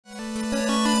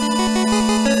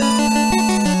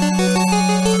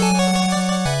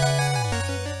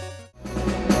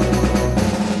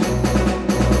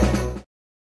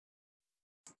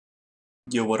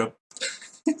Yo, what up?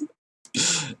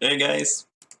 Hey guys,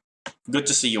 good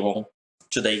to see you all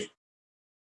today.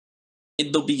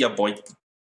 It'll be your boy,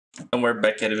 and we're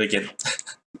back at it again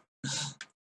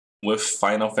with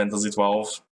Final Fantasy XII.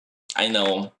 I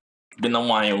know, been a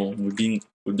while. We've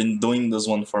been doing this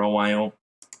one for a while,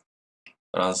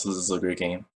 but honestly, this is a great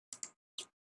game.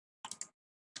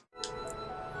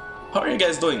 How are you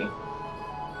guys doing?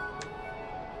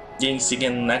 Game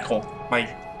and Echo,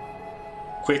 my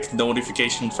quick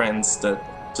notification friends that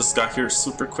just got here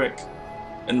super quick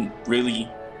and really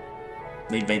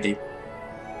made my day.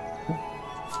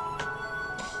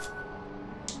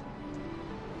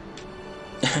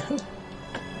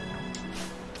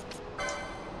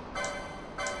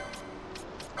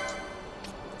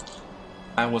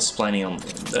 I was planning on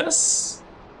doing this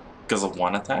because of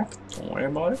one attack. Don't worry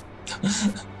about it.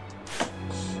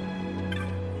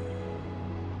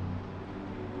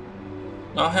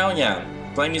 Oh hell yeah,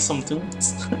 play me some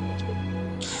tunes.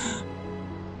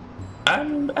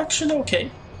 I'm actually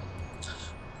okay.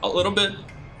 A little bit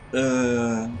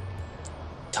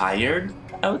tired,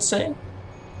 I would say.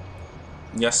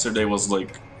 Yesterday was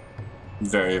like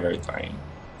very tiring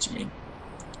to me.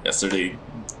 Yesterday,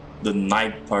 the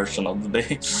night portion of the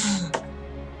day.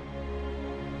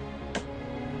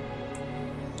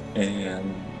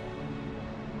 And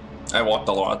I walked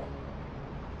a lot.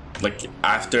 Like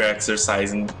after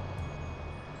exercising.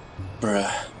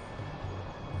 Bruh.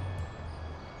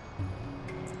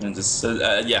 And just,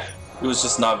 yeah, it was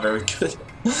just not very good.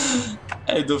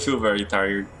 I do feel very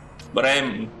tired. But I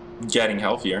am getting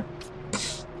healthier.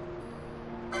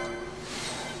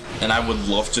 And I would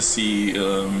love to see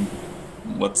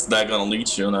what's that gonna lead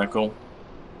to, Neko.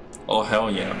 Oh hell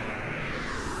yeah.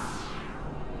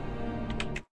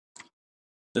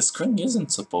 The screen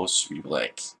isn't supposed to be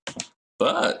black,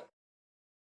 but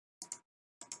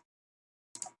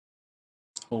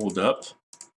hold up.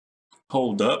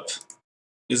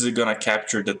 Is it gonna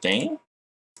capture the thing?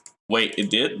 Wait, it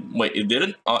did? Wait, it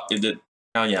didn't? Oh, it did.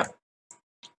 Hell yeah.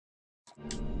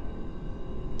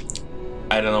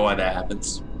 I don't know why that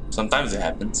happens. Sometimes it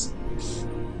happens.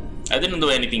 I didn't do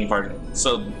anything important,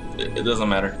 so it doesn't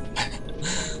matter.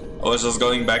 I was just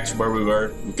going back to where we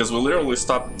were, because we literally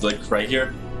stopped like right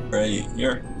here.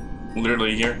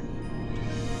 Literally here.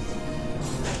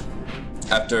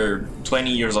 After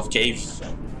 20 years of cave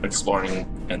exploring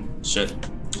and shit.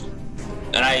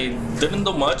 And I didn't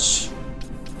do much,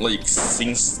 like,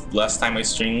 since last time I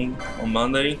streamed on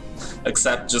Monday,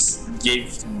 except just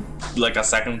gave like a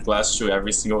second class to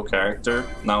every single character.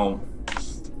 Now,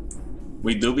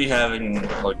 we do be having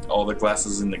like all the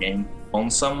classes in the game on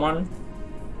someone,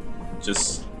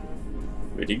 just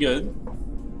pretty good.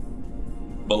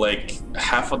 But like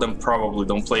half of them probably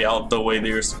don't play out the way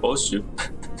they're supposed to.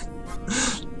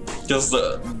 Because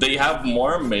they have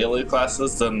more melee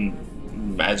classes than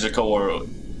magical or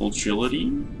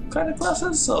utility kind of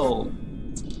classes, so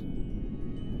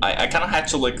I kind of had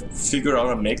to like figure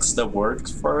out a mix that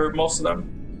worked for most of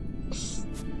them.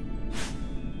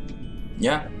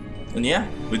 Yeah, and yeah,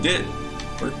 we did.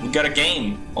 We got a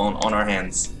game on our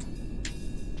hands.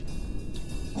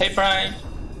 Hey Fry,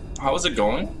 how's it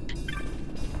going?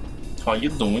 How you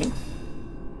doing?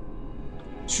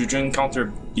 Should you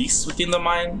encounter beasts within the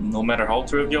mine, no matter how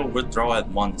trivial, withdraw at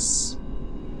once.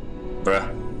 Bruh.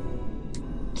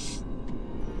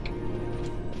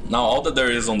 Now all that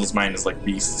there is on this mine is like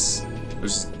beasts.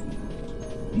 There's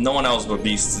no one else but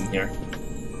beasts in here.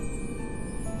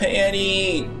 Hey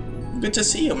Eddie! Good to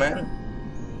see you, man.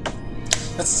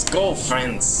 Let's go,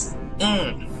 friends.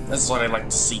 That's what I like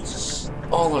to see.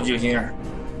 All of you here,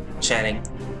 chatting,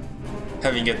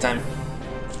 having a good time.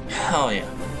 Hell yeah.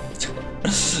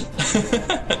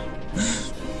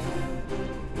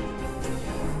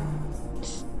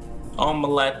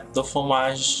 Omelette de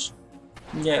fromage.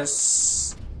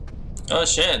 Yes. Oh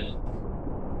shit.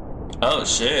 Oh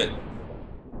shit.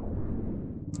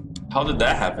 How did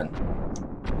that happen?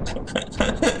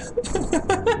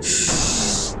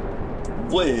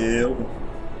 Well,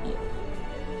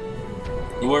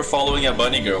 we were following a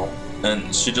bunny girl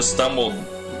and she just stumbled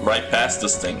right past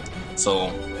this thing.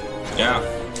 So, yeah.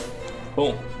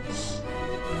 Cool.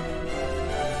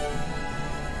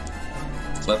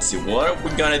 Let's see, what are we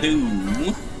gonna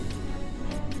do?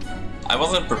 I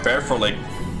wasn't prepared for like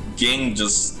Ging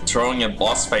just throwing a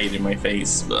boss fight in my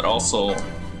face, but also,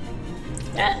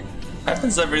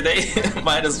 happens every day.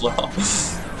 Might as well.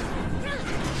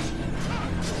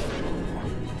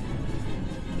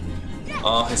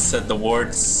 Oh, I said the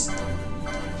words.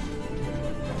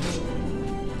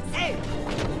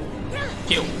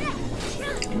 Pew.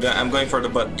 I'm going for the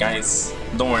butt, guys.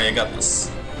 Don't worry, I got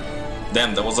this.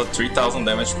 Damn, that was a 3000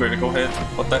 damage critical hit.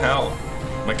 What the hell?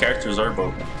 My character's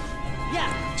Urbo.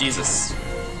 Jesus.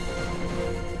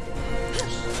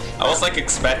 I was like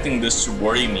expecting this to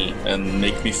worry me and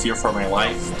make me fear for my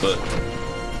life, but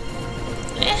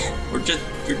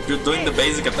you're doing the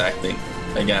basic attack thing,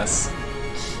 I guess.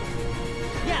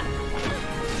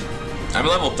 I'm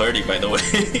level 30, by the way.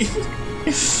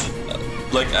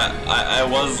 Like I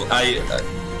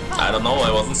don't know.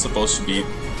 I wasn't supposed to be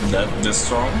this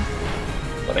strong,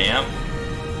 but I am.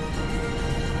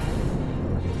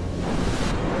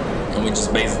 And we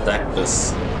just base attack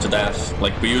this to death,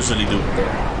 like we usually do with the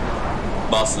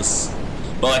bosses.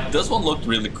 But like this one looked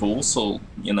really cool, so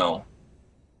you know,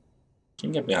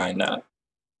 can get behind that.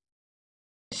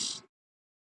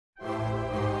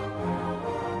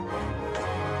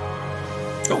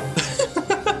 Oh.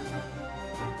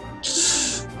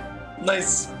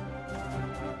 Nice.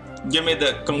 Give me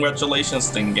the congratulations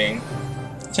thing, game.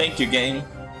 Thank you, game.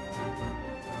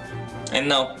 And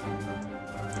no,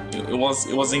 it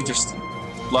was interesting.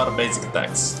 A lot of basic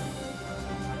attacks.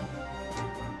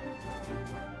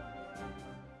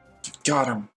 Got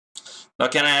him. Now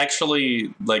can I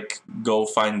actually like go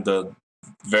find the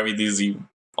very dizzy,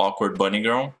 awkward bunny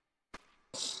girl?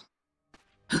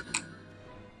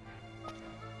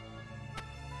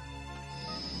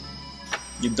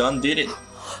 You done did it.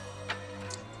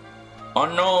 Oh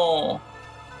no!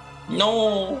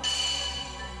 No!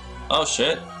 Oh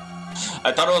shit.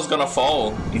 I thought I was gonna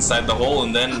fall inside the hole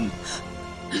and then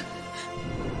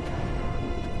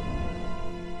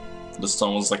the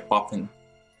stone was like popping.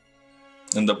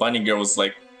 And the bunny girl was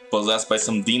like possessed by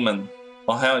some demon.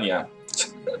 Oh hell yeah.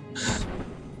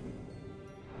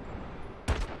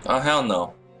 Oh hell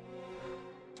no.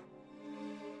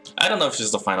 I don't know if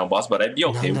she's the final boss, but I'd be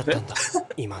okay with it.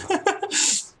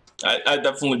 I'd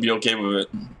definitely be okay with it.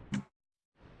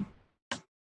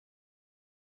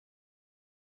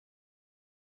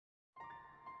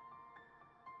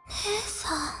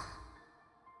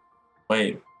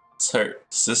 Wait, it's her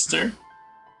sister?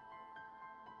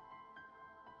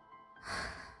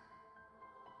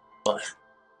 What?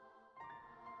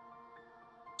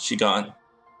 She gone.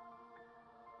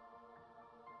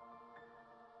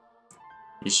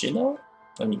 Is she now?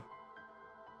 I mean,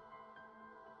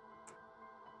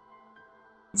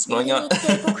 what's going on?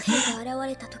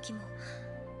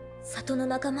 里の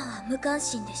仲間は無関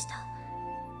心でした。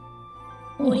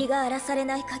森が荒らされ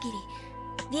ない限り、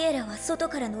ビエラは外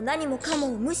からの何もかもを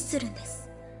無視するんです。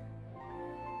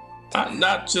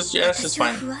Not just yeah, it's just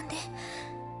fine. 不安で、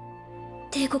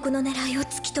帝国の狙いを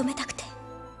突き止めたくて。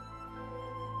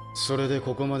それで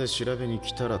ここまで調べに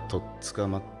来たらとっ捕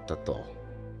まったと。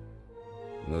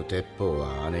無鉄砲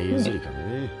は姉譲りか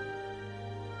ね。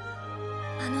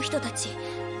あの人たち、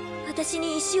私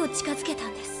に石を近づけた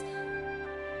んです。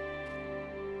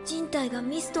人体が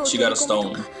ミストを取り込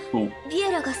むとか、ビ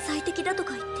エラが最適だと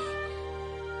か言って、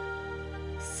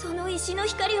その石の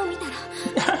光を見たら、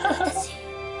私。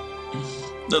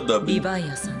The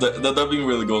dubbing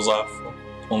really goes off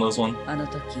on this one. あの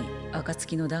時、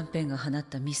暁の断片が放っ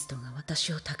たミストが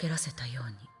私をたけらせたよう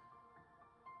に。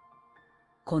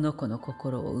この子の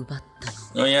心を奪った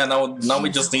の。Oh yeah, now we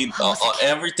just need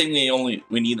everything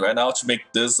we need right now to make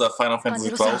this Final Fantasy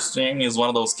XII stream is one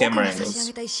of those camera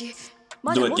angles.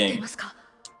 Do it, game.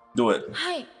 Do it.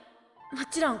 はい、も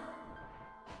ちろん。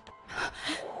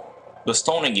The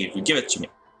stone I gave you, give it to me.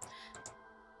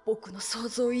 僕の想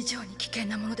像以上に危険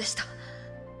なものでした。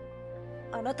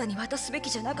あなたに渡すべき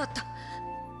じゃなかった。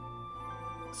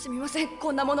すみません、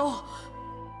こんなものを。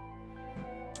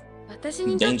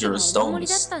Dangerous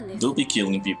stones do be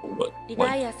killing people, but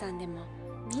like,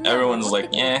 everyone's like,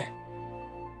 yeah.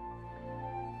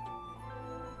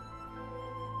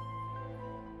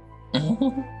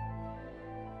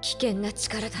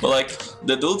 But like,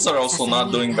 the dudes are also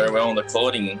not doing very well in the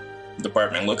clothing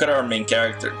department. Look at our main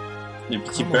character.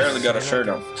 He barely got a shirt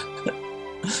on.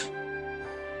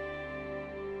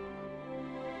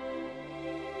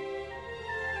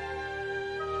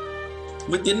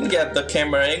 We didn't get the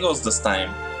camera angles this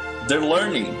time. They're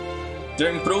learning. They're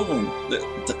improving.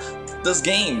 This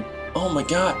game. Oh my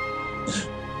god.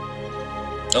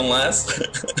 Unless...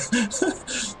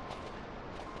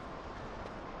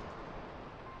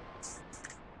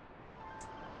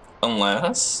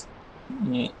 Unless...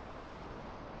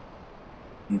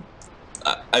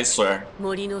 I swear.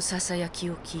 森のささやき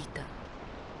を聞いた。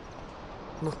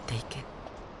持っていけ。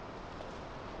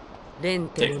レン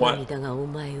テの涙がお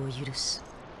前を許す。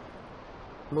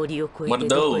森を越えて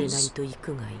どこへなりと行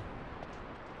くがいい。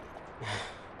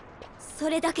そ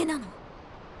れだけなの。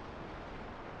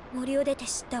森を出て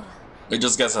知ったわ。We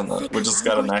just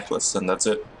got a necklace and that's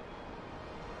it.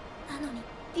 なのに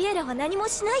ビエラは何も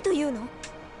しないというの？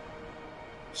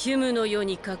ヒュムの世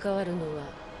に関わるのは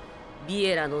ビ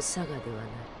エラのサガではない。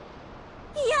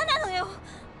嫌なのよ。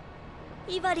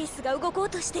イバリスが動こう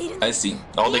としているの。 I see.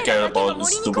 All they care about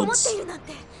is the 森にこもっ woods. ているなん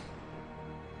て。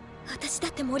私だ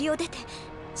って森を出て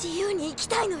自由に生き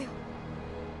たいのよ。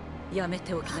やめ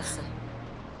ておきなさい。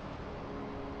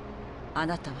あ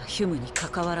なたはヒュムに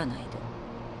関わらないで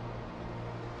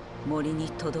森に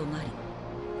とどまり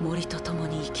森と共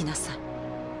に生きなさい。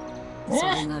そ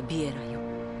れがビエラよ。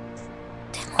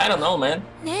 I don't know, man.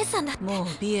 姉さんだって。もう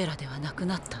ビエラではなく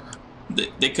なったわ。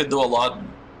They could do a lot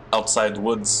outside the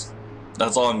woods.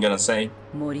 That's all I'm gonna say.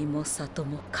 森も里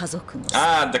も家族も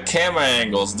Ah, the camera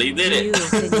angles. They 自 did 由 it. を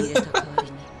手に入れた代わ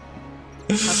りに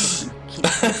過去から切り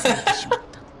離されてしまっ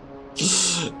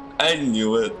た。 I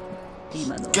knew it.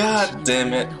 今の God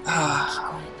damn it.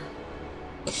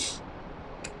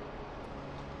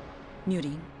 ミュリ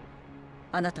ン、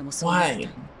あなたもそうなった。 Why? 姉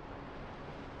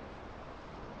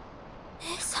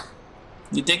さん。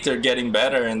 You think they're getting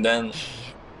better and then...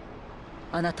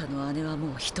 あなたの姉は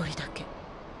もう一人だけ。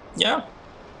 Yeah.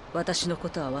 私のこ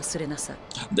とは忘れなさい。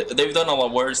 They've done a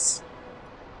lot worse.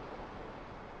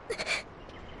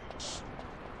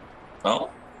 Well,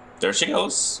 there she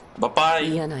goes.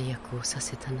 Bye-bye. 嫌な役をさ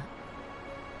せたな。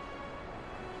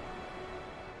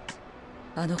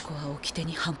あの子は掟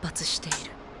に反発している。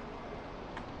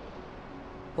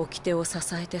掟を支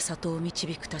えて里を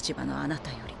導く立場のあな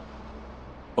たより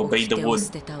Obey the 掟を捨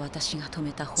wood. てた私が止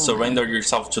めた方が Surrender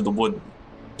yourself to the wood.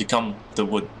 Become the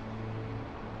wood.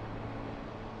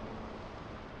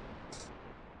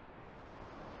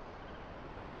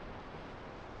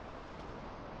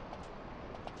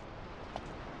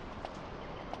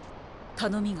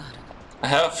 頼みがあるの。 I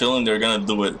have a feeling they're gonna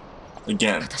do it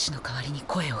again. 私の代わりに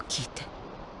声を聞いて。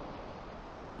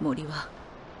森は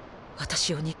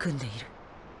私を憎んでいる。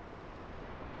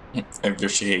 After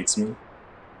she hates me.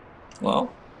 Well.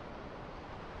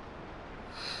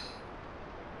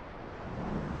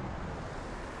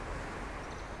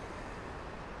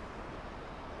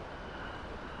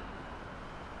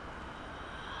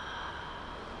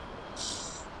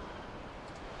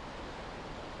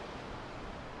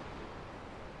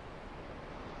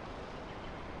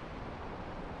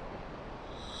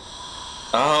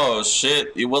 Oh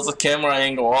shit, it was a camera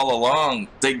angle all along.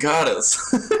 They got us.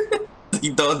 They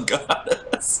done got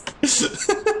us. 去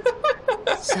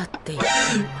っていくのは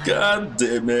God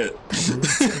damn it. ただ難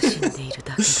しんでいる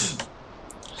だけだ。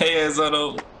 Hey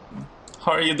Azano,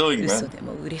 how are you doing, 嘘 man? で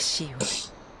も嬉しいわ。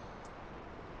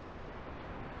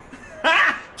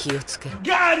気をつけろ。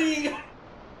 Can't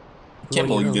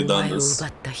森 believe の you お done 前を this. 奪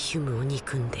ったヒュムを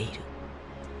憎んでいる。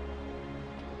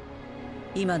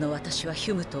今の私は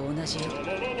ヒュムと同じよ。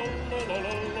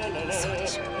そうで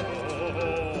しょう。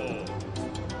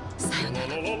さよな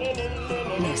ら、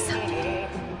姉さん。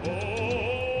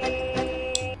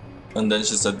 And then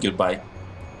she said goodbye.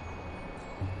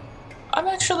 I'm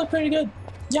actually pretty good.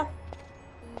 Yeah.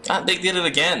 They did it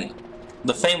again.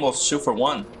 The fame of Shoe for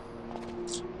One.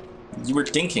 You were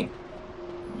thinking.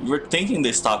 You were thinking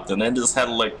they stopped and then just had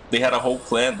like they had a whole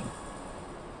clan.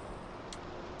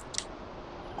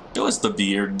 It was the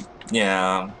beard.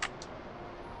 Yeah.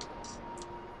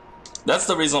 That's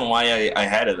the reason why I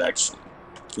had it actually.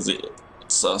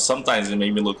 Because sometimes it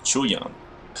made me look too young.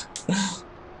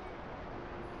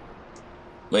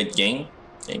 Wait, game?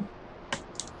 Game?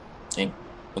 Game?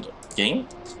 Game?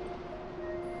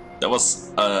 That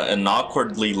was an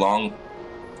awkwardly long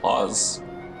pause.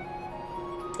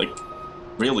 Like,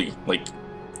 really? Like,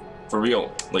 for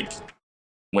real? Like,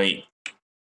 wait.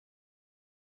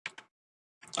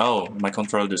 Oh, my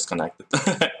controller disconnected.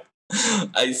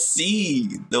 I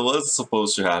see. That was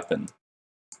supposed to happen.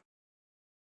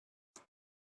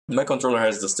 My controller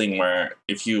has this thing where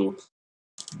if you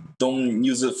don't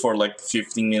use it for like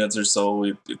 15 minutes or so,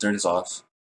 it turns off.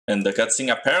 And the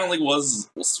cutscene apparently was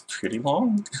pretty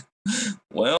long.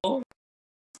 Well,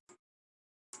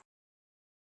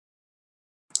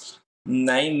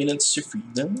 9 minutes to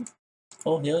freedom.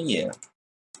 Oh hell yeah!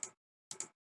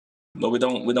 But we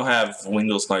don't have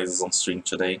Windows noises on stream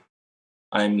today.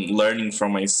 I'm learning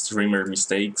from my streamer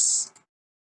mistakes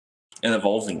and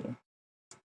evolving,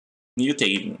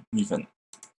 mutating even.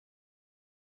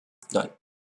 Done.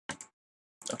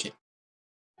 Okay.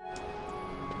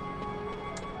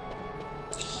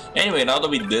 Anyway, now that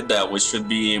we did that, we should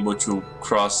be able to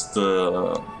cross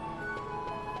to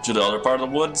the other part of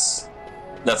the woods.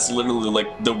 That's literally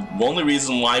like the only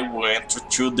reason why we went to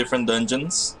 2 different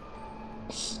dungeons.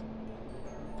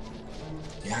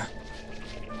 Yeah.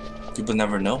 People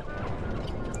never know.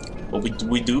 But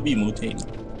we do be mutating.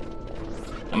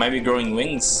 I might be growing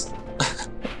wings.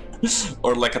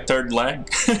 Or like a third leg.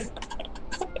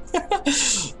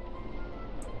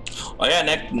 Oh yeah,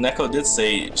 Neko did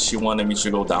say she wanted me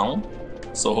to go down.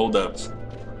 So hold up.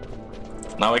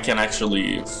 Now I can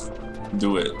actually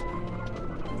do it.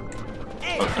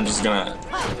 I'm just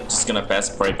gonna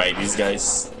pass right by these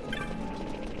guys.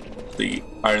 They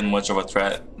aren't much of a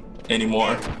threat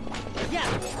anymore.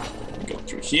 Go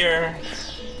through here.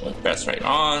 We'll pass right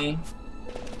on.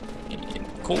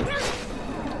 Cool.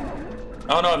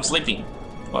 Oh no, I'm sleeping.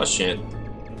 Oh shit.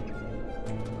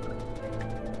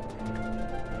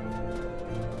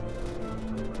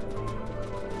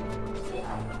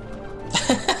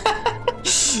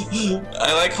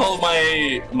 I like how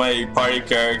my party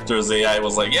character's AI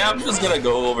was like, yeah, I'm just gonna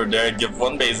go over there and give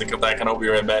one basic attack and I'll be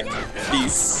right back.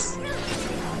 Peace.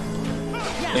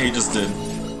 And he just did.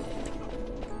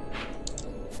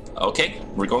 Okay,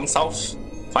 we're going south.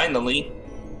 Finally.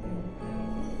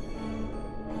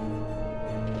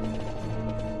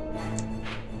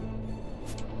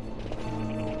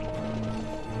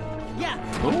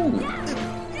 Ooh.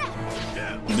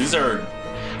 These are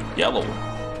yellow.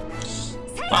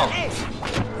 Wow.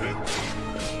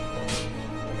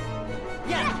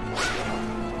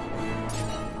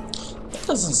 That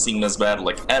doesn't seem as bad,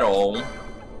 like, at all.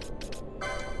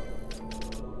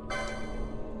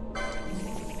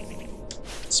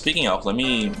 Speaking of, let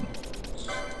me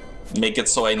make it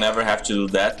so I never have to do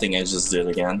that thing I just did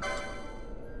again.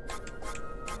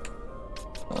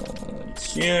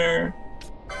 Here.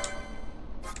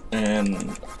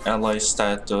 And ally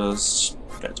status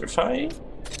petrify.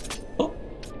 Oh.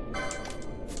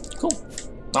 Cool.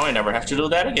 Now I never have to do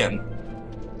that again.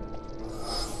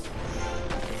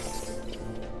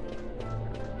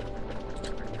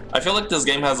 I feel like this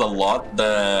game has a lot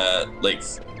that, like,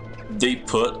 they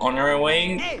put on your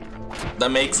way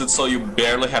that makes it so you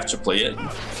barely have to play it.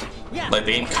 Like,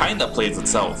 the game kinda plays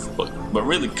itself, but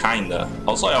really kinda.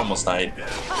 Also, I almost died.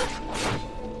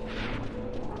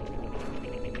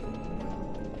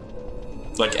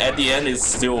 Like, at the end, it's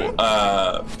still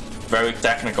a very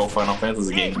technical Final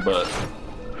Fantasy game, but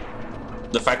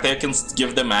the fact that you can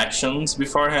give them actions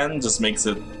beforehand just makes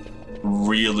it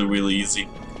really, really easy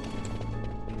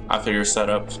after you're set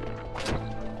up.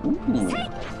 Ooh.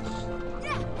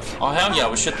 Oh, hell yeah,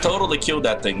 we should totally kill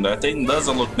that thing. That thing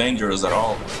doesn't look dangerous at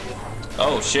all.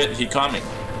 Oh shit, he coming.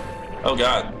 Oh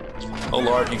god. Oh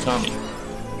lord, he coming.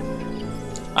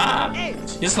 Ah,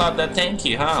 he's not that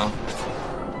tanky, huh?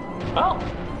 Oh,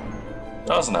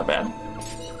 that wasn't that bad.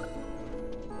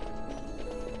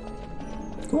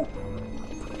 Cool.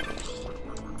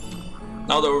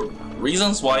 Now the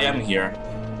reasons why I'm here,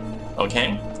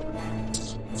 okay?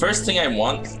 First thing I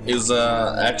want is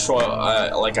actual,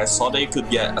 like I saw that you could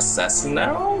get assassin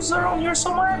arrows around here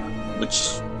somewhere,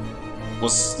 which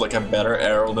was like a better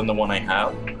arrow than the one I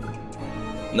have.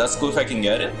 And that's cool if I can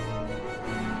get it.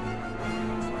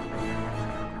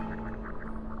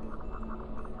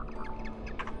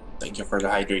 Thank you for the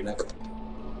hydrate.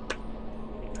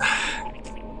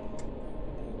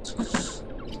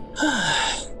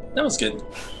 That was good.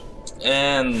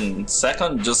 And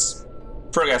second, just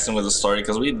progressing with the story,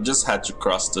 because we just had to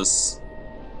cross this.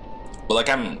 But like,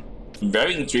 I'm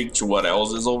very intrigued to what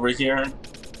else is over here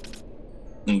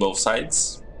in both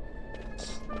sides.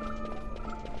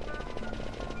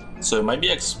 So I might be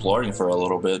exploring for a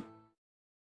little bit,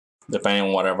 depending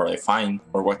on whatever I find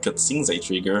or what cutscenes I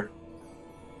trigger.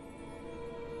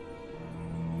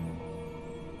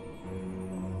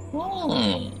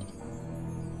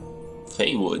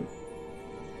 Haywood.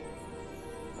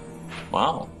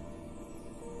 Wow.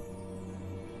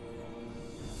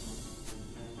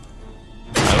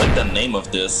 I like the name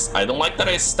of this. I don't like that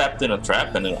I stepped in a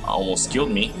trap and it almost killed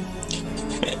me.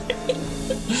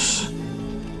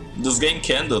 This game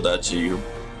can do that to you.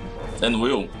 And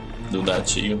will do that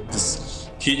to you. Just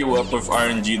hit you up with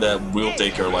RNG that will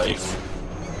take your life.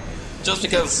 Just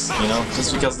because, you know,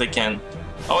 just because they can.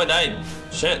 Oh, I died.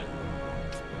 Shit.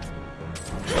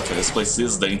 Okay, this place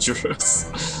is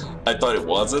dangerous. I thought it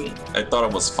wasn't. I thought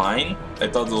it was fine. I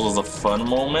thought it was a fun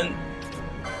moment.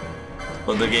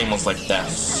 But the game was like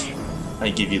death. I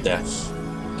give you death.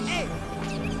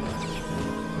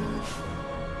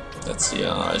 Let's see,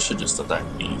 I should just attack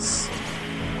these.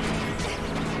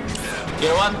 You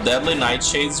know what? Deadly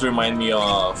Nightshades remind me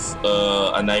of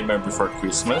A Nightmare Before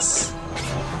Christmas.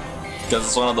 Because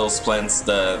it's one of those plants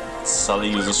that Sully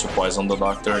uses to poison the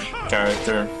doctor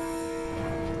character.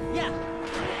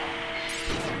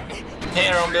 Hey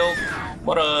Aaron Bill,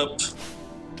 what up?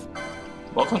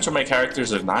 Welcome to my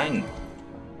characters at 9.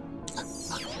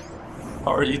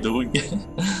 How are you doing?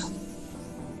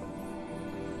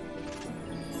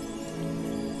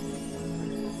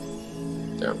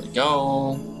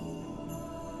 go.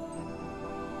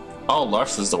 Oh,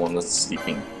 Lars is the one that's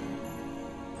sleeping.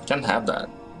 Can't have that.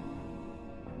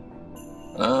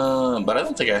 But I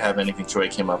don't think I have anything to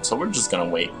wake him up, so we're just gonna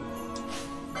wait.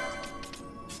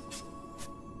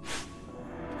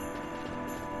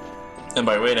 And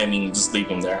by wait, I mean just leave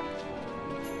him there.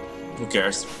 Who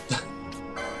cares?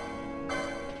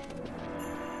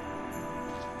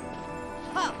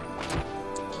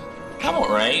 I'm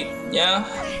alright, yeah.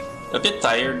 A bit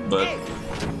tired, but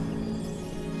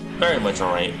very much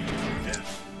alright.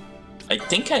 I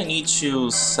think I need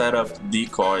to set up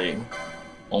decoy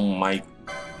on my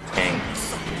tank,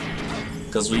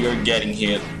 because we are getting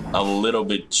hit a little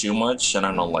bit too much and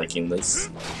I'm not liking this.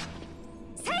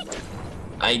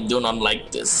 I do not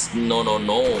like this. No, no,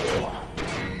 no.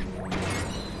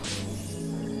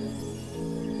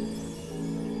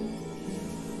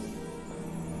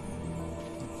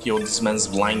 Yo, this man's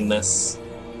blindness.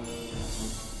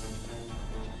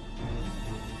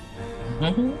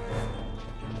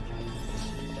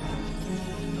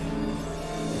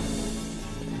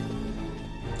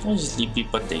 Oh, sleepy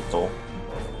potato.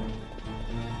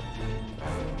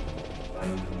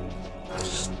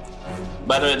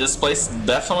 By the way, this place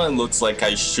definitely looks like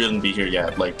I shouldn't be here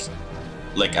yet. Like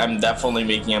I'm definitely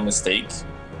making a mistake.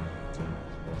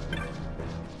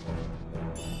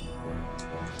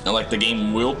 And like the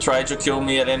game will try to kill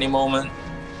me at any moment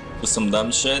with some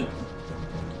dumb shit.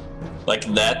 Like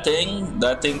that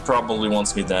thing probably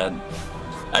wants me dead.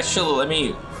 Actually, let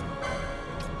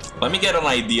me get an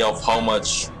idea of how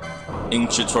much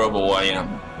into trouble I am.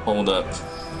 Hold up.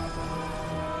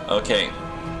 Okay.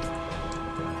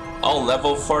 Oh,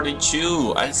 level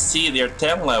 42. I see, they're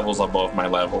 10 levels above my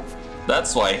level.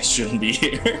 That's why I shouldn't be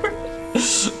here.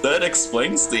 That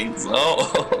explains things.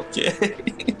 Oh, okay.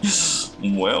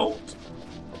 Well,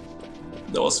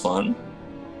 that was fun.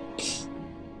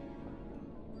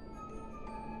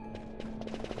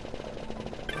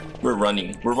 We're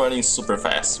running super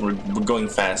fast. We're going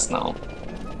fast now.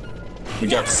 We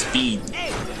got speed.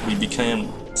 We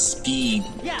became speed.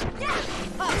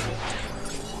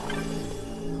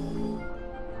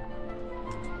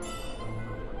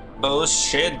 Oh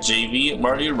shit, JV,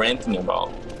 what are you ranting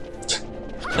about?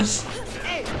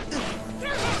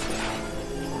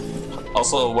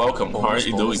 Also, welcome. How are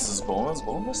you doing? This is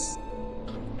bonus?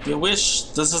 You wish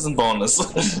this isn't bonus.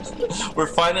 We're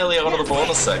finally out of the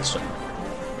bonus section.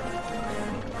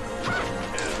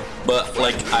 But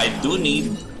like, I do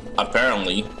need,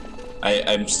 apparently,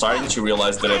 I'm starting to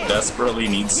realize that I desperately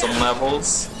need some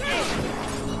levels.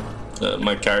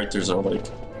 My characters are like,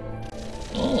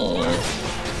 oh,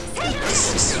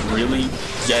 this is really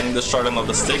getting the short end of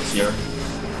the stick here.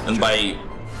 And by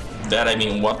that I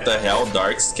mean, what the hell,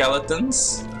 dark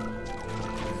skeletons?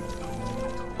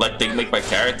 Like, they make my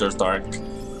characters dark.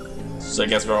 So I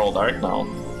guess we're all dark now.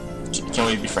 Can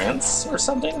we be friends or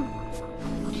something?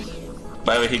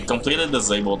 By the way, he completely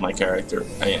disabled my character.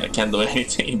 I can't do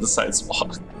anything besides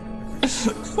walk.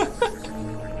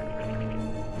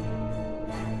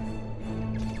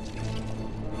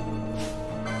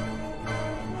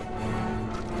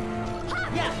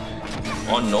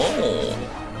 Oh no!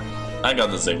 I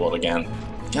got disabled again.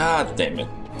 God damn it.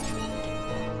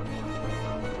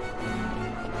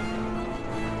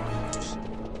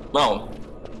 Well,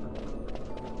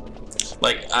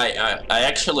 like, I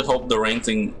actually hope the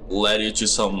ranking led you to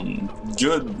some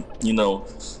good, you know,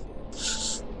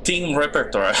 team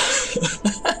repertoire.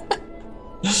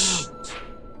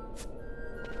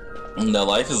 The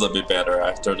life is a bit better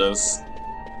after this.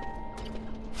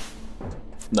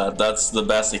 That's the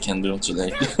best I can do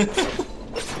today.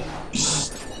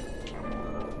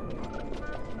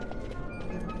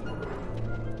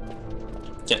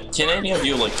 Can any of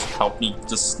you like help me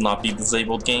just not be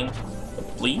disabled, game?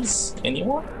 Please?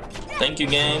 Anyone? Thank you,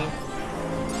 game.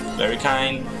 Very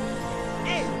kind.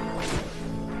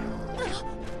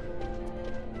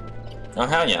 Oh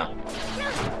hell yeah.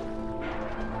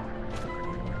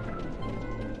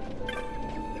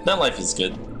 That life is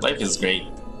good. Life is great.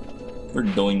 We're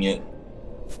doing it.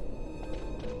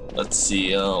 Let's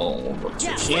see, we'll go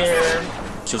to here.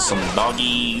 Kill some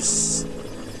doggies.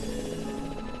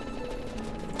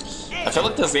 I feel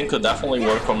like this game could definitely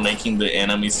work on making the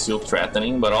enemies feel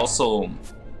threatening, but also,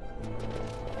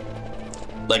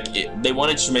 like, they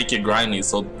wanted to make it grindy,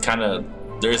 so kind of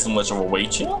there isn't much of a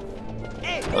weight, you know?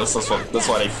 That's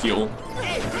what I feel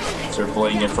after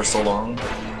playing it for so long.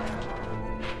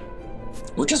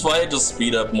 Which is why I just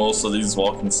speed up most of these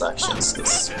walking sections,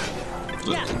 because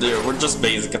we're just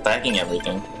basic attacking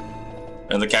everything.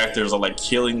 And the characters are like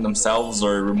healing themselves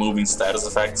or removing status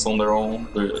effects on their own.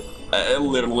 I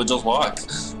literally just walk.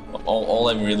 All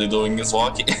I'm really doing is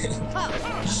walking.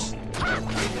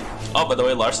 Oh, by the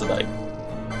way, Larsa died.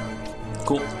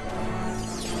 Cool.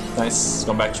 Nice.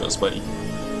 Come back to us, buddy.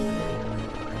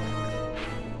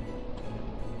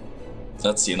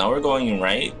 Let's see. Now we're going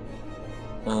right.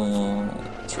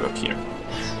 Through up here.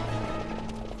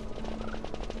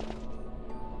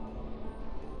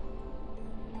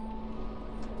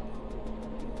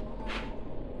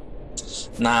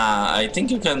 Nah, I think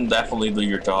you can definitely do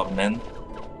your job, man.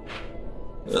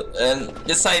 And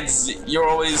besides, you're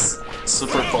always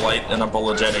super polite and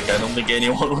apologetic. I don't think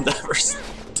anyone would ever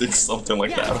think something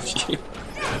like that of you.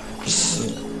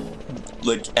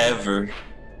 Like, ever.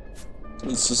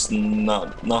 It's just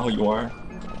not who you are.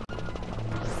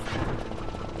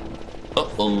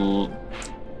 Uh-oh.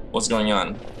 What's going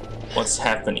on? What's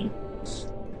happening?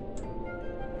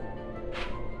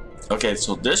 Okay,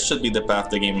 so this should be the path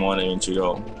the game wanted me to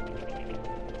go.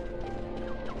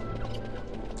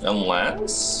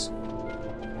 Unless...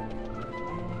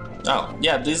 Oh,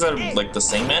 yeah, these are like the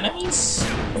same enemies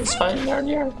I was fighting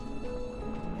earlier.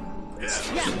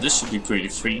 So this should be pretty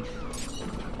free.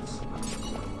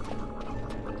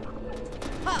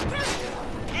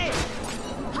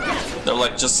 They're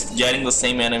like just getting the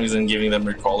same enemies and giving them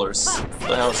their colors. What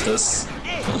the hell is this?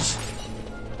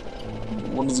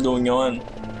 What is going on?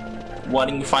 What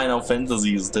in Final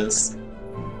Fantasy is this?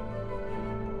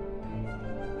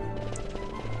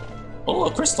 Oh,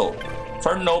 a crystal.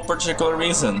 For no particular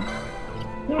reason.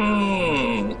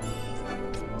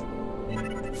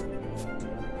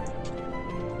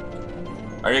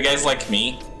 Are you guys like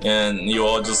me? And you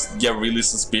all just get really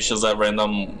suspicious at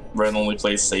randomly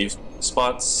placed save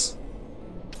spots?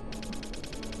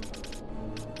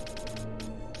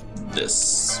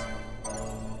 This.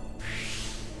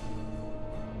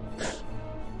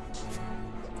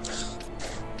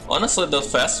 Honestly, the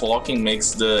fast walking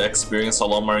makes the experience a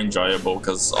lot more enjoyable,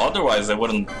 because otherwise I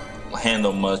wouldn't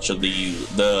handle much of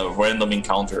the random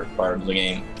encounter part of the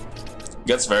game. It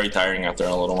gets very tiring after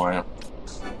a little while.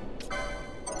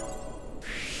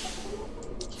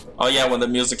 Oh yeah, when the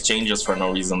music changes for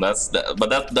no reason, but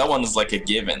that one is like a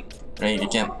given, right? You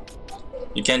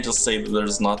can't just say that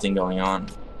there's nothing going on.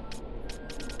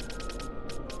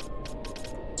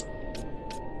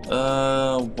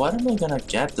 What am I gonna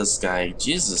get this guy?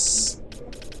 Jesus.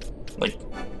 Like,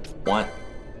 what?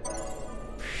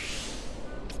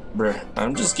 Bruh,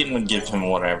 I'm just gonna give him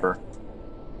whatever.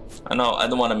 I know, I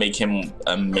don't want to make him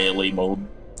a melee mode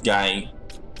guy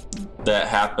that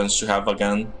happens to have a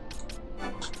gun.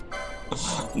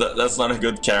 That's not a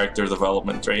good character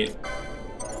development trait.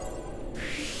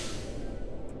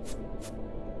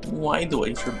 Why do I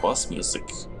hear boss music?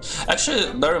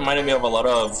 Actually, that reminded me of a lot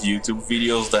of YouTube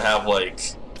videos that have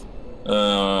like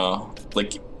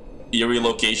eerie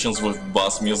locations with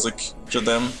boss music to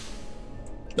them.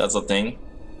 That's a thing.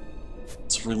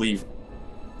 It's really,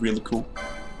 really cool.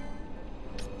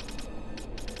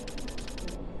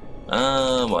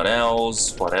 What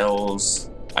else? What else?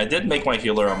 I did make my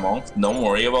healer a monk. Don't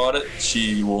worry about it.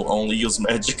 She will only use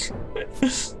magic.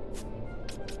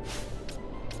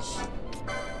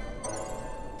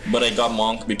 But I got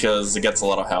monk because it gets a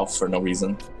lot of health for no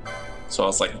reason. So I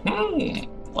was like,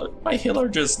 what if my healer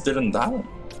just didn't die?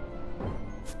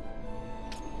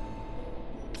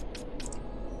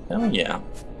 Hell yeah.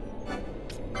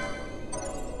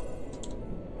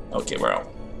 Okay, we're out.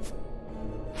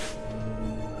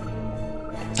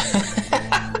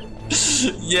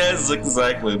 Yes,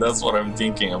 exactly. That's what I'm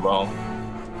thinking about.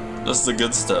 That's the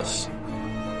good stuff.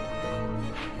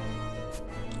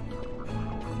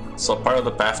 So part of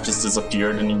the path just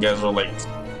disappeared and you guys are like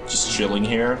just chilling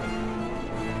here.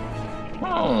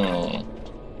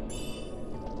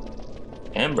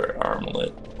 Amber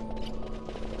armlet.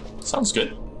 Sounds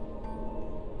good.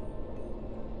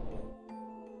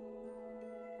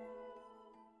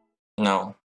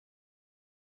 No.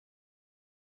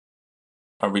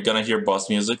 Are we gonna hear boss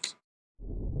music?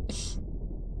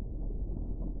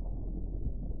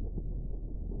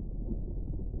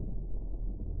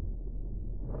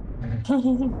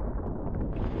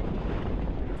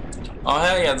 Oh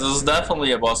hell yeah, this is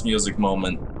definitely a boss music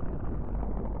moment.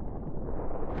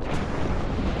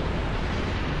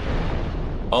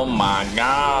 Oh my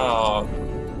god.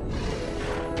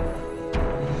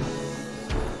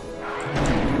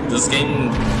 This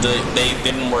game, they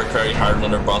didn't work very hard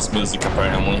on their boss music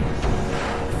apparently.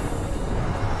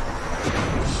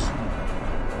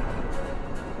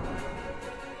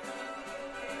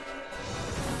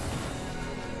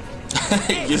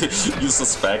 you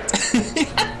suspect.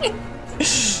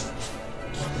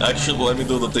 Actually, let me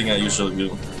do the thing I usually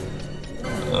do.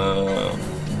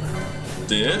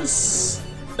 This,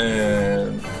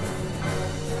 And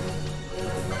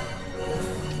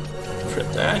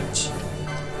protect.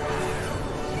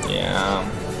 Yeah.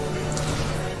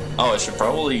 Oh, I should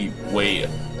probably wait.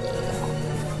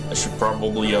 I should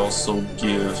probably also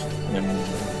give him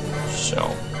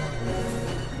shell.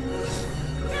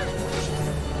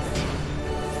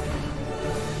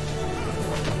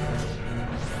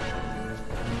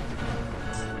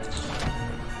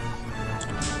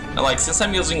 And like, since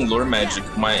I'm using lure magic,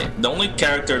 the only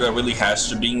character that really has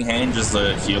to be in hand is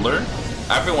the healer.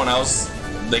 Everyone else,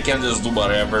 they can just do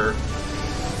whatever.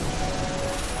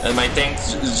 And my tank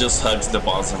just hugs the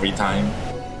boss every time.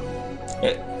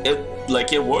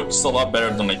 It works a lot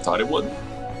better than I thought it would.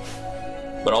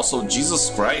 But also, Jesus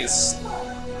Christ.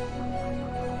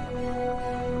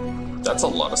 That's a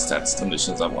lot of stats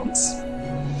conditions at once.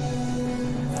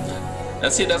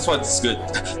 And see, that's why it's good.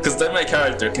 Because then my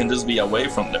character can just be away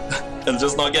from them. And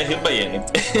just not get hit by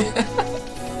anything.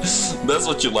 That's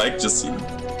what you like to see.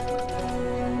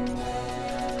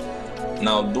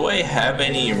 Now, do I have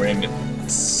any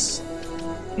remedies?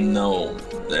 No.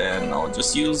 Then I'll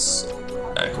just use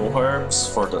Echo Herbs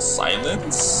for the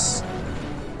silence.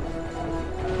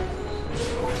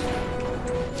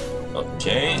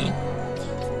 Okay.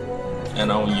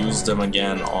 And I'll use them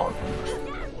again on...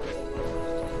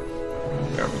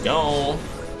 There we go.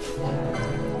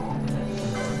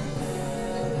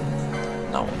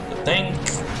 Now on the tank.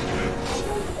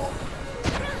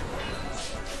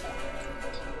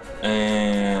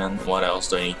 And what else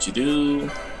do I need to do?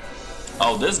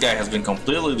 Oh, this guy has been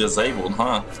completely disabled,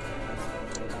 huh?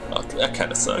 Oh, that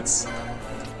kinda sucks.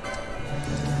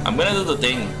 I'm gonna do the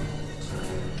thing.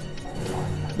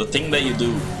 The thing that you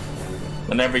do.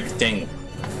 Whenever you think.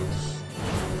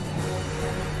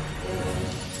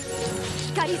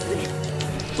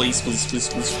 Please, please, please,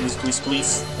 please, please, please,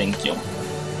 please. Thank you.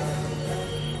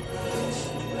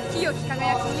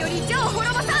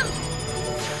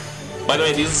 By the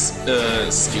way, these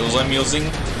skills I'm using,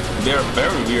 they're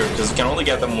very weird because you can only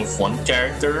get them with one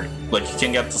character. Like, you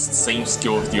can get the same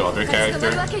skill with the other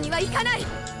character.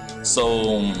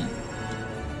 So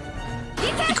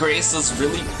it creates this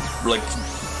really like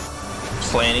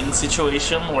planning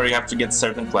situation where you have to get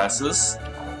certain classes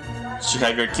to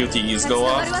have your QTEs go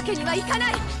off.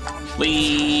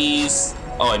 Please.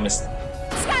 Oh, I missed.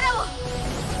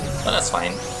 Oh, that's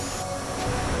fine.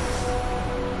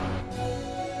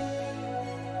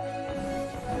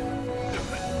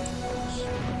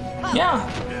 Yeah,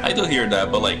 I do hear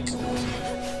that, but like,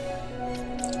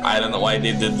 I don't know why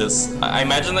they did this. I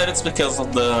imagine that it's because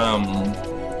of the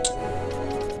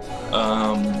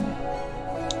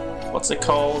what's it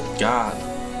called? God,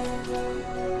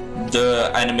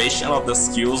 the animation of the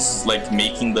skills, like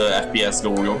making the FPS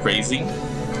go real crazy.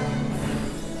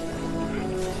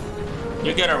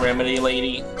 You get a remedy,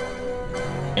 lady,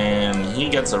 and he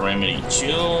gets a remedy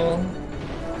too.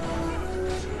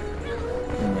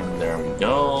 And there we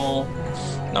go.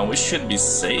 Now we should be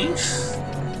safe.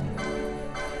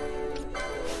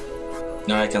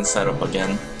 Now I can set up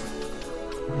again.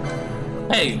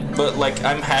 Hey, but like,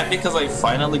 I'm happy because I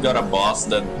finally got a boss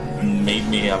that made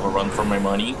me have a run for my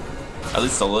money. At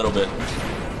least a little bit.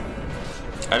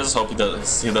 I just hope he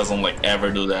doesn't like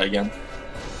ever do that again.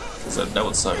 Cause that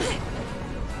would suck.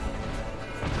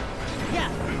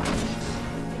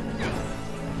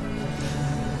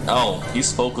 Oh,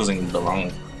 he's focusing the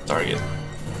wrong target.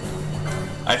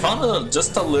 I found it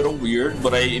just a little weird,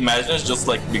 but I imagine it's just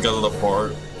like because of the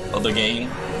port of the game.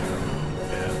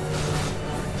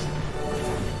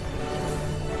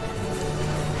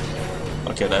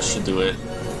 Okay, that should do it.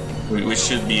 We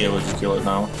should be able to kill it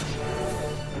now.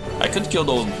 I could kill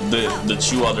the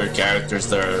two other characters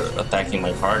that are attacking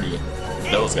my party.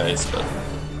 Those guys, but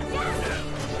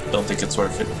don't think it's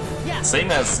worth it.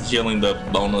 Same as killing the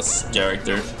bonus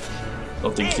character.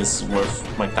 Don't think it's worth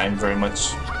my time very much.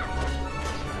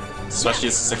 Especially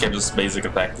since I can just basic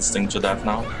attack this thing to death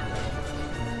now.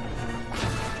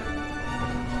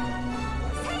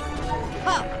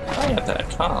 High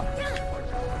attack, huh?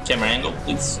 Camera angle,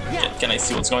 please. Can I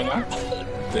see what's going on?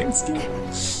 Thanks.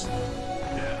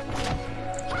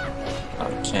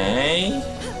 Okay.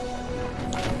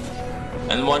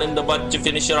 And one in the butt to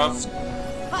finish it off.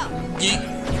 Yeet.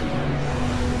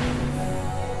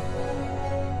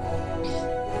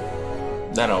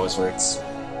 That always works.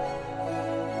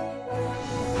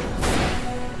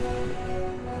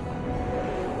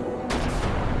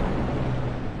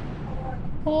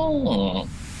 Oh.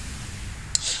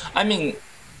 I mean,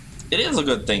 it is a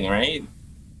good thing, right?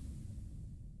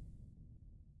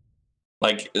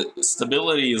 Like,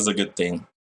 stability is a good thing,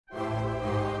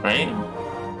 right?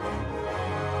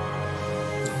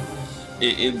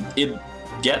 it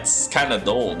gets kind of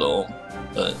dull though,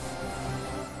 but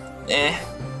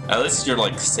at least you're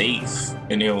like safe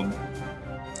and you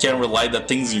can rely that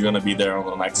things are gonna be there on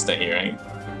the next day, right?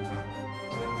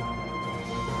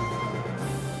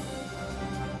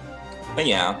 But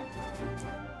yeah.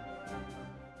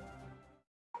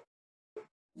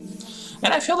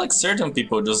 And I feel like certain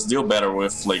people just deal better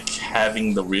with like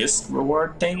having the risk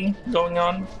reward thing going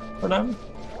on for them.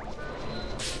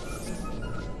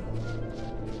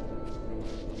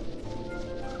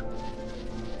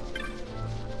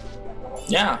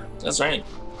 Yeah, that's right.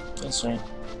 That's right.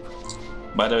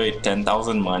 By the way,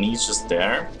 10,000 money is just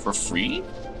there for free?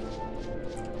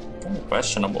 Kind of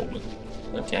questionable,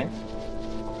 but okay.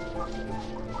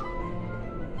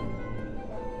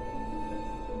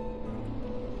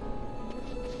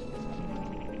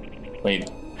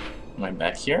 Wait, am I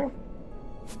back here?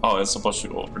 Oh, it's supposed to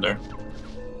go over there.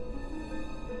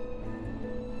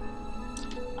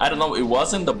 I don't know, it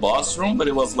wasn't the boss room, but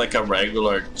it was like a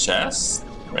regular chest,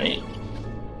 right?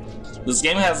 This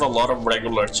game has a lot of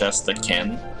regular chests that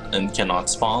can and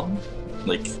cannot spawn,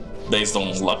 like based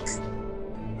on luck.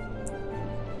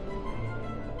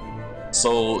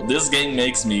 So this game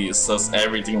makes me sus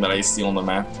everything that I see on the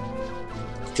map,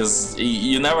 because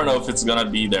you never know if it's gonna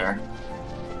be there.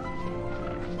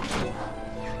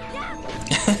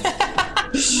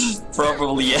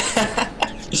 Probably, yeah.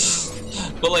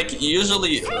 But like,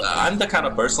 usually, I'm the kind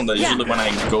of person that usually when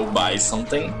I go buy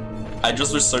something, I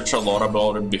just research a lot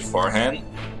about it beforehand,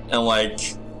 and like,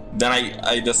 then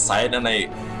I decide and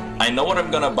I know what I'm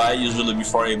gonna buy usually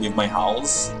before I leave my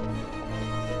house.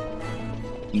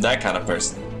 That kind of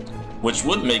person, which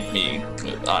would make me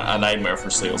a nightmare for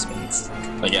salesmen,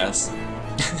 I guess.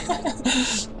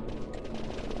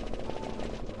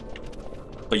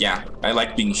 But yeah, I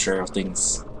like being sure of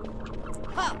things.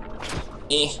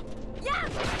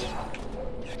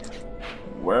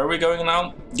 Where are we going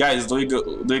now? Guys, do we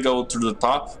go to the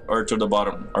top or to the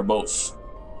bottom or both?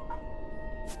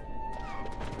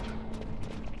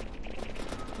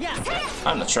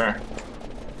 I'm not sure.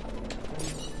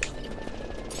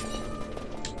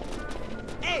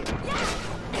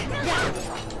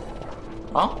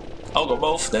 Oh, I'll go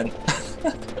both then.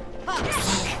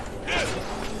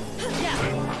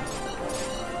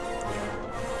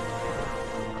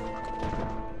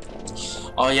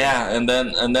 Oh yeah, and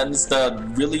then it's the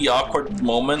really awkward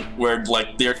moment where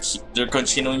like they're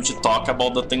continuing to talk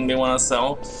about the thing they want to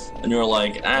sell, and you're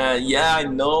like, yeah, I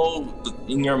know.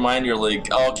 In your mind, you're like,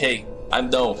 oh, okay, I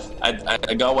know,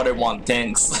 I got what I want.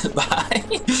 Thanks, bye.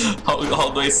 How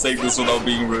do I say this without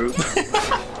being rude?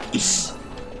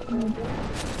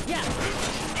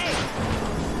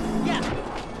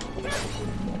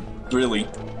 Really,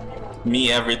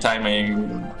 me every time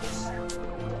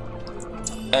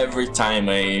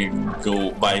I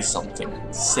go buy something,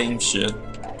 same shit.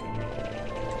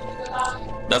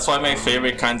 That's why my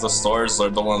favorite kinds of stores are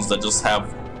the ones that just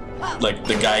have like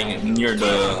the guy near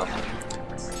the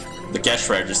cash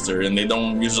register, and they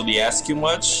don't usually ask you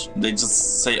much. They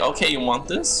just say, okay, you want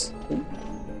this?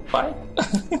 Bye.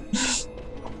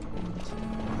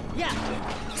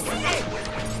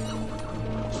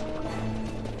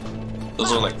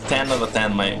 Those are like 10 out of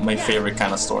 10 my favorite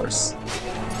kind of stores.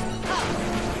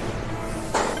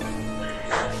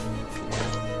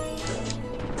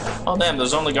 Oh damn,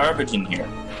 there's only garbage in here.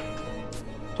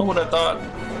 Who would have thought?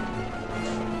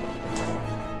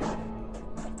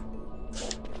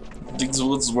 These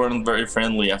woods weren't very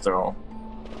friendly after all.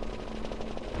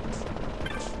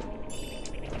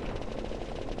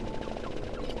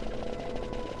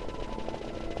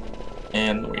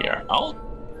 And we are out.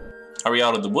 Are we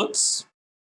out of the woods?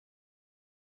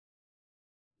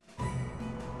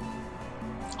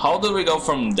 How do we go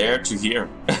from there to here?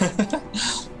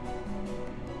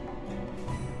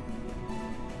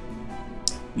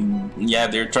 Yeah,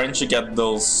 they're trying to get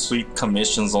those sweet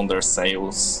commissions on their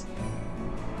sales.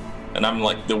 And I'm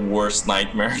like the worst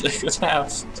nightmare they could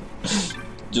have.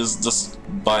 just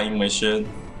buying my shit.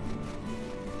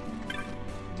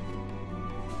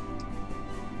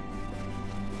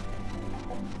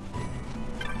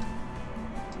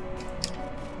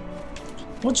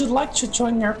 Would you like to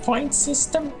join your point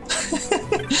system?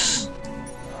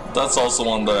 That's also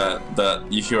one that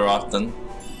you hear often.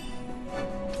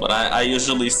 But I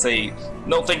usually say,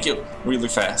 no thank you, really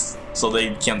fast, so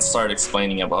they can start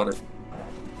explaining about it.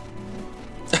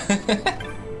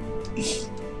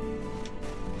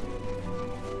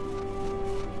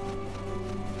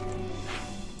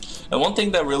 And one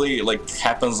thing that really like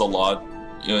happens a lot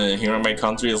here in my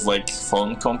country is like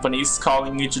phone companies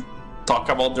calling me to talk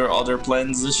about their other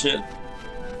plans and shit.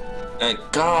 And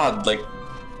God, like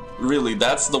really,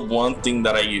 that's the one thing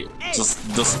that I just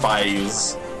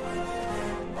despise.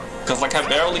 Cause like I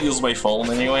barely use my phone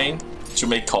anyway to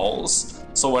make calls.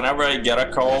 So whenever I get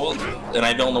a call and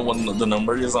I don't know what the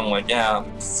number is, I'm like, yeah,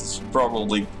 it's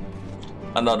probably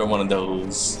another one of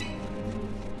those.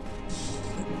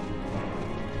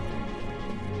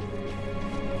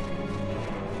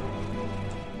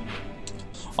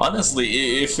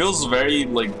 Honestly, it feels very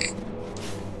like,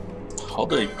 how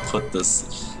do I put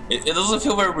this? It doesn't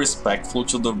feel very respectful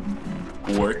to the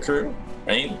worker,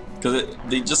 right? Because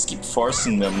they just keep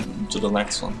forcing them to the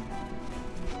next one.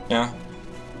 Yeah.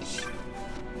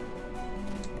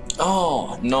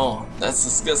 Oh no, that's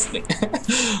disgusting.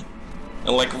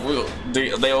 And like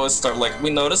they always start like, we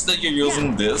noticed that you're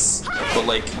using this, but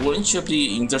like, wouldn't you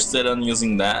be interested in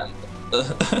using that?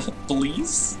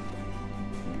 Please.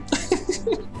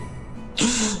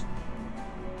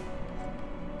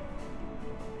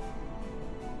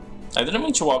 I didn't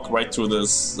mean to walk right through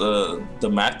this the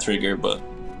map trigger, but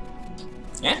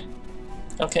yeah,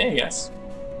 okay, I guess.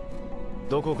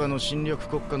 どこかの侵略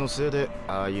国家のせいで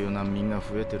ああいう難民が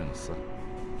増えてるのさ。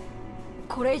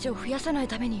これ以上増やさない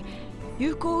ために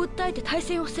友好を訴えて大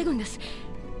戦を防ぐんです。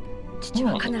父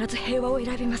は必ず平和を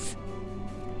選びます。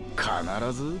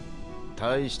必ず？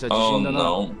大した自信だ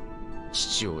な。Oh no.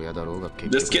 父親だろうが結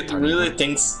局。This kid really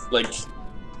thinks like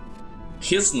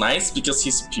he's nice because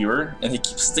he's pure and he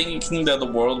keeps thinking that the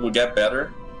world will get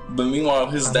better. But meanwhile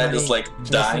his dad is like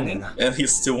dying and he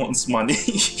still wants money.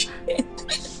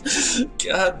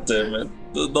 God damn it.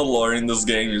 The lore in this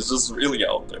game is just really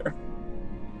out there.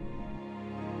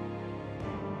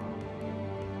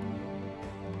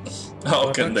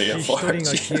 How can they afford it?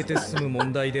 That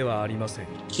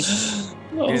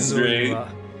was great.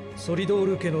 ソリドー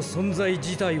ル家の存在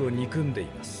自体を憎んでい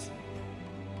ます。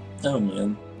Oh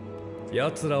man.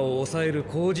 奴らを抑える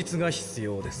口実が必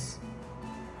要です。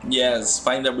Yes,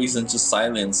 find a reason to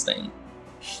silence them.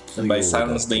 And by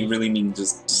silence, they really mean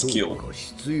just kill.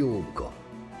 必要か。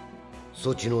措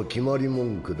置の決まり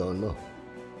文句だな。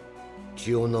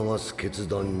血を流す決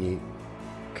断に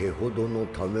毛ほどの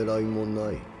ためらいも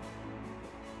ない。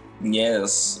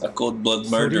Yes, a cold-blood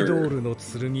ソリドー murder. ルの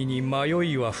剣に迷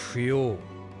いは不要。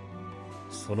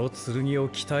その剣を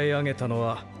鍛え上げたの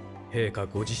は陛下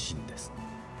ご自身です。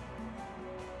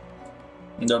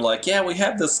And they're like, yeah, we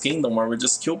have this kingdom where we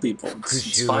just kill people.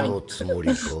 It's fine.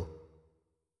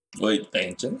 Wait,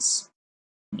 vengeance?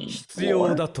 必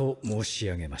要だと申し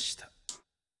上げました。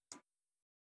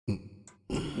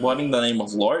What in the name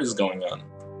of lore is going on?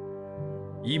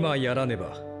 今やらね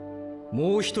ば、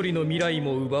もう一人の未来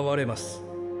も奪われます。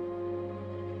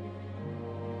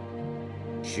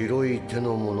白い手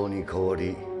のものに代わ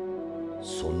り、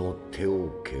その手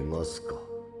を汚すか。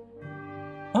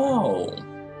Oh.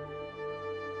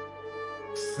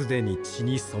 すでに血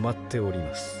に染まっており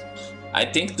ます。I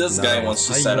think this guy wants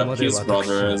to set up his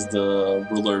brother as the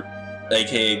ruler,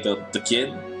 aka the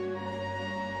kid.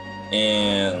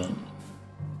 And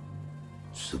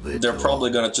they're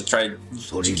probably gonna try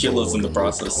to kill us in the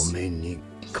process.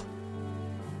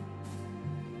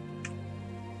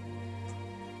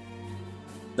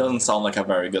 Doesn't sound like a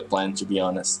very good plan, to be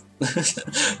honest.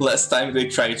 Last time they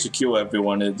tried to kill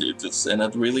everyone, it just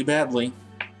ended really badly.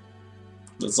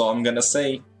 That's all I'm gonna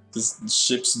say. This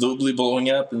ship's doubly blowing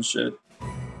up and shit.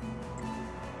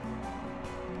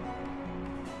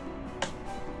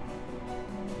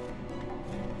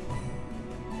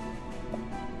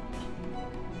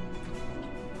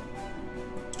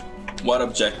 What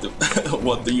objective?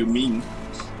 What do you mean?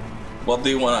 What do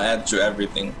you want to add to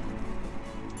everything?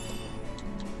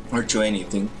 Or to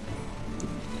anything?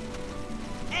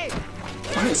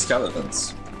 Why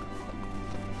skeletons?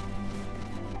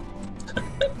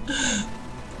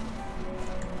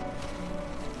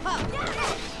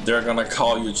 They're gonna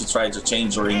call you to try to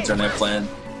change your internet plan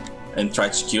and try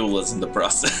to kill us in the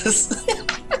process.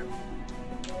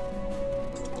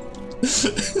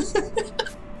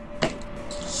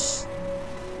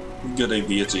 Good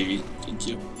idea, JV. Thank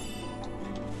you.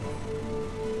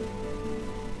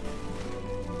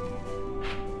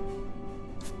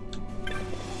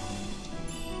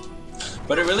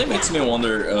 But it really makes me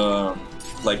wonder,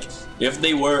 like, if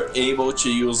they were able to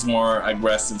use more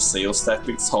aggressive sales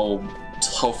tactics, how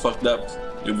fucked up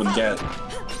it would get.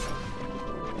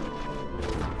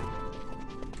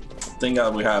 Thank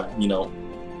God we have, you know,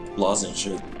 laws and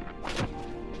shit.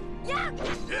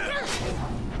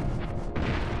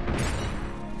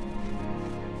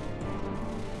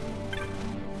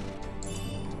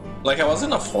 Like, I was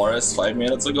in a forest 5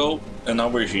 minutes ago, and now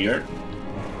we're here.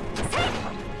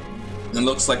 It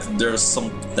looks like there's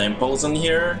some temples in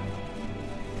here,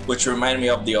 Which reminded me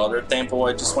of the other temple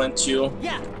I just went to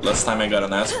last time I got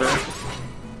an Esper.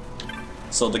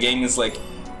 So the game is like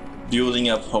building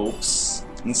up hopes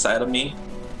inside of me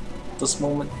at this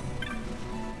moment.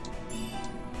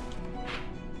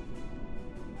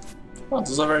 Oh, this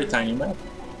is a very tiny map.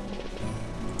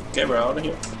 Okay, we're out of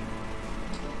here.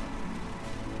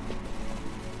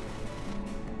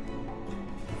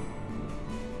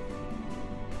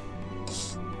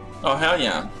 Oh, hell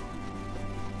yeah.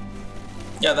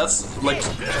 Yeah, that's like,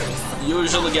 you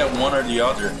usually get one or the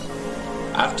other.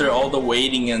 After all the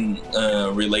waiting and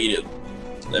related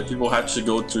that people have to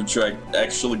go through to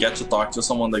actually get to talk to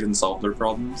someone that can solve their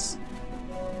problems.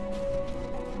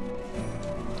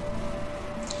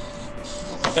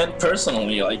 And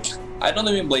personally, like, I don't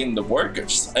even blame the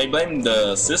workers. I blame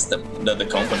the system that the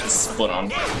companies put on.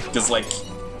 Because, like,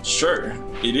 sure,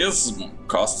 it is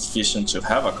cost efficient to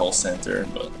have a call center,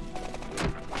 but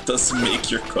it doesn't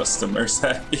make your customers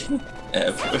happy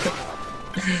ever.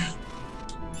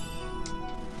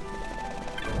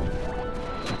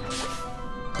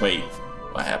 Wait,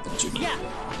 what happened to me?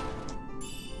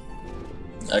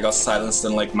 I got silenced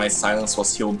and like my silence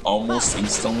was healed almost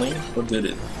instantly. Or did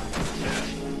it?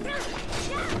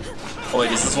 Oh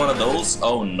wait, is this one of those?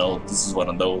 Oh no, this is one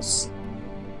of those.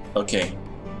 Okay.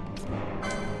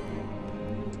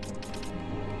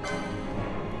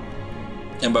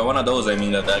 And by one of those I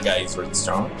mean that that guy is really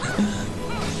strong.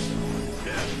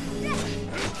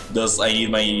 Thus I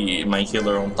need my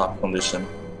healer on top condition.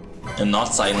 And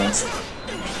not silenced.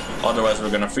 Otherwise we're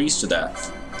gonna freeze to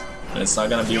death. And it's not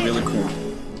gonna be really cool.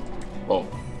 Well,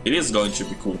 it is going to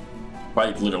be cool.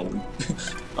 Quite literally.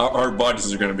 Our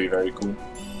bodies are gonna be very cool.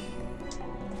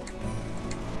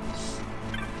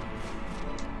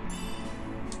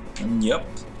 Yep.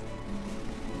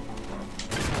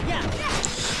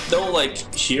 Though,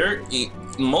 like, here,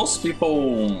 most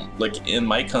people, like, in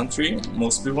my country,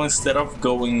 most people, instead of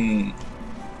going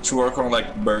to work on,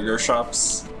 like, burger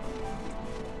shops,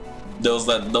 those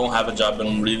that don't have a job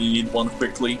and really need one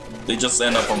quickly, they just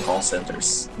end up on call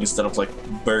centers instead of like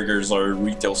burgers or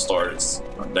retail stores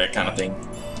or that kind of thing.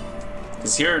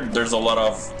 Because here there's a lot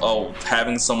of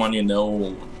having someone you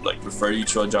know like refer you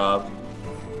to a job,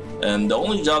 and the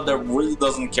only job that really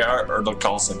doesn't care are the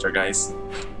call center guys.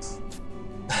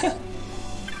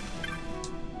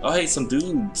 Oh hey, some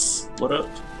dudes, what up?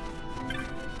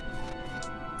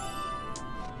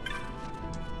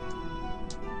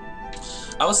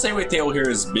 I would say retail here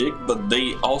is big, but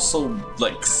they also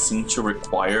like seem to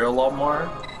require a lot more.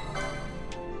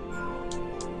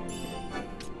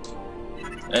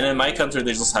 And in my country,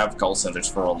 they just have call centers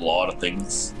for a lot of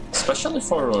things, especially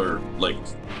for like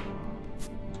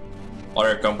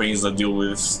other companies that deal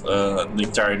with the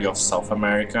entirety of South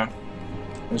America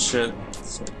and shit.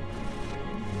 So.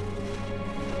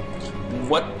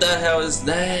 What the hell is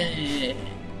that?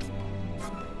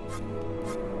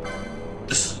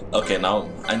 Okay, now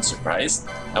I'm surprised.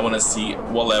 I want to see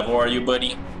what level are you,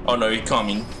 buddy? Oh no, you're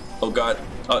coming. Oh god.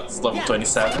 Oh, it's level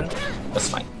 27. That's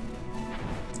fine.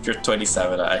 If you're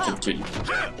 27, I can kill you.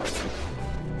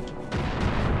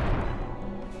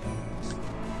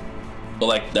 But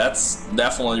like, that's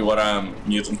definitely what a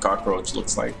mutant cockroach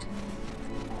looks like.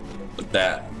 With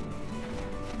that.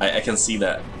 I can see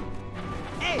that.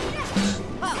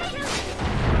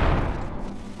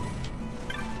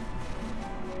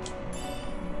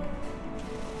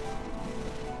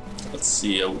 Let's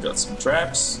see, we got some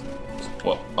traps.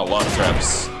 Well, a lot of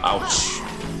traps. Ouch.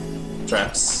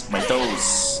 Traps. My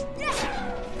toes.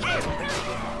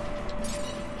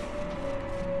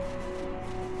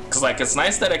 Cause like, it's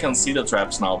nice that I can see the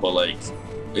traps now, but like,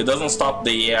 it doesn't stop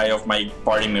the AI of my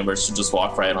party members to just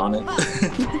walk right on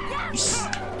it.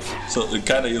 So it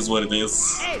kinda is what it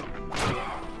is.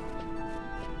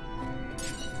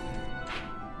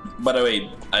 By the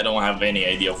way, I don't have any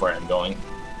idea of where I'm going.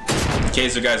 In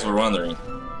case you guys were wondering,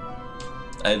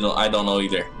 I don't know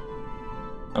either.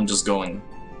 I'm just going,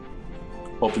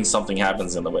 hoping something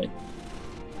happens in the way.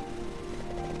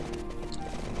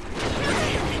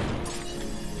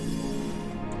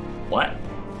 What?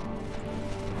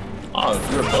 Oh,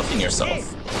 you're buffing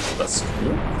yourself. That's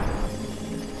cool.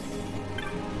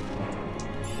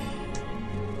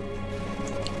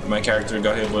 My character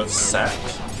got hit with sap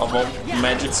of all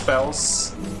magic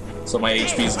spells. So my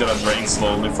HP is gonna drain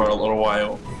slowly for a little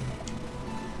while.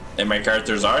 And my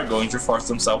characters are going to force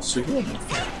themselves to heal me.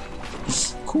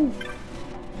 Cool.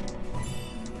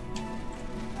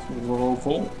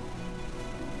 Cool.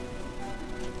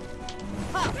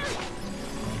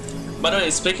 By the way,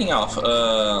 speaking of,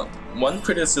 one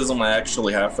criticism I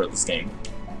actually have for this game,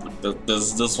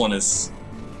 this one is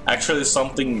actually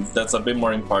something that's a bit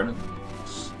more important.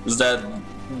 is that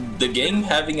the game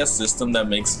having a system that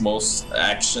makes most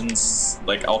actions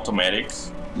like automatic,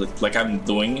 like I'm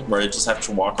doing, where I just have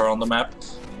to walk around the map,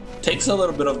 takes a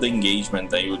little bit of the engagement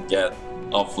that you would get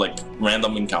of like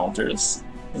random encounters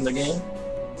in the game.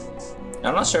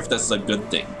 I'm not sure if that's a good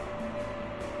thing.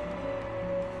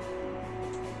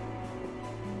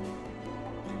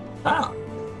 Ah,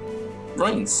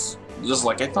 ruins, just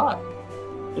like I thought.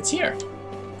 It's here.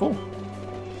 Cool.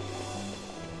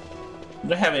 Do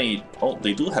they have any? Oh,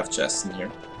 they do have chests in here.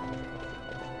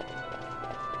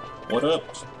 What up?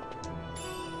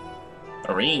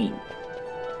 A ring.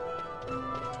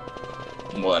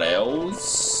 What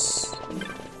else?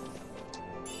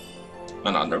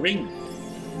 Another ring.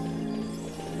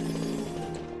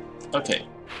 Okay.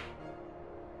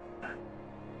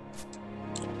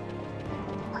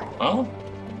 Oh.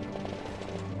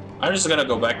 I'm just gonna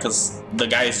go back because the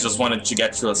guys just wanted to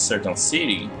get to a certain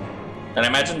city. And I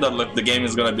imagine that like, the game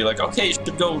is gonna be like, okay, you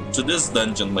should go to this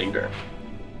dungeon later.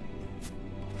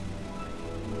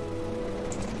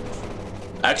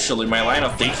 Actually, my line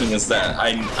of thinking is that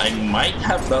I might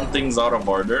have done things out of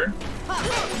order,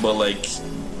 but like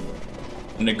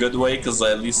in a good way, because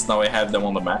at least now I have them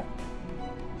on the map.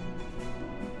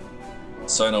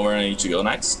 So I know where I need to go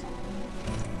next.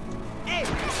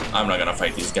 I'm not gonna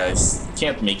fight these guys.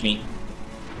 Can't make me.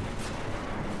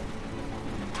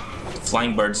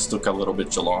 Flying birds took a little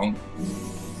bit too long.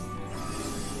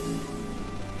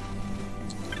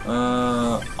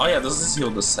 Oh yeah, does this heal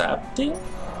the sap thing?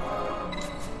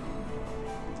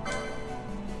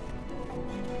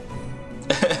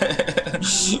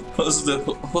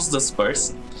 Who's this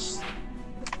person?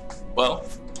 Well,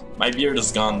 my beard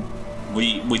is gone.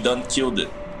 We done killed it.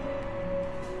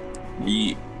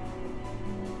 We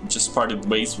just parted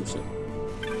ways with it.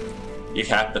 It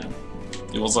happened.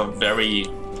 It was a very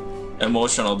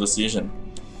emotional decision.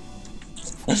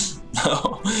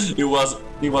 No, it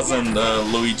wasn't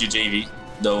Luigi JV,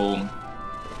 though.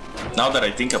 Now that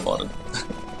I think about it,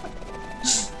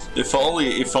 if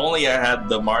only I had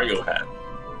the Mario hat,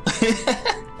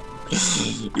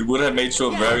 it would have made you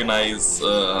a very nice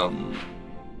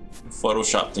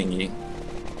Photoshop thingy.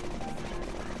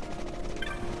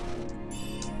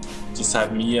 Just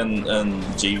have me and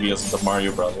JV as the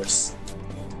Mario Brothers.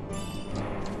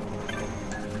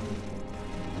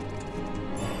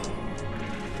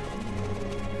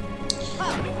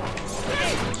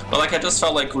 But like I just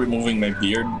felt like removing my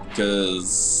beard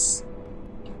because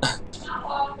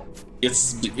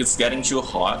it's getting too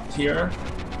hot here,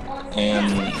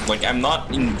 and like I'm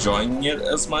not enjoying it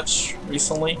as much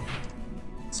recently.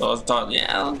 So I thought,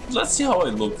 yeah, let's see how I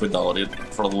look without it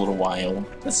for a little while.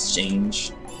 Let's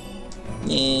change.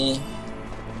 Yeah.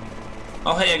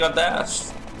 Oh hey, I got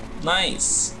that.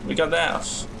 Nice. We got that.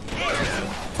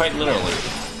 Quite literally.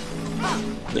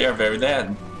 They are very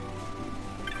dead.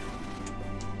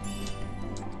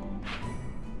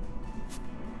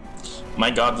 My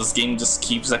god, this game just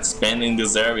keeps expanding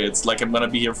this area. It's like I'm gonna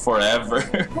be here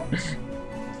forever.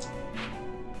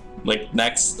 Like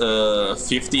next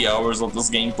 50 hours of this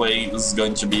gameplay is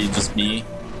going to be just me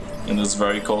in this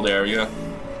very cold area,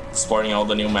 exploring all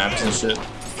the new maps and shit.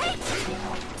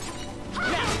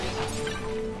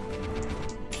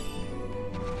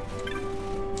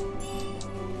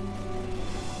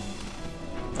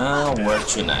 Where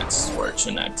to next? Where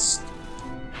to next?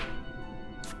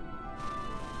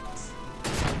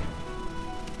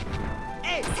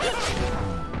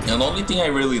 And the only thing I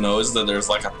really know is that there's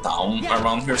like a town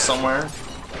around here somewhere.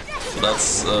 So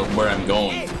that's where I'm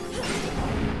going.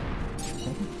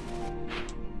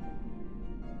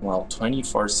 Wow,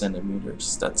 24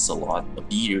 centimeters. That's a lot. A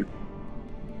beard.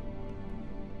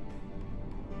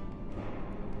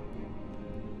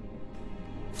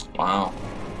 Wow.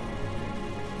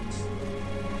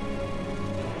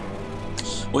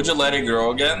 Would you let it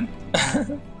grow again?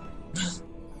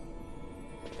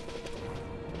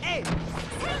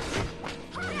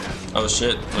 Oh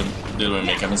shit, did we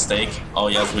make a mistake? Oh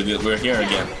yes, we did. We're here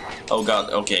again. Oh god,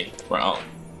 okay, we're out.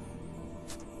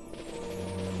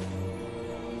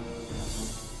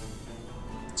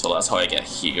 So that's how I get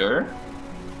here.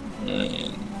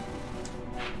 And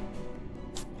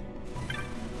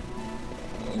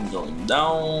going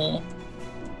down.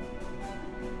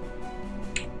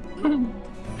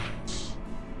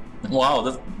 Wow,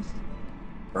 that...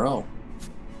 Bro.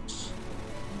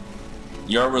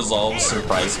 Your resolve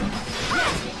surprised me.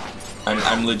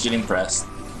 I'm legit impressed.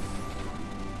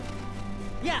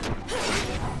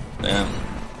 Damn.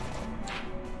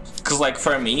 Cause like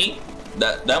for me,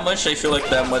 that much I feel like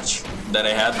that much that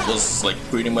I had was like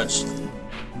pretty much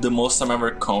the most I'm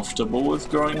ever comfortable with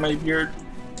growing my beard.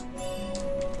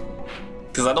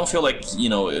 because I don't feel like, you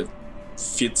know, it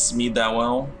fits me that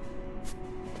well.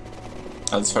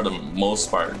 At least for the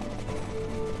most part.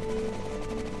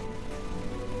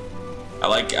 I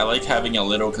like having a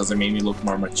little because it made me look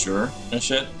more mature and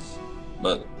shit.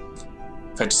 But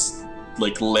if I just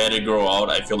like let it grow out,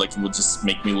 I feel like it would just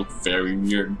make me look very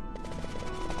weird.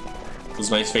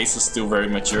 Because my face is still very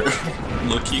mature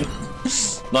looking.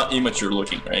 Not immature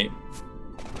looking, right?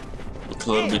 Look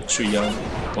a little bit too young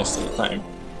most of the time.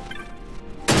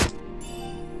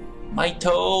 My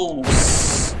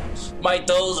toes! My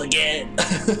toes again!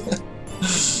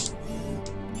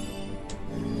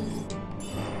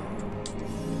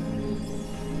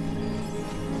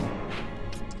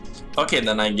 Okay,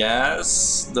 then I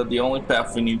guess that the only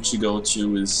path we need to go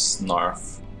to is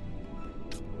north.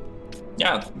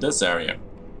 Yeah, this area.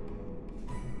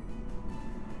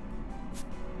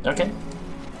 Okay,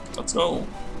 let's go.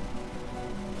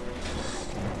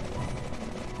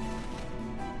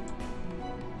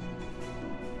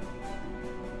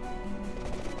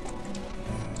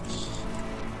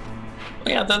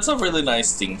 Yeah, that's a really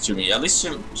nice thing to me. At least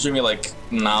to me, like,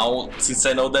 now, since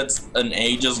I know that an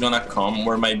age is gonna come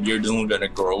where my beard isn't gonna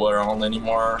grow around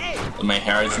anymore, and my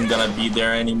hair isn't gonna be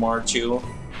there anymore too.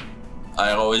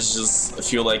 I always just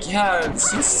feel like, yeah,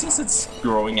 since it's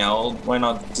growing out, why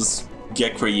not just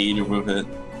get creative with it?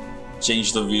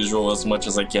 Change the visual as much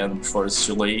as I can before it's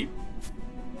too late.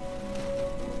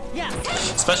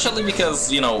 Especially because,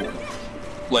 you know,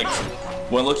 like,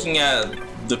 when looking at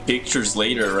the pictures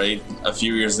later, right, a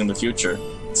few years in the future,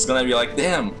 it's gonna be like,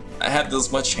 damn, I had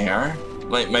this much hair?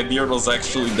 My beard was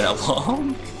actually that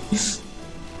long?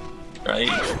 Right?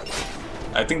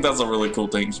 I think that's a really cool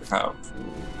thing to have.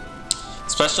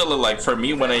 Especially, like, for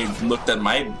me, when I looked at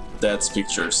my dad's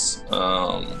pictures,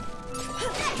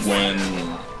 when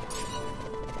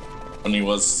he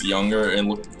was younger and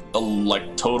looked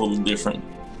like totally different.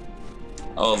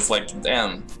 I was like,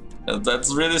 damn,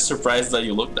 that's really surprised that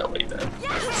you look that way, Dad.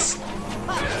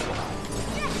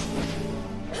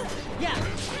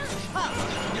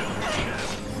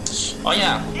 Oh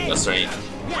yeah, that's right.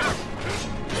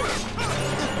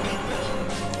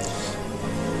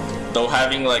 Though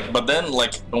having like, but then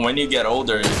like when you get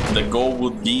older, the goal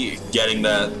would be getting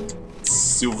that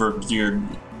silver beard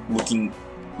looking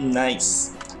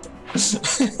nice.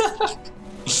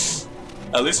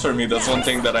 At least for me, that's one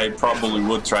thing that I probably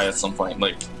would try at some point.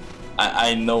 Like,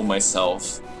 I know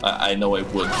myself. I know I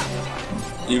would.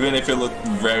 Even if it looked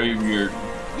very weird.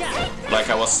 Like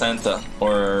I was Santa,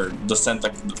 or the Santa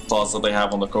Claus that they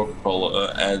have on the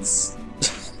Coca-Cola ads.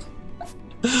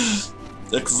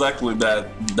 Exactly that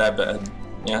bad.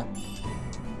 Yeah.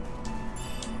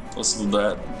 Let's do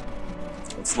that.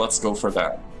 Let's go for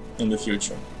that in the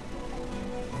future.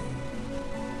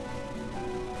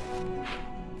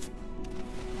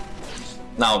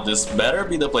 Now, this better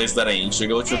be the place that I need to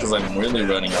go to, because I'm really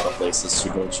running out of places to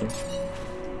go to.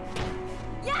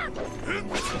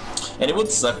 And it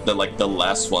would suck that, like, the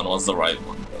last one was the right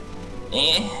one,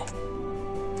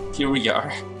 but here we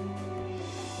are.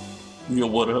 Yo,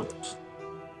 what up?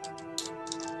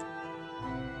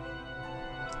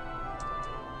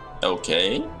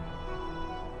 Okay.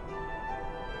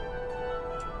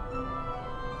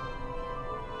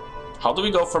 How do we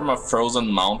go from a frozen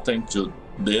mountain to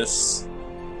this?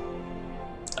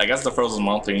 I guess the frozen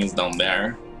mountain is down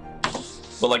there.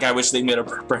 But like, I wish they made a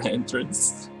proper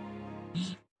entrance.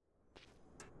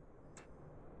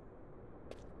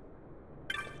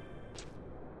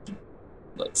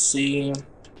 Let's see.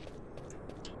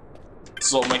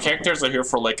 So my characters are here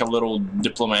for like a little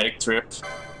diplomatic trip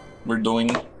we're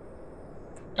doing.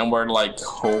 And we're like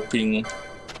hoping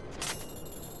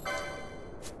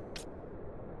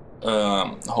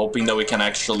that we can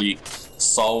actually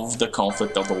solve the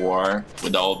conflict of the war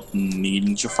without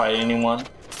needing to fight anyone.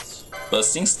 But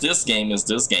since this game is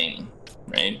this game,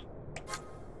 right?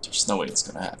 There's no way it's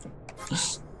gonna happen.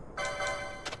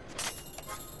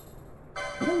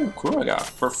 Ooh, Kuraga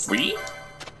for free?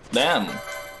 Damn!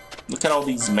 Look at all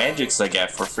these magics I get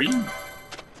for free.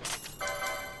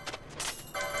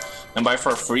 And by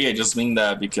for free, I just mean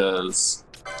that because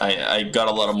I got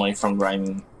a lot of money from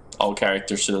grinding all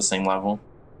characters to the same level.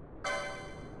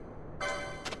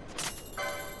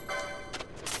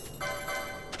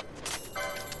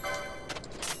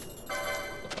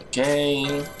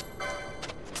 Okay.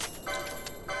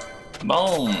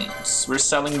 Bones. We're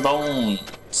selling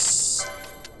bones.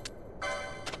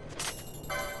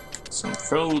 Some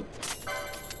fruit.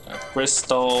 A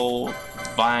crystal.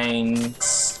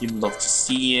 Vines. You'd love to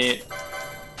see it.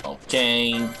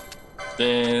 Okay.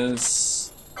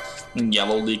 This.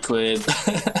 Yellow liquid.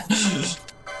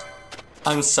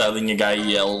 I'm selling a guy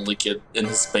yellow liquid and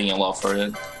he's paying a lot for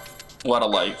it. What a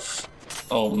life.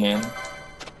 Oh man.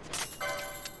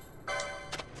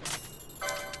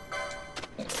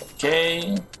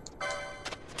 Okay.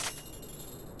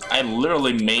 I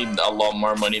literally made a lot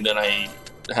more money than I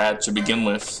had to begin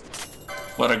with.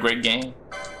 What a great game.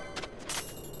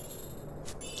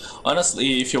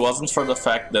 Honestly, if it wasn't for the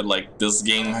fact that like this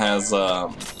game has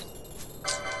a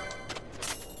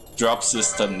drop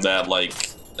system that like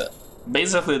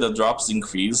basically the drops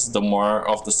increase the more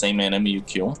of the same enemy you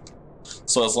kill.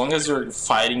 So as long as you're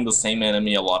fighting the same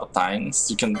enemy a lot of times,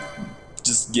 you can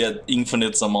just get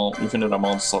infinite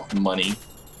amounts of money.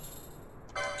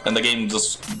 And the game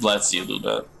just lets you do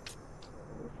that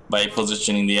by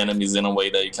positioning the enemies in a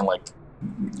way that you can like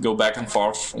go back and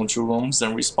forth on 2 rooms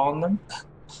and respawn them.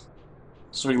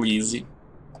 It's really easy.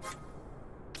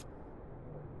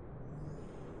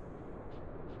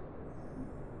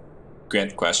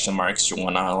 Grant question marks you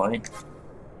wanna highlight.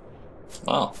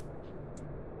 Well,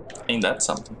 ain't that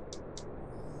something?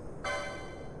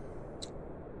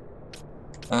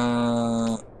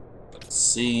 Let's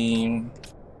see.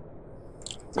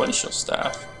 Glacial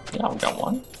staff. Yeah, I got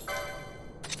one.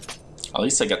 At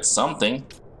least I got something.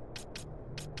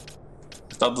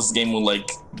 I thought this game would like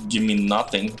give me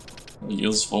nothing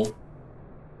useful.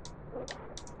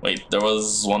 Wait, there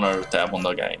was one other tab on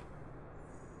the guy.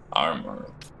 Armor.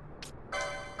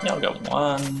 Yeah, we got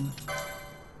one.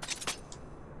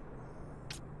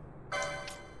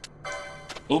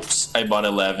 Oops, I bought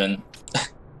 11.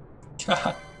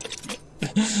 God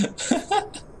damn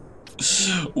it.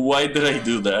 Why did I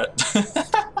do that?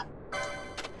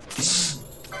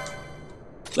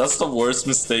 That's the worst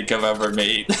mistake I've ever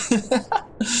made.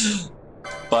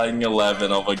 Buying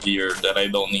 11 of a gear that I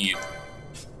don't need.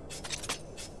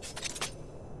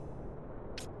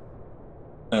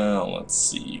 Let's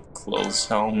see. Close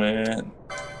helmet.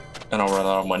 And I'll run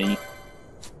out of money.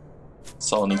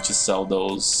 So I'll need to sell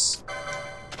those.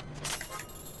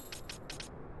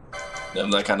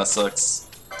 Damn, that kinda sucks.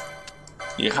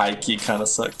 Your high key kinda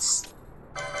sucks.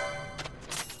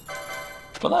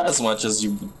 But not as much as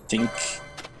you would think.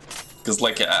 Because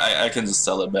like I can just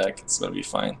sell it back, it's gonna be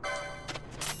fine.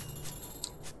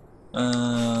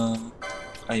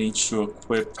 I need to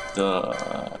equip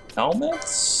the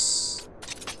helmets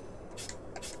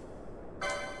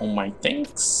on my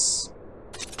tanks.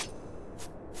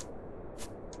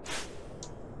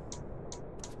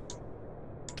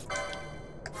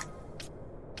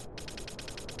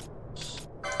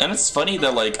 And it's funny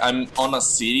that like I'm on a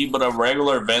city, but a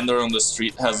regular vendor on the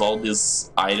street has all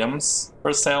these items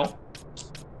for sale.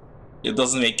 It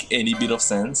doesn't make any bit of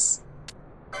sense.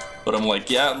 But I'm like,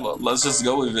 yeah, let's just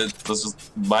go with it. Let's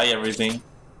just buy everything.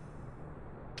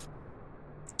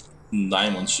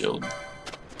 Diamond shield.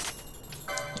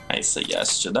 I say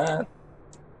yes to that.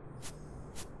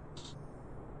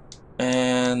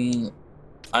 And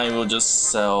I will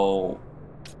just sell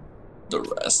the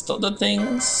rest of the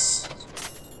things.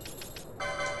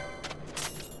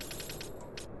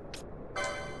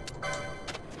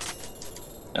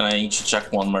 And I need to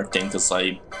check one more thing because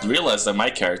I realized that my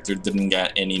character didn't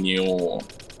get any new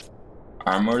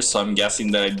armor, so I'm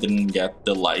guessing that I didn't get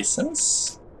the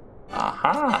license.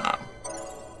 Aha!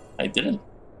 I didn't.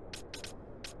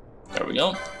 There we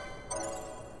go.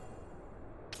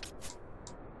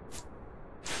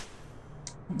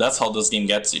 That's how this game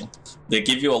gets you. They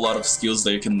give you a lot of skills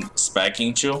that you can spec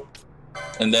into.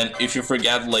 And then if you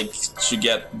forget like to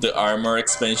get the armor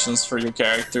expansions for your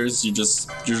characters, you're just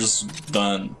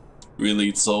done. Really,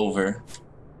 it's over.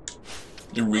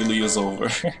 It really is over.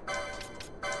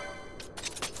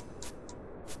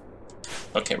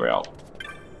 Okay, we're out.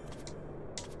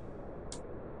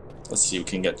 Let's see, we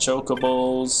can get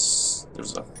chocobos.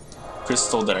 There's a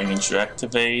crystal that I need to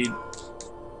activate.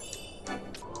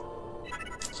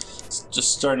 It's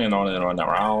just turning on and on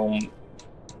around.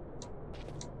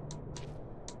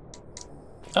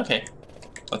 Okay,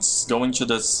 let's go into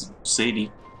this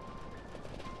city.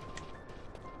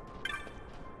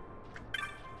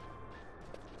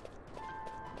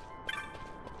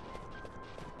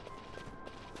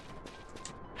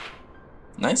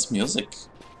 Nice music.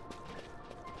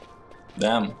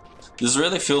 Damn, this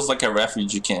really feels like a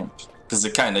refugee camp, because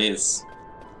it kinda is.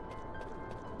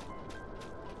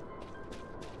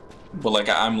 But like,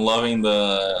 I'm loving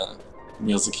the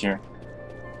music here.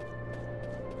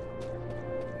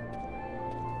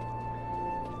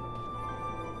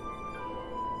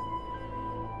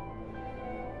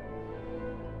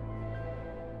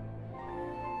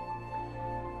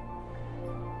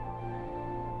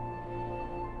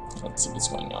 Let's see what's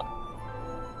going on.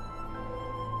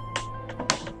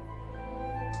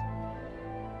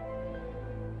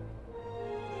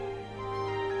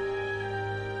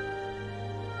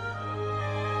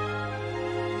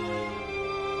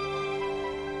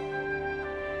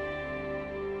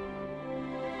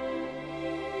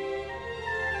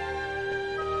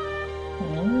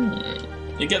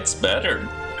 It gets better.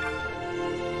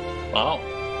 Wow.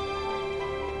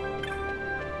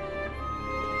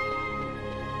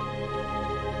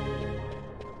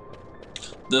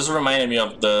 This reminded me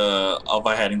of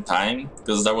I Had in Time,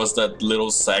 because there was that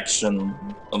little section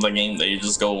of the game that you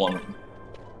just go on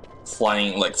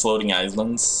flying, like floating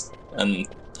islands and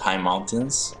high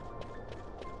mountains.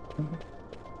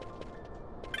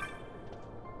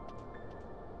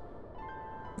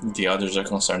 The others are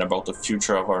concerned about the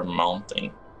future of our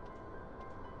mountain.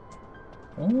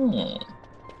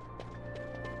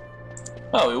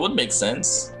 Oh, it would make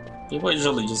sense. People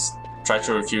usually just try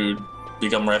to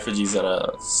become refugees at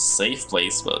a safe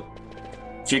place, but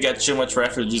if you get too much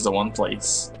refugees at one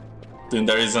place, then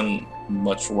there isn't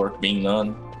much work being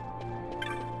done.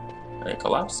 It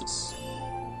collapses.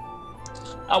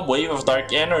 A wave of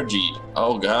dark energy.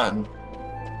 Oh god.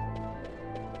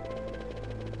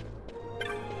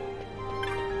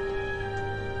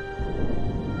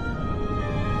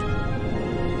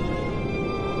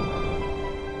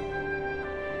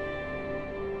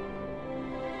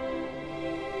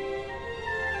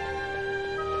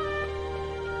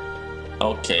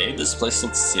 Okay, this place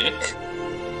looks sick.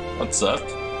 What's up?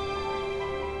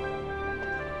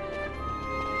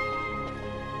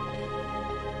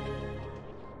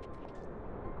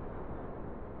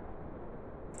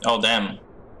 Oh damn.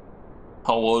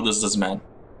 How old is this man?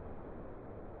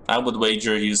 I would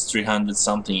wager he's 300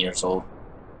 something years old.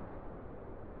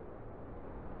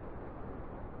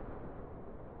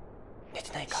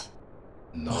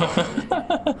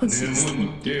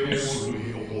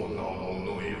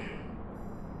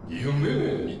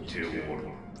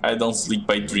 I don't sleep,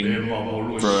 I dream,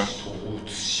 bro.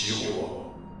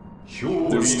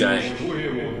 This guy.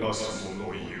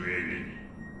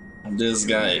 This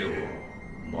guy.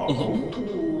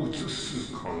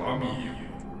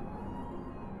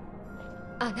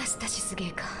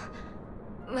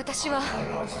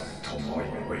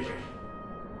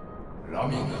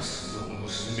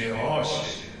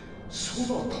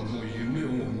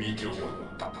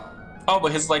 Oh,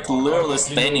 but he's like literally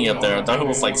standing up there. I thought he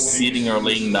was like sitting or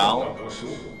laying down.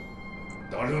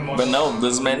 But no,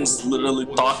 this man's literally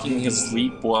talking in his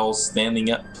sleep while standing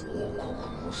up.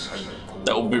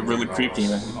 That would be really creepy,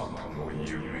 man.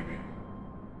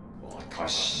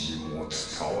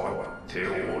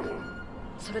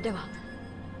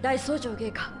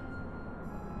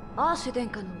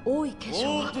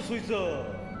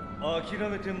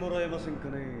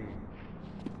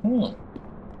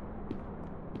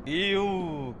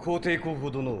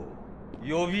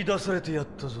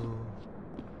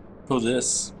 Who's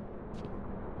this?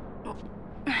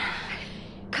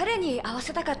 彼に会わ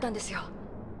せたかったんですよ。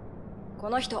こ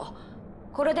の人、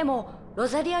これでもロ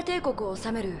ザリア帝国を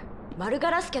治めるマルガ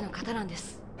ラス家の方なんで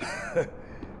す。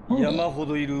山ほ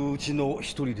どいるうちの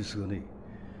一人ですがね。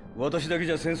私だけ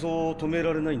じゃ戦争を止め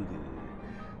られないんで、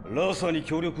ラーサーに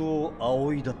協力を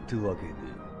仰いだってわけで。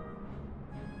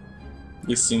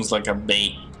This seems like a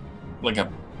bait, like a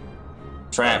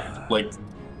trap, like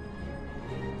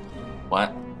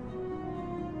what?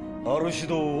 アルシ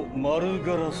ド・マル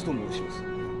ガラスと申します。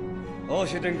アー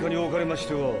シェ殿下におかれまし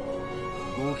ては、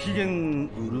ご機嫌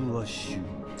麗しゅう。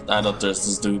I don't trust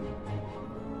this dude.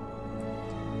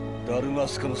 ダルマ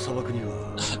スカの砂漠には。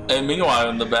And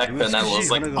meanwhile, in the back then, I was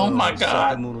like, oh my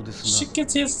god, she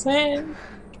gets his hand.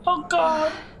 Oh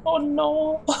god, oh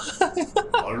no.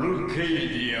 アルケイ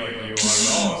ディアにはラー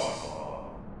サ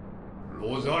ー、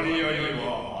ロザリアに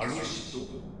はアルシド。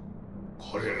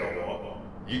彼らは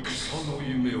戦の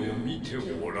夢を見て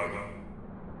おらぬ。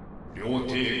両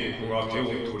帝国が手を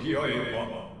取り合え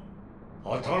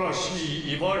ば、新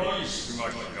しいイバリースが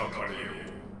開かれよ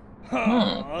う。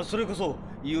はあ、それこそ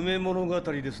夢物語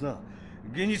ですな。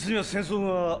現実には戦争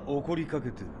が起こりか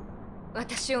けてる。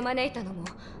私を招いたのも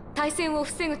大戦を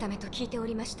防ぐためと聞いてお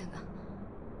りましたが、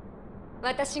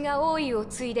私が王位を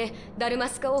継いでダルマ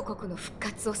スカ王国の復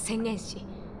活を宣言し、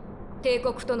帝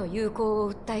国との友好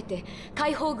を訴えて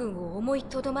解放軍を思い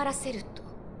とどまらせると。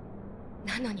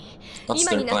なのに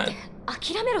今になって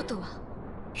諦めろとは。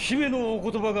姫のお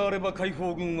言葉があれば解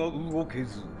放軍は動け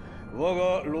ず、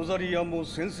我がロザリアも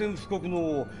宣戦布告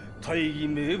の大義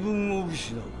名分を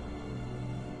失う。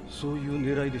そういう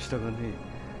狙いでしたがね、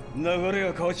流れ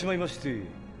が変わっちまいまして、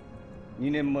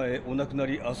2年前お亡くな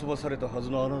り遊ばされたは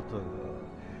ずのあなたが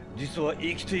実は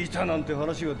生きていたなんて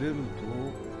話が出る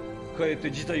と、かえっ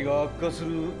て事態が悪化す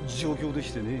る状況で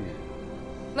してね。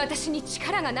私に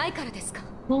力がないからですか。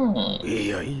い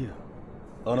やいや、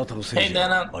あなたのせいじ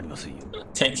ゃありませんよ。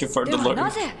Thank you for the では Lord. な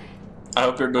ぜ I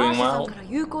hope you're doing アーシャさん well. から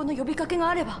友好の呼びかけが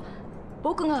あれば、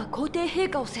僕が皇帝陛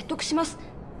下を説得します。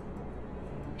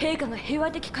陛下が平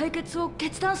和的解決を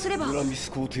決断すれば。グラミ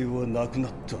ス皇帝は亡くな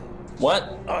った。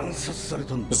What? 暗殺され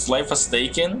たんだ。 His life was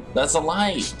taken? That's a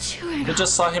lie. We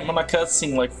just saw him on a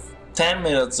cutscene like 10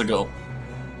 minutes ago.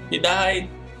 He died.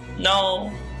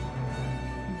 No.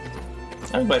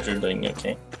 I'm glad you're doing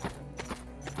okay.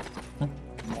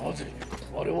 なぜ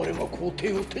我々が皇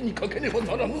帝を手にかけねば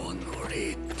ならぬ。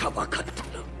たばかった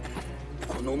な。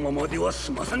このままでは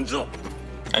済まさんぞ。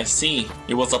 I see.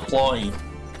 It was a ploy.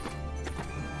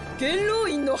 元老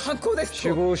院の犯行です。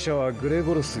首謀者はグレ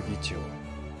ゴロス議長。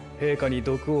陛下に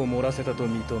毒を漏らせたと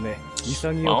認め、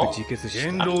潔く自決し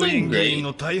た。元老院議員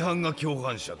の大半が共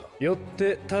犯者だ。よっ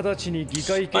て直ちに議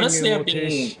会権限を停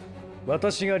止。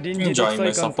私が臨時独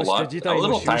裁官として事態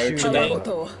の収拾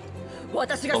を。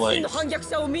私が真の反逆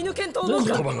者を見抜けんと思う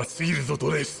か。言葉が過ぎるぞ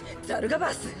ドレス。ザルガ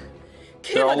バース。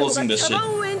They're all losing this shit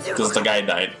because the guy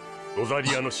died. ロザ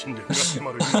リアの神殿が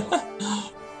迫る。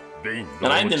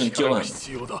And I didn't kill him.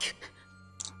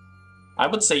 I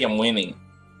would say I'm winning.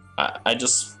 I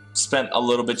just spent a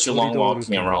little bit too long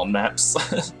walking around maps.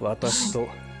 私と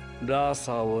ラー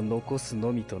サーを残す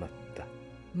のみとなった。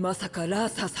まさかラー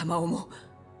サー様をも。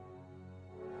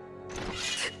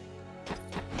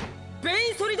ベイ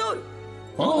ンソリドール。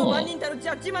この万人たるジ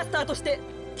ャッジマスターとして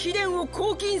貴殿を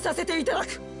公金させていただ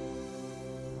く。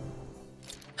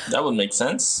That would make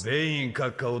sense. ベイン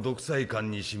閣下を独裁官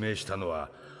に指名したの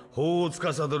は法を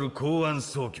司る公安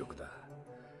総局だ。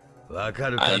わか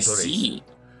るかドレイス。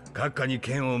閣下に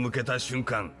剣を向けた瞬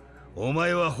間、お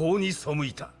前は法に背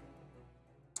いた。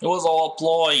It was all a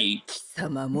ploy. 貴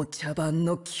様も茶番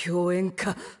の共演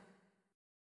か。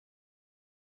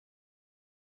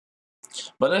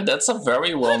But that's a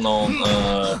very well-known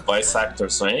voice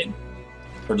actress, right?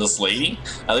 For this lady.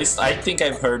 At least I think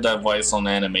I've heard that voice on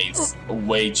animes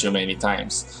way too many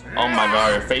times. Oh my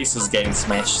god, her face is getting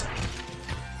smashed.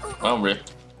 Oh, rip.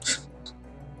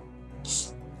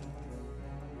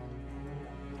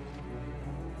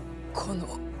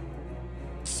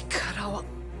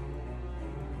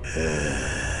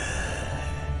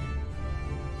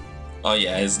 Oh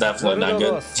yeah, it's definitely not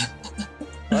good.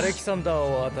 アレキサンダー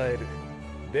を与える。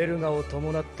ベルガを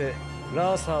伴って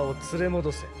ラーサーを連れ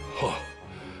戻せ。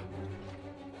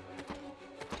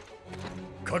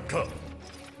閣下、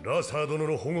ラーサー殿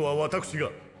の保護は私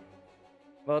が。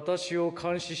私を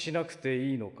監視しなくて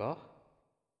いいのか？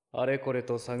あれこれ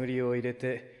と探りを入れ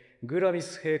てグラミ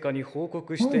ス陛下に報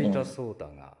告していたそうだ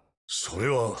が。それ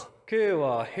は。K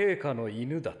は陛下の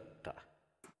犬だった。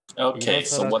Okay,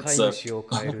 so what's up? 飼い主を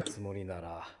変えるつもりな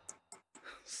ら。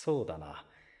そうだな。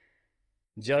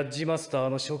ジャッジマスター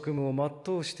の職務を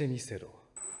全うしてみせろ。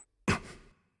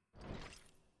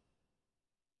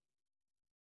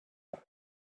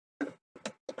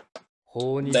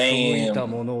法に背いた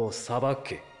者を裁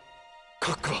け。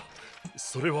閣下、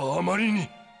それはあまりに。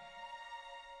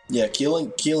Yeah,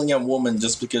 killing a woman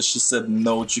just because she said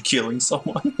no to killing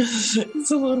someone.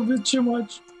 It's a little bit too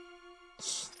much.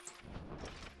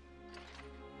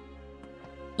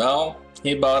 No,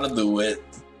 he about to do it.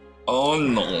 Oh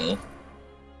no.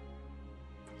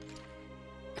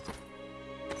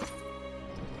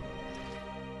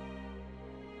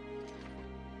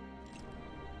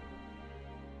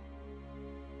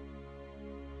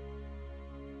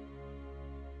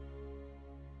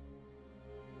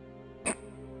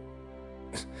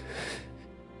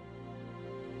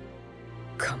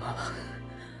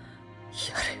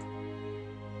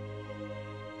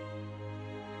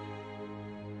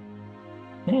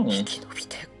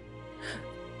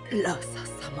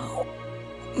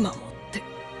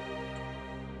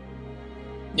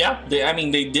 Yeah, I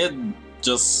mean, they did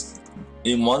just,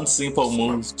 in one simple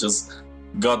move, just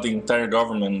got the entire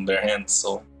government in their hands,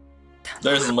 so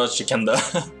there's much you can do.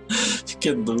 You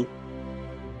can do.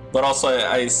 But also,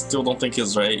 I still don't think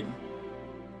he's right.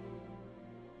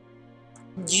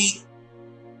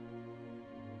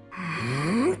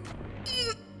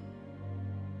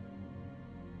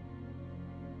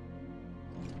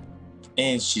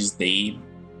 And she's dead.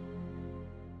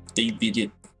 They did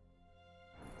it.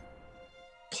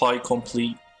 Ploy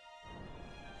complete.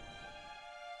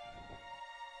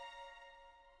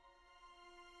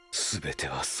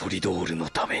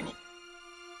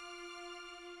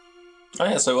 Oh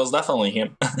yeah, so it was definitely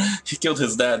him. He killed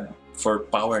his dad for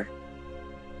power.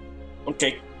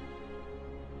 Okay.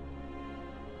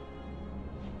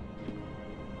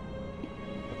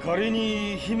 仮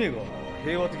に姫が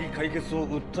平和的解決を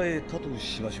訴えたと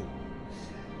しましょう。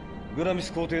グラミ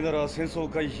ス皇帝なら戦争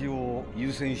回避を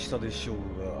優先したでしょう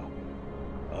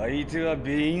が、相手は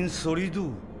ベインソリドー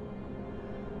ル。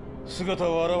姿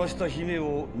を現した姫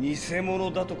を偽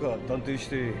物だとか断定し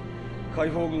て解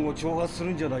放軍を挑発す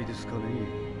るんじゃないですかね。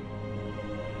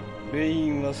ベイ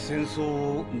ンは戦争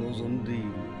を望んでいる。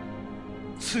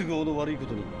都合の悪いこ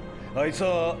とに、あいつ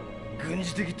は軍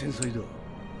事的天才だ。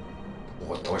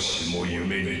私も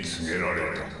夢に告げられ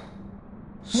た。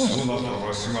そなた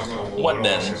が姿を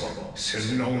現せば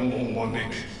戦乱を招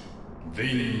き、ベ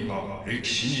インが歴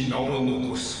史に名を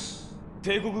残す。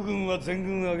帝国軍は全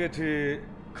軍挙げて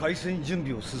開戦準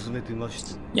備を進めてまし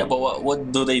て。Yeah, but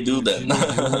what do they do then?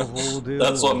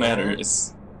 That's what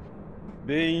matters.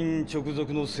 ベイン直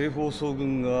属の西方総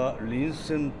軍が臨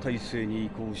戦態勢に移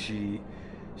行し、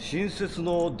新設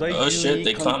の第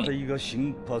12艦隊が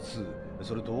進発。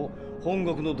それと本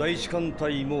国の第一艦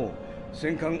隊も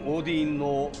戦艦オーディーン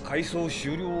の改装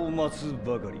終了を待つ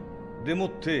ばかりでもっ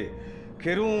て、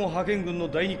ケロン派遣軍の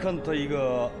第二艦隊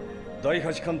が第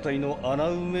8艦隊の穴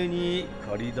埋めに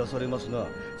駆り出されますな。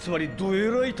つまりどえ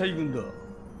らい大軍だ。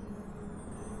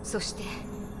そして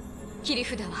切り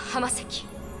札は浜関。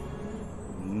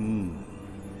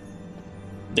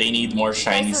They need more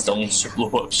shiny stones to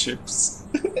blow up ships.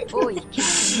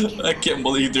 I can't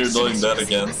believe they're doing that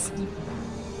again.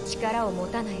 力を持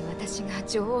たない私が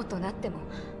女王となっても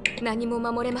何も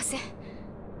守れません。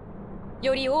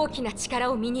より大きな力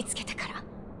を身につけてか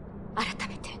ら改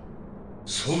めて。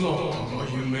そなたが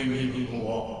夢見るの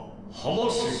は浜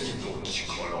関の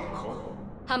力か。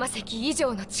浜関以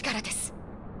上の力です。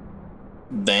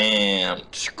Damn.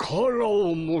 力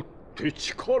を持って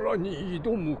力に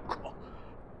挑むか。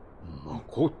ま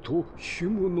ことヒ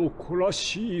ムの子ら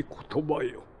しい言葉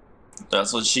よ。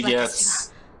That's what she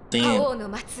gets. Damn. 覇王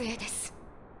の末裔です。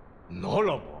な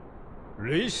らば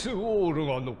レイスウォール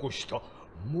が残した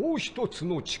もう一つ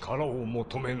の力を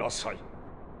求めなさい。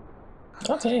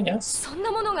Okay, yes. そん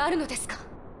なものがあるのですか。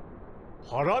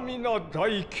パラミナ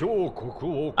大峡谷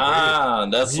を。Ah,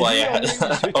 that's why I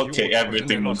had. Okay,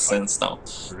 everything makes sense now.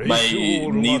 My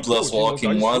needless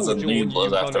walking wasn't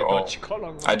needless after all.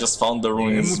 I just found the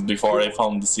ruins before I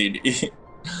found the city.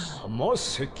 浜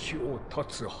関を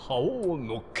立つ覇王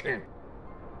の剣。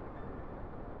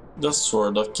The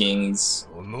Sword of Kings.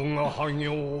 己が覇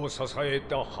業を支え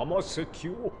た浜関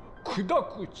を砕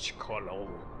く力を。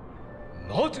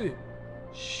なぜ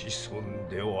子孫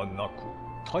ではなく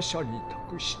他者に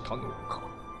託したのか。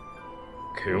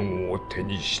剣を手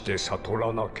にして悟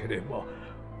らなければ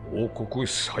王国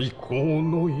最高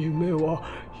の夢は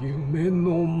夢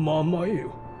のまま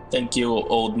よ。Thank you,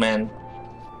 old man.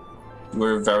 You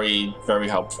were very, very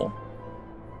helpful.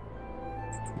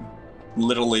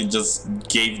 Literally just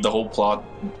gave the whole plot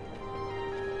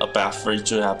a path for it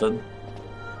to happen.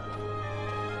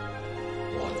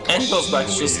 And goes back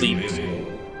to sleep.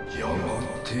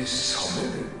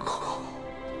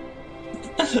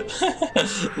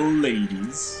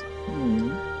 Ladies.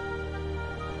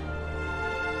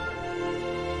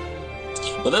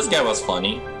 But this guy was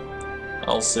funny.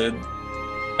 Sid.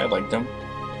 I liked him.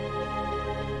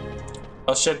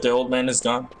 Oh shit, the old man is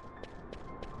gone.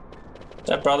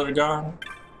 That brother gone.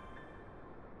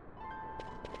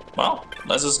 Well,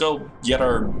 let's just go get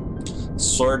our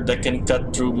sword that can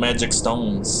cut through magic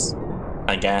stones,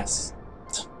 I guess.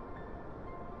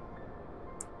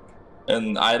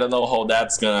 And I don't know how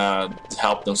that's gonna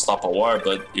help them stop a war,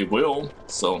 but it will.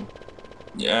 So,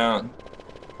 yeah.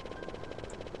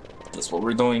 That's what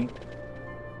we're doing.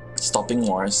 Stopping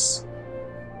wars.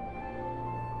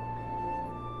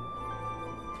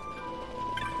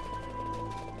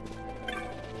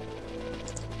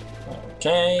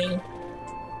 Okay.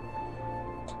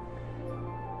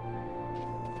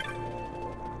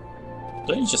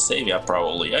 Do I just save? Yeah,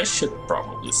 probably. I should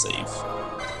probably save.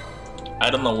 I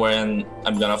don't know when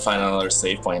I'm gonna find another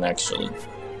save point actually.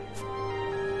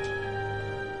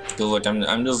 Cause look,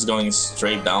 I'm just going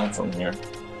straight down from here.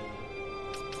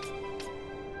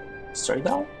 Straight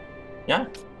down? Yeah.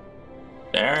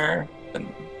 There.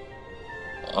 And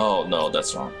oh no,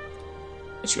 that's wrong.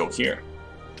 I should go here.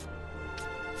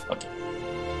 Okay.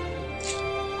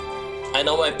 I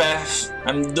know my path.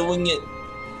 I'm doing it.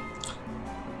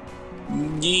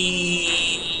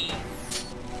 Yee.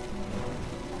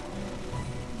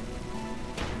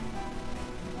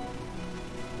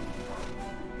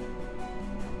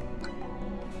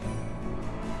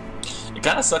 It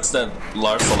kinda sucks that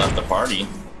Larsa left the party.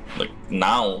 Like,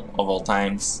 now, of all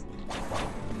times.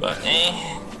 But,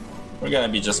 we're gonna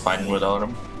be just fine without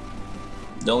him.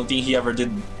 The only thing he ever did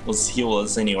was heal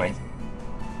us anyway.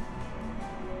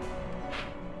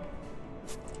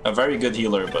 A very good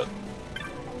healer, but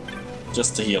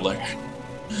just a healer.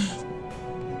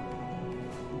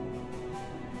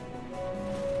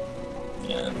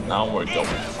 And now we're going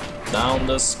down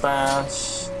this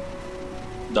path.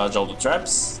 Dodge all the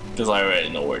traps, because I already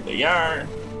know where they are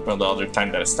from the other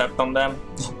time that I stepped on them.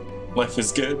 Life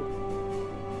is good.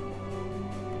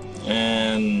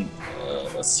 And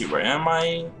let's see, where am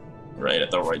I? Right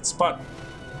at the right spot.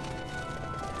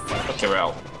 Okay, we're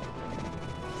out.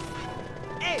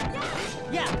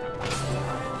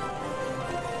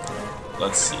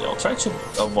 Let's see, I'll try to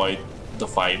avoid the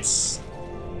fights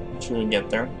till we get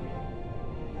there.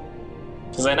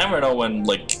 Because I never know when,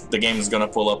 like, the game is gonna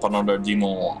pull up another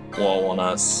demon wall on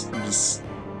us. Just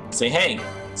say, hey,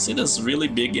 see this really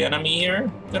big enemy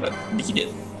here? I'm gonna beat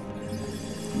it.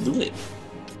 Do it.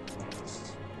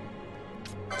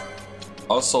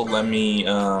 Also, let me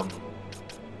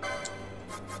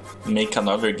make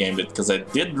another game bit, because I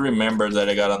did remember that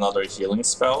I got another healing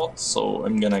spell, so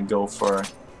I'm gonna go for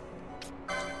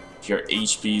if your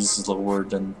HP is lower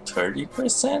than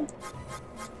 30%.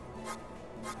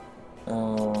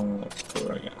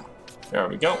 There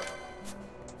we go.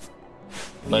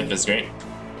 Life is great.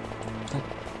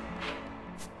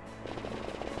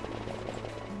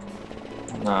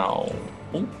 Now,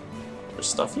 ooh, there's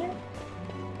stuff here?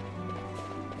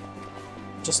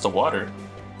 Just the water.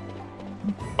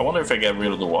 I wonder if I get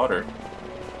rid of the water.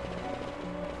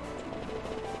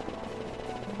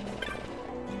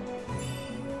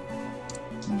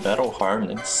 Battle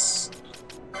harness.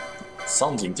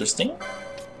 Sounds interesting.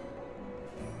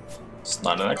 It's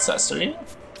not an accessory.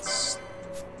 It's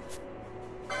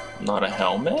not a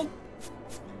helmet.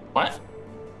 What?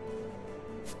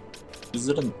 Is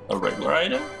it a regular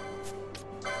item?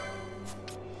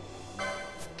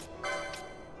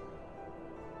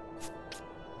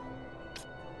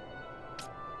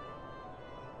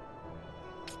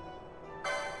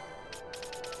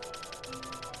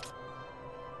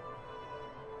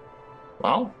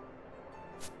 Well,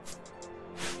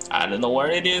 I don't know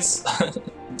where it is.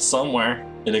 Somewhere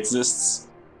it exists.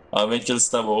 I'll eventually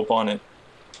stumble upon it.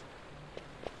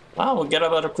 Ah, we'll get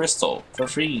another crystal for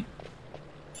free.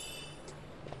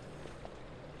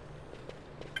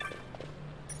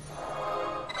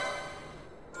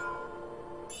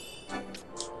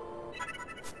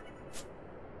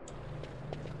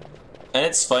 And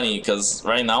it's funny because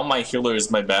right now my healer is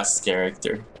my best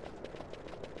character.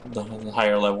 The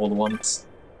higher leveled ones.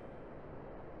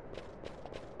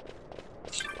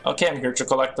 Okay, I'm here to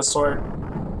collect the sword.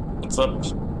 What's up?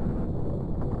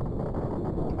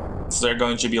 Is there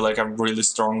going to be like a really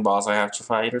strong boss I have to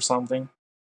fight or something?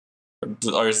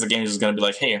 Or is the game just gonna be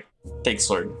like, hey, take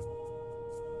sword.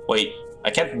 Wait, I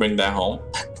can't bring that home.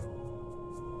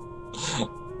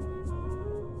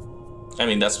 I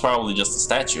mean, that's probably just a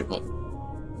statue, but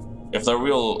if the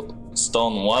real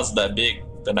stone was that big,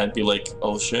 then I'd be like,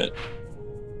 oh shit.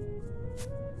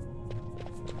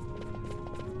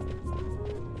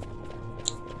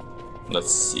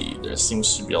 Let's see, there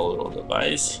seems to be a little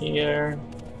device here.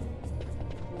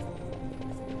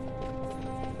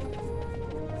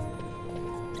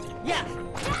 Yeah.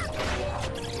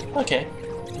 Okay,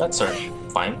 that's our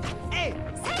fine.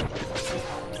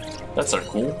 That's our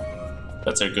cool.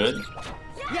 That's our good.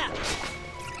 Yeah.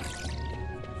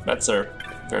 That's our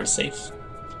very safe.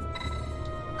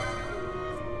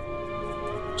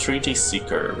 Treaty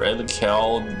Seeker, Red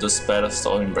Cal, the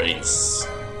pedestal embrace.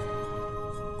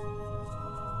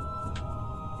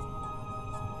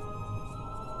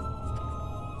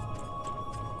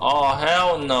 Oh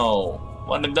hell no!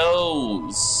 What are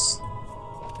those?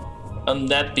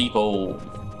 Undead people.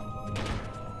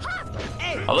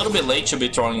 A little bit late to be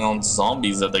throwing on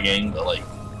zombies at the game, but like,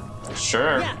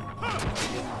 sure.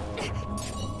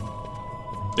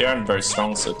 They aren't very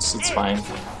strong, so it's fine.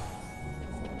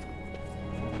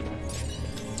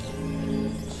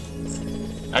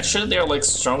 Actually, they're like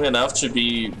strong enough to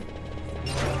be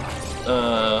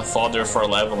fodder for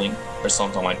leveling or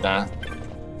something like that.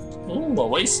 Ooh, a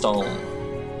waystone.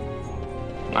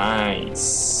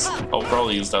 Nice. I'll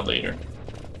probably use that later.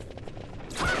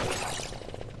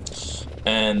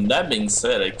 And that being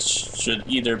said, I should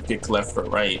either pick left or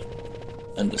right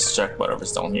and just check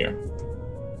whatever's down here.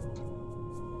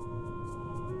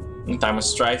 In time of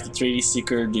strife, the 3D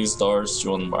Seeker, these doors to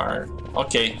unbar.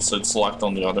 Okay, so it's locked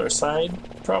on the other side,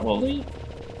 probably?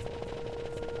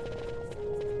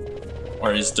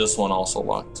 Or is this one also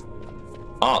locked?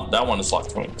 Oh, that one is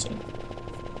locked for me too.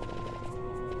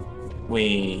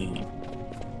 Wait.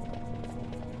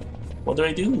 What do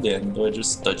I do then? Do I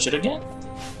just touch it again?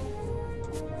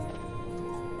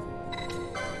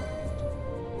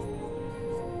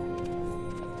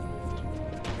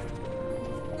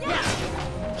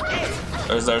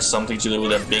 Or is there something to do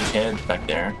with that big head back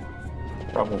there?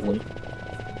 Probably.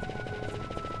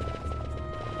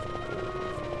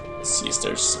 Let's see if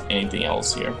there's anything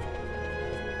else here.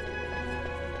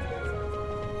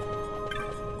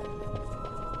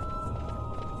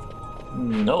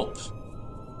 Nope.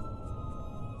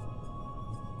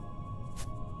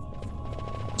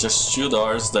 just 2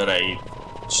 doors that I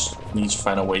need to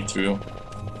find a way through.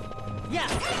 Yeah.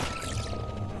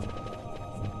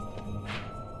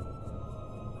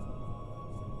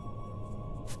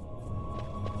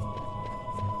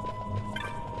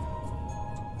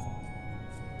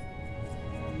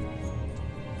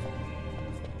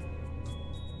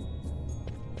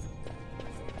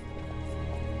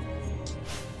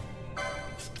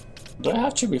 Do I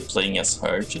have to be playing as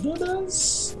her to do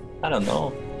this? I don't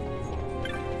know.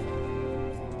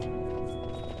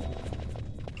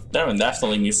 I'm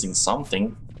definitely missing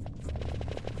something.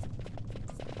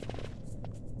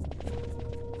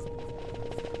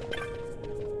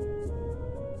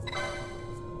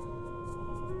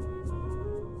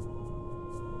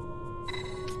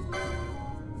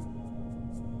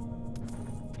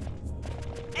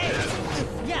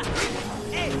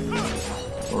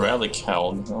 Relic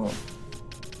held. Oh.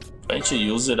 I should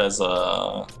use it as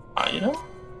a item.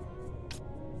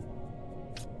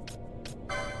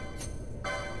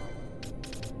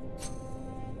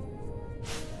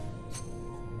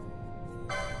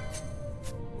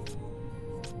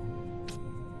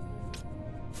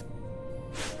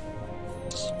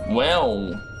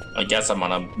 Well, I guess I'm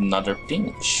on another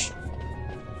pinch.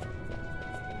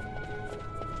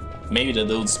 Maybe the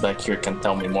dudes back here can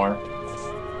tell me more.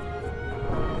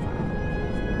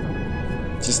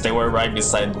 Just they were right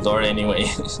beside the door anyway.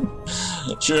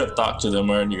 Should have talked to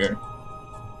them earlier.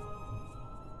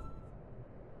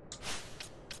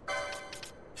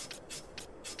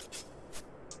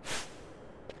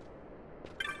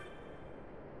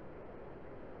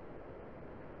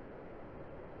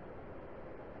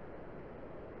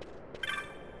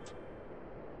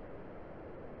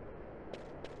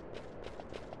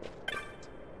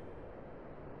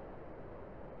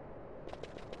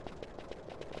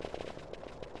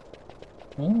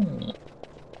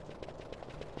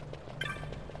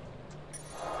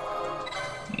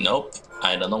 Nope,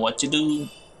 I don't know what to do.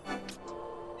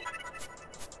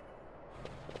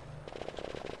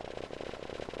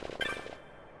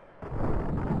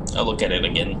 I'll look at it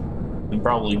again. I'm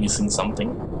probably missing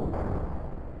something.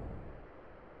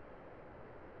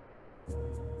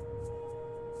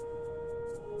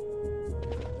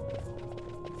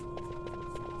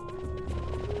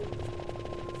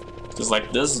 Because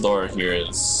like this door here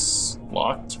is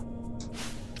locked.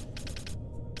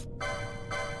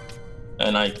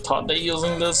 And I thought that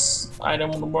using this item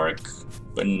would work,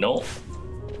 but no.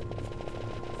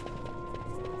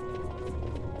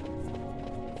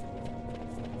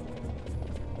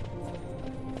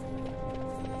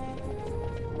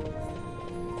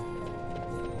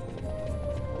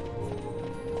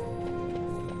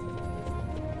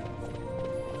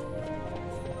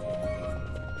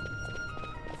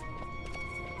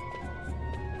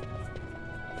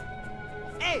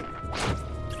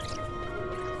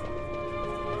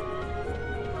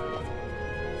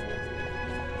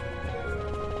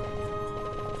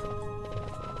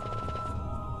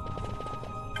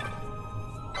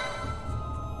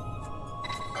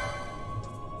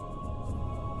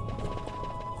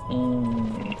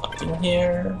 Nothing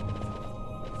here.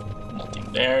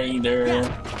 Nothing there either.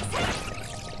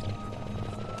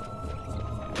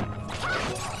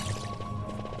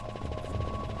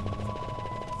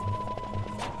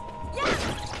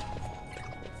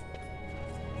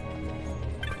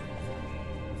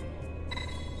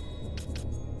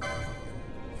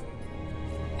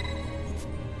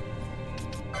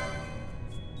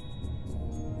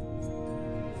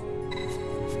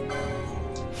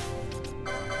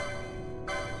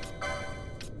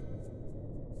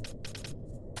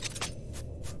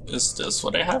 Is this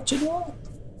what I have to do?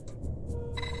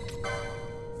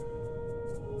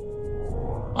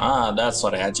 Ah, that's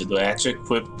what I had to do. I had to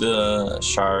equip the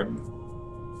shard.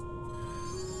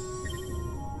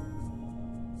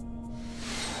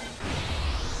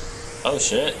 Oh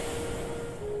shit.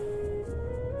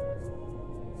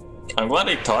 I'm glad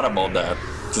I thought about that.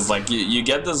 Cause like you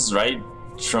get this right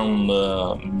from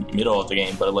the middle of the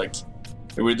game, but like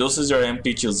it reduces your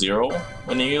MP to 0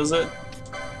 when you use it.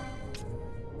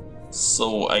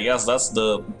 So I guess that's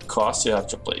the cost you have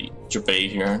to pay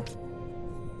here.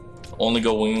 Only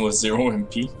going with 0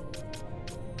 MP.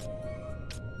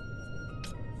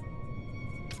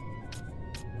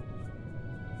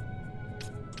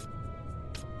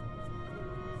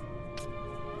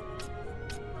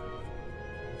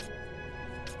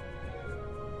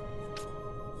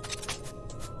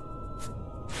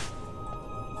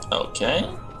 Okay.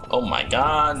 Oh my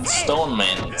god, stone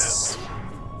mans.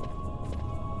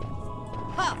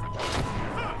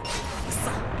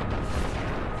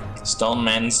 Stone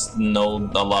mans know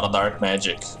a lot of dark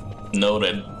magic.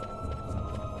 Noted.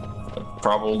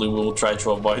 probably will try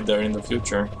to avoid there in the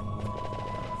future.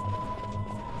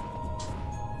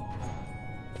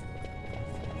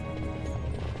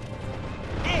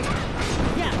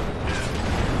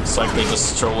 It's like they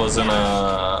just throw us in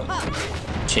a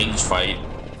cage fight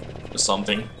or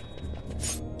something.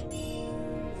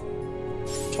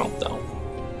 Countdown.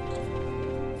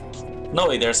 No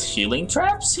way, there's healing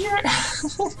traps here?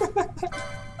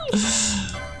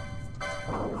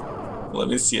 Let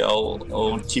me see,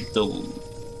 I'll keep the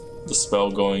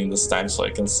spell going this time so I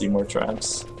can see more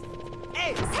traps.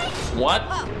 What?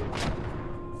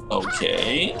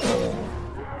 Okay.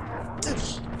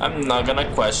 I'm not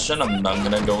gonna question, I'm not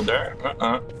gonna go there.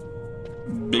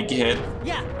 Big hit.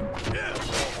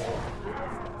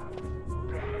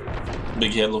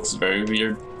 Big hit looks very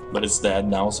weird, but it's dead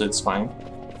now, so it's fine.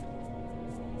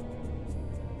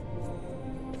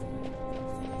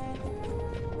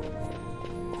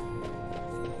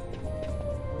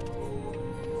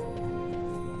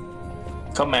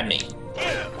 Come at me.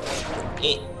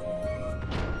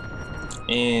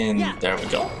 And there we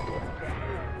go.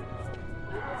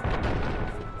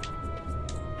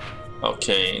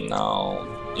 Okay, now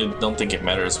I don't think it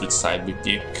matters which side we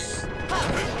pick,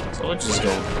 so we'll just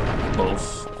go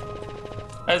both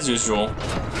as usual.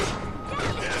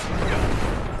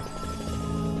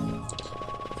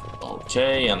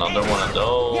 Okay, another one of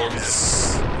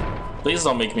those. Please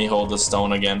don't make me hold the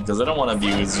stone again, because I don't want to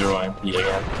be with 0 MP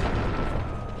again.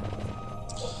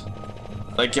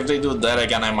 Like, if they do that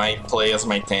again, I might play as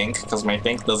my tank, because my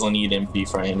tank doesn't need MP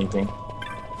for anything.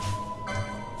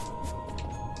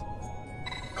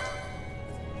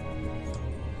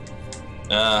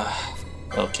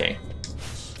 Okay.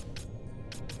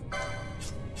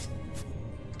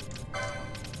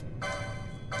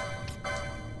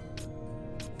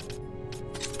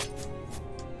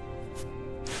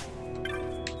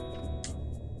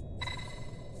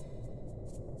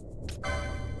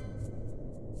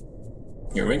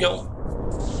 Here we go.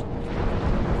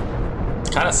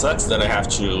 Kinda sucks that I have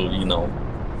to, you know,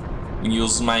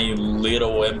 use my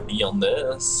little MP on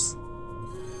this.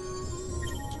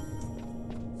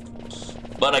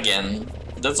 But again,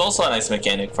 that's also a nice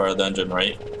mechanic for a dungeon,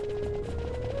 right?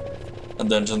 A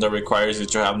dungeon that requires you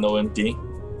to have no MP.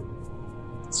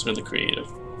 It's really creative.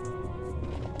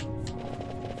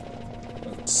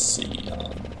 Let's see.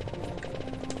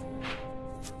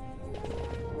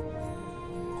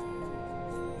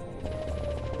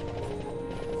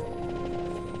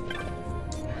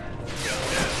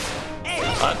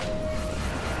 What?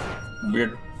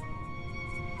 Weird.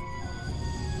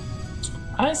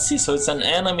 I see, so it's an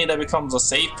enemy that becomes a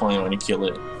save point when you kill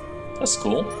it. That's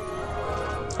cool.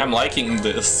 I'm liking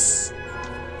this.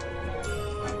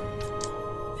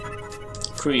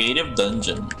 Creative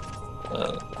dungeon.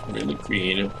 Really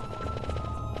creative.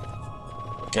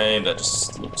 Okay, that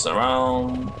just loops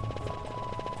around.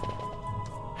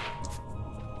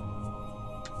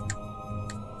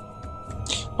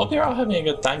 Hope you're all having a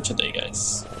good time today,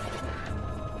 guys.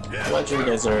 Glad you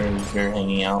guys are here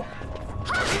hanging out.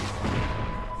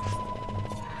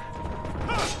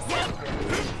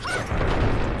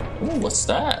 Ooh, what's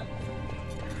that?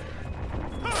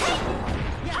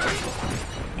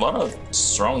 A lot of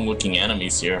strong looking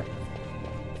enemies here.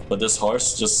 But this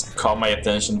horse just caught my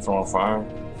attention from afar.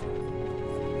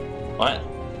 What?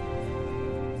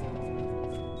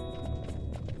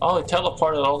 Oh, it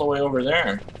teleported all the way over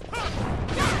there.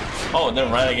 Oh, and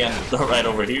then right again, right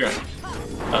over here.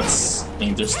 That's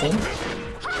interesting.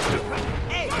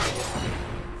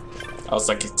 I was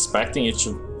like expecting it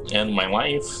to end my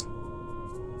life.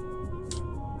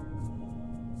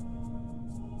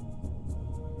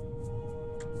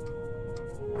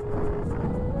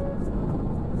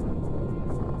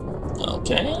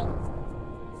 Okay.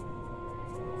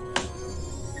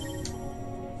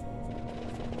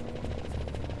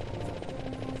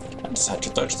 I just had to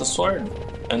touch the sword,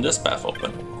 and this path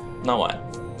open. Now what?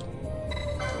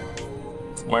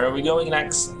 Where are we going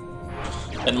next?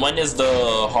 And when is the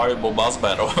horrible boss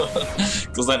battle?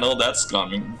 Because I know that's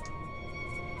coming.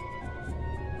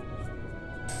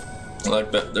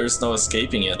 Like that, there's no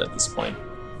escaping it at this point.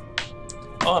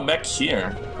 Oh, I'm back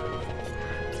here.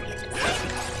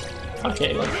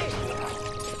 Okay, look.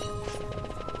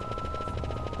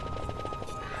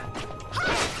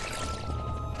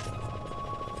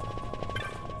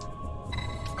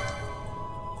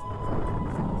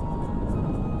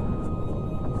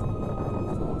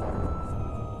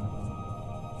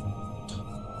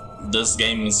 This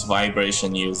game's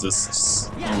vibration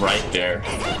uses right there.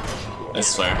 I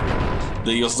swear.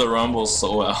 They use the rumble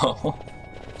so well.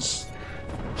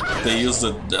 They use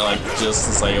it like just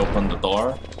as I open the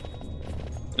door.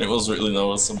 It was really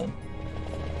noticeable.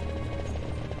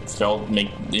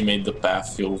 They made the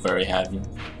path feel very heavy.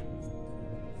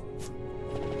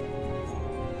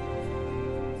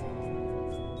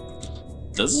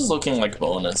 This is looking like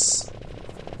bonus,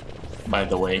 by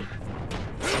the way.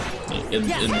 It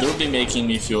will be making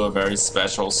me feel a very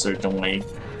special certain way. A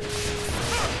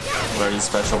very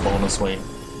special bonus way.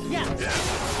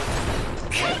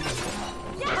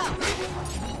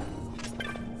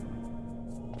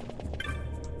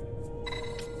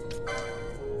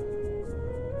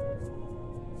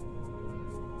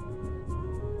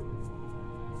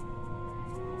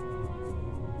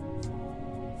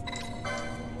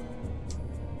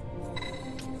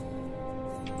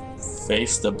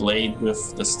 Face the blade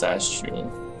with the statue.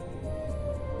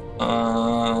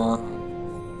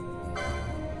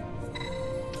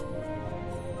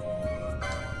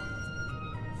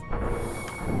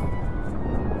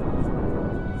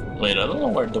 Wait, I don't know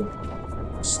where the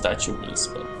statue is,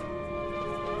 but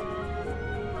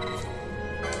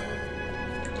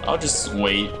I'll just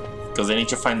wait because I need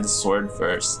to find the sword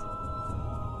first.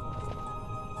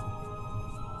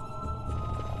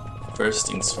 First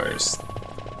things first.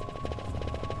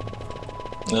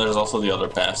 And there's also the other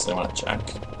paths I want to check.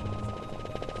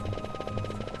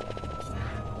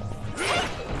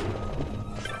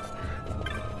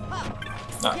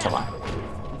 Ah, come on.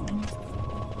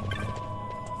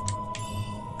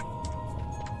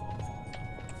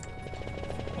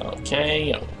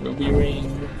 Okay, a ruby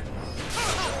ring.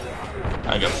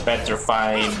 I got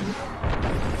petrified.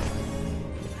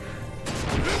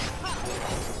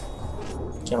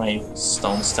 Can my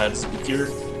stone stats be here?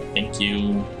 Thank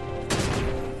you.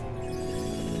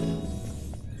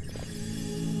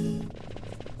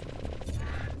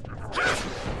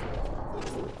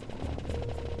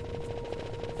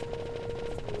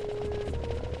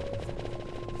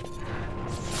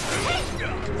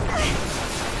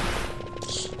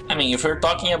 I mean, if we're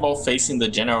talking about facing the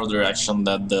general direction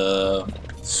that the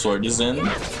sword is in,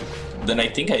 then I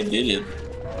think I did it.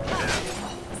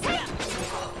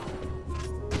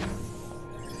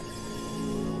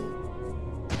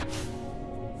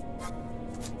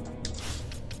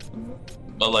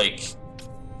 But like,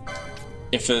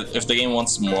 if the game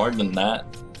wants more than that,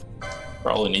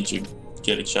 probably need to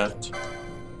get it checked.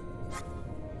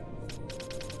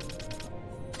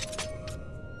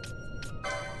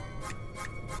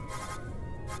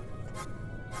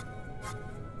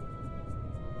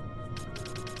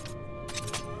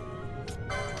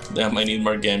 Damn, I need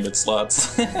more gambit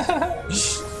slots.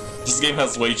 This game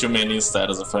has way too many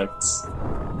status effects.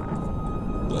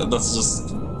 That's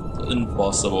just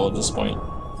impossible at this point.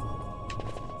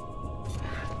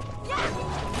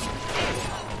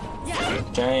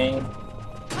 Okay.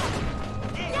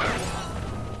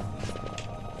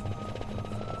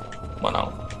 Well,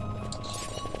 no.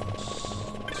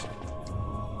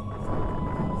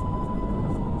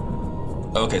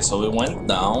 Okay, so we went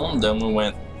down, then we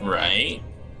went right.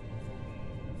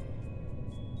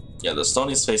 Yeah, the stone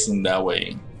is facing that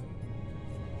way.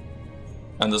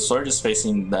 And the sword is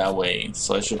facing that way,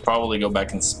 so I should probably go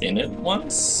back and spin it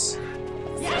once.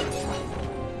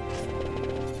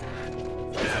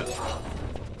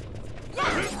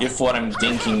 If what I'm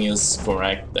thinking is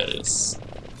correct, that is.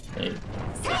 Right.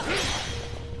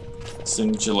 So I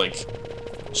need to like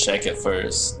check it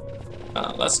first.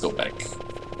 Let's go back.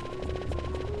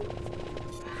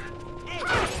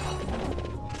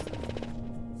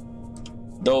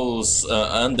 Those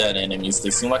undead enemies,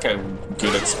 they seem like a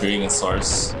good experience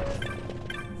source.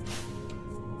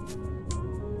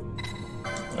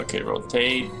 Okay,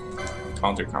 rotate,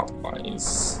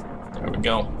 counterclockwise. There we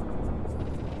go.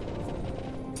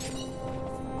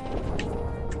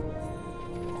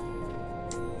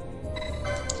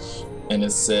 And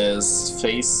it says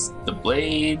face the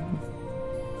blade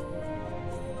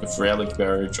with relic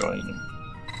bearer join.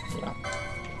 Yeah.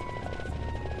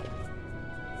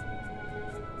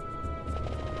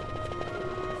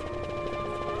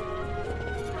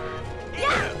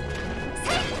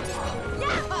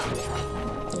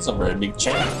 That's a very big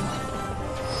chain.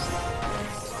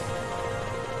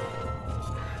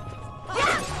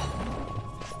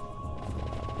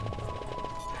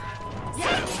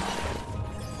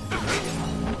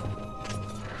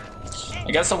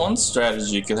 I guess the one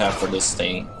strategy you could have for this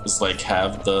thing is like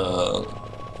have the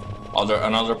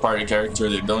another party character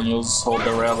that don't hold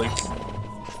the relic.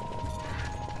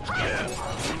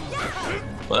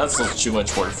 But that's just too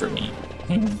much work for me.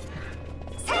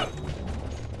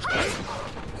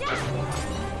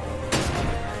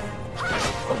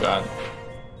 Oh god.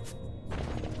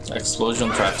 Explosion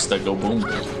traps that go boom.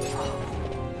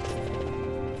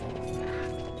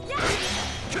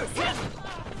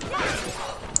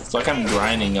 It's like I'm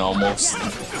grinding almost.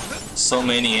 So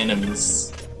many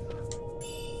enemies.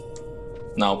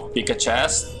 Now pick a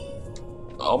chest.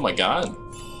 Oh my god.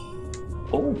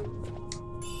 Oh.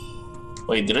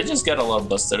 Wait, did I just get a lot of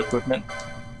busted equipment?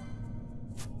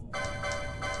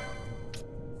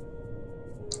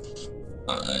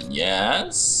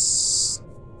 Yes.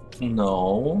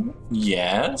 No.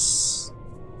 Yes.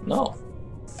 No.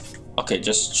 Okay,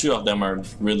 just 2 of them are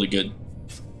really good.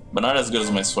 But not as good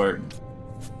as my sword.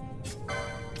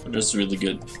 But just really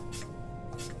good.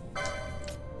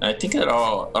 I think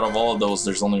out of all of those,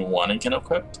 there's only one I can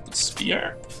equip, the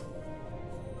spear.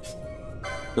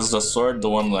 Because the sword, the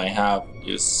one that I have,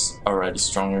 is already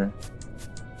stronger.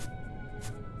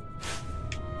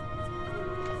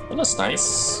 Well, that's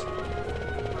nice.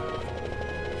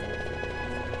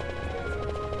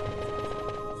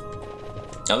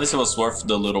 At least it was worth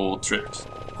the little trip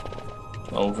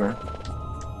over.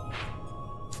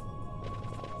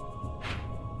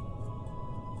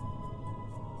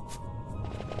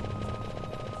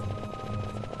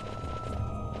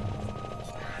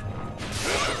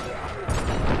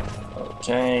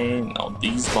 Okay, now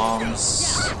these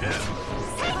bombs.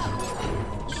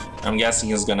 I'm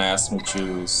guessing he's gonna ask me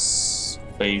to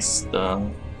face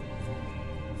the...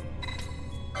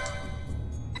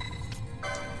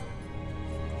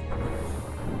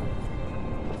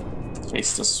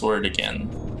 face the sword again.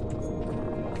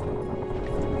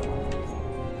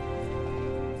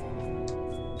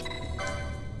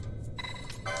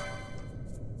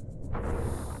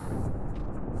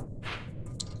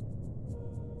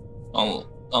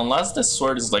 Unless the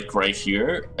sword is like right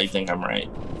here, I think I'm right.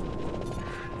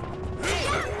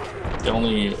 The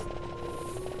only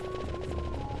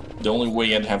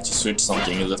way I'd have to switch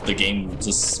something is if the game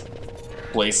just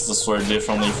places the sword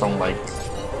differently from like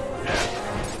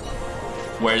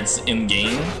where it's in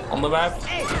game on the map,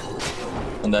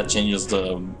 and that changes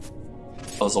the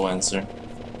puzzle answer.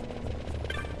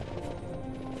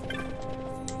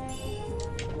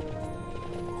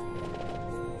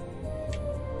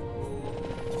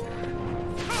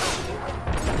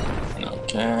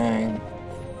 Okay.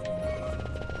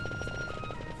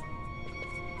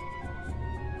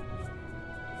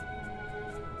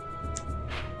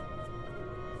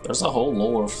 There's a whole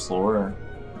lower floor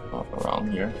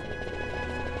around here.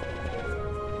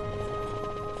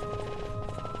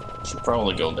 Should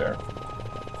probably go there.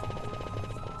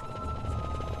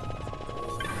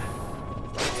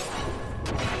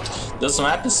 This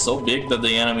map is so big that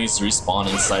the enemies respawn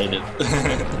inside it.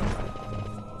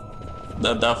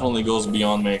 That definitely goes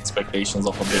beyond my expectations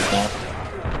of a big map.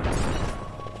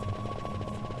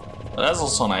 But that's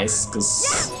also nice,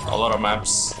 because a lot of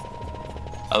maps,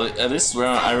 at least where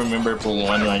I remember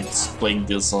when I played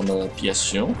this on the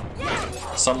PS2,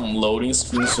 some loading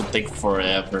screens would take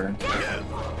forever.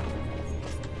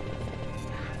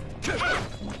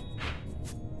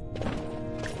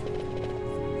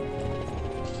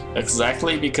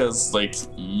 Exactly, because like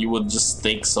you would just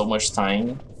take so much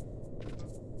time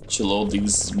to load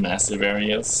these massive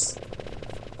areas.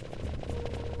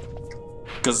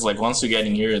 Because like once you get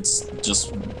in here, it's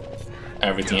just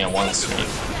everything at once, right?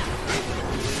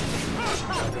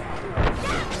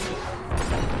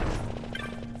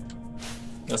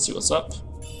 Let's see what's up.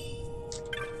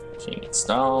 Phoenix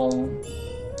down.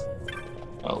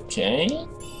 Okay.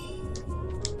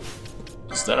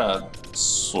 Is that a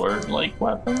sword-like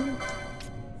weapon?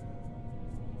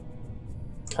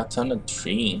 Katana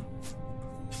 3.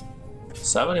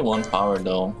 71 power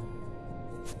though.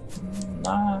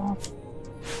 Nah. I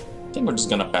think we're just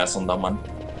gonna pass on that one.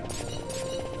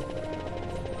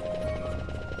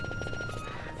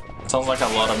 Sounds like a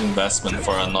lot of investment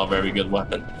for a not very good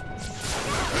weapon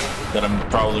that I'm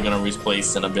probably gonna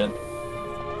replace in a bit.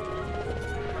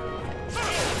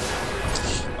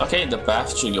 Okay, the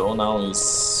path to go now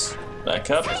is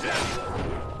back up.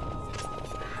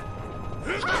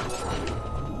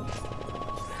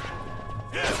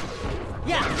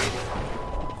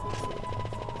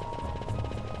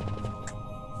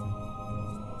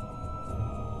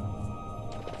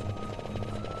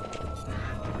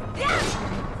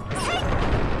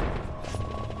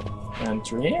 And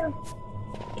through here?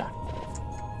 Yeah.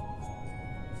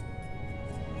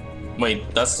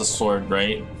 Wait, that's the sword,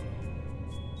 right?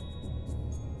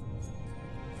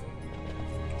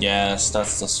 Yes,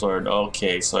 that's the sword.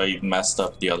 Okay, so I messed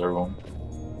up the other one.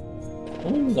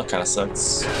 Ooh, that kind of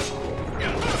sucks.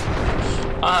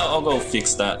 I'll go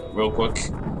fix that real quick.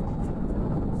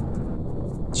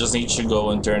 Just need to go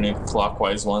and turn it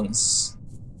clockwise once.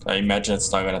 I imagine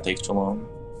it's not gonna take too long.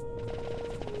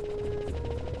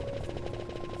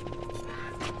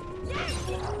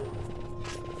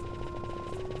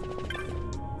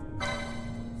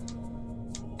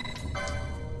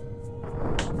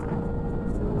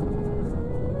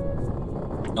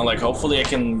 And like, hopefully I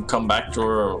can come back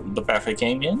to the path I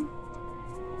came in.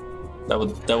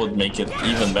 That would make it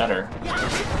even better.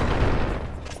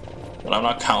 But I'm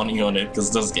not counting on it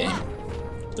because this game.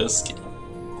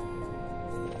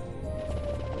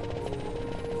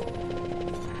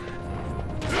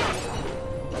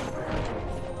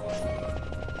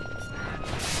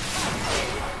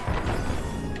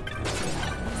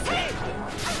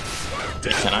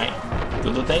 Okay, can I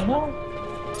do the thing now?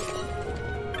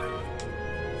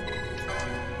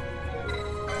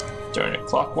 Turn it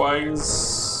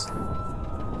clockwise.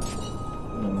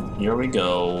 And here we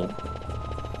go.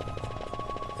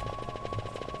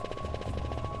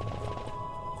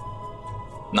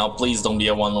 Now please don't be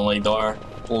a one-way door.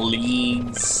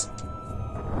 Please.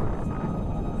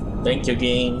 Thank you,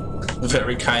 game.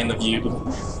 Very kind of you.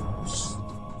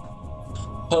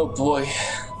 Oh boy.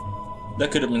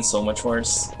 That could have been so much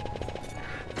worse.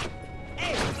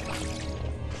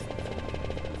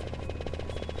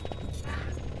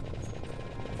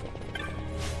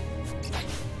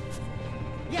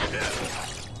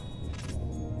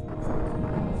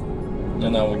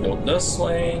 And now we go this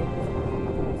way.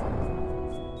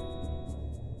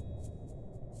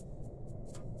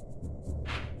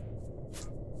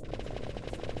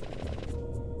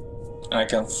 I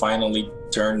can finally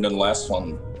turn the last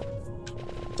one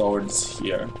towards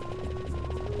here.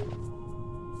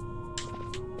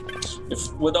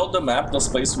 If without the map, this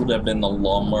place would have been a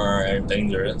lot more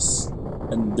dangerous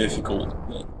and difficult.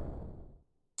 But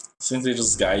since they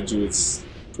just guide you, it's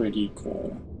pretty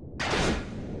cool.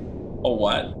 Oh,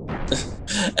 what?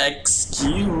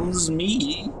 Excuse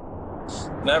me.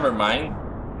 Never mind.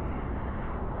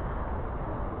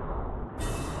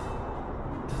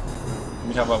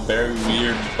 We have a very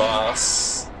weird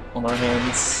boss on our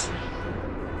hands.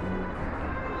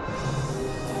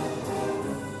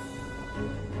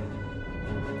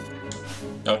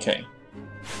 Okay.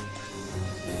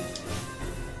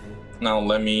 Now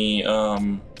let me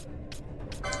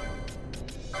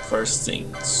first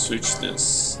thing, switch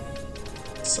this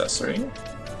accessory.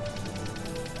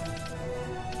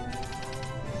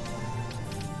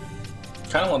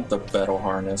 Kinda want the battle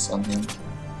harness on him.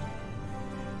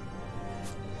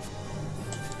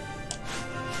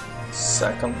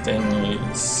 Second thing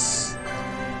is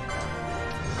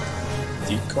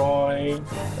decoy.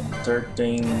 And third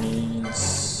thing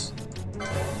is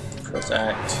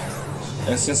protect.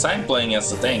 And since I'm playing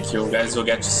as the tank, you guys will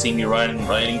get to see me run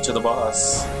right into the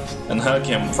boss and hug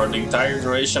him for the entire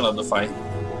duration of the fight.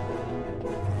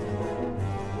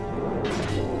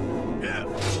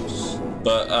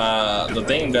 But the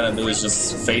thing I'm gonna do is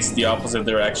just face the opposite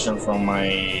direction from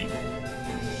my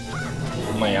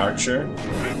archer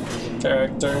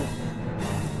character.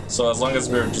 So as long as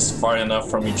we're just far enough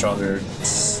from each other,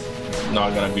 it's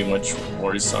not gonna be much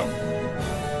worrisome.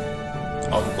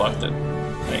 Oh, he blocked it.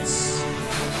 Nice.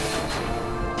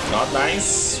 Not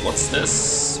nice. What's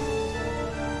this?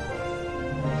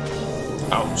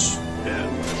 Ouch.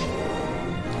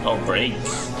 Oh, break.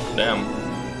 Damn.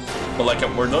 But like,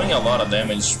 we're doing a lot of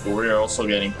damage, but we're also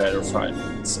getting petrified.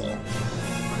 So.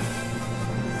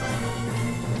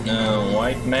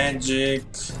 White magic.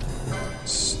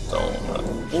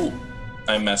 Stone. Ooh,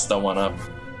 I messed that one up.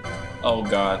 Oh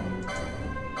god.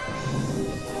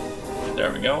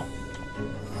 There we go.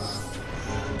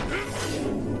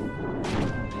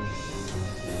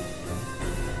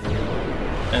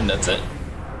 And that's it.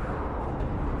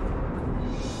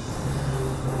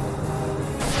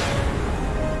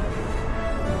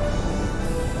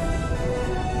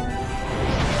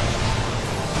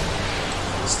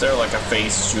 Is there like a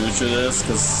phase 2 to this?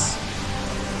 Because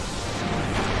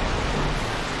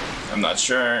I'm not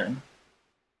sure.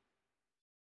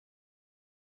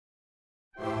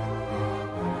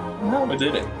 No, we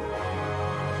did it.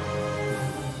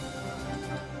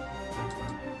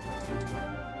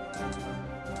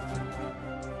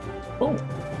 Oh.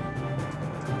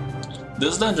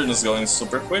 This dungeon is going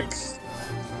super quick.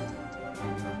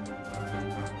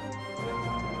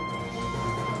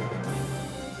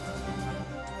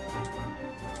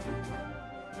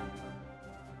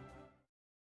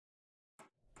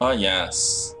 Oh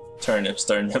yes, turnips,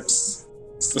 turnips.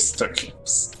 It's just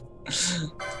turnips.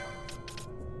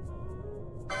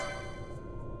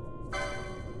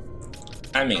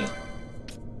 I mean,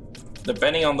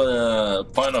 depending on the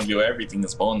point of view, everything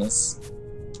is bonus.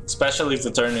 Especially if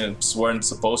the turnips weren't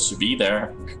supposed to be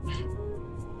there.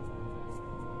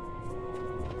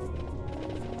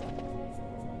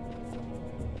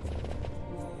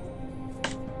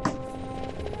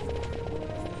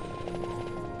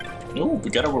 Ooh, we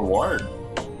got a reward.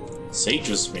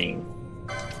 Sage's ring.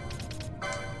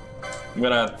 I'm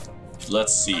gonna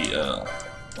let's see.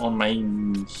 On my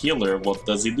healer, what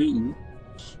does he do?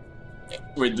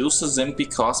 Reduces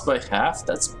MP cost by half?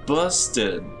 That's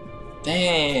busted.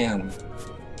 Damn.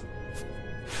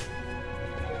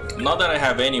 Not that I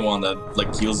have anyone that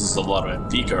like uses a lot of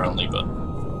MP currently, but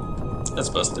that's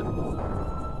busted.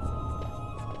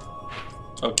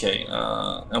 Okay,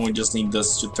 and we just need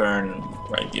this to turn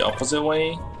right the opposite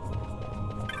way.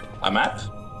 A map,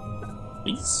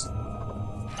 please.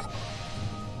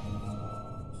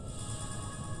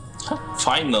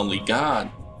 Finally, God.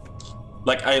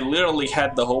 Like, I literally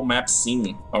had the whole map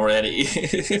seen already.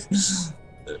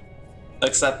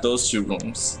 Except those two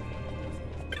rooms.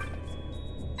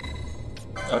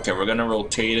 Okay, we're gonna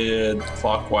rotate it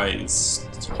clockwise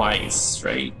twice,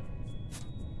 right?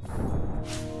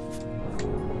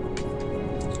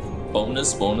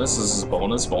 Bonus, bonus, this is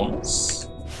bonus, bonus.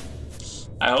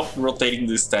 I hope rotating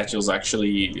these statues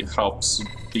actually helps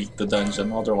beat the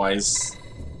dungeon, otherwise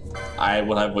I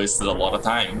would have wasted a lot of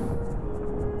time.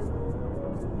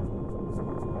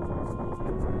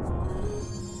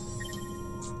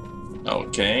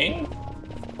 Okay.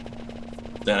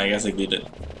 Then I guess I did it.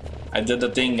 I did the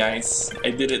thing, guys. I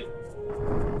did it.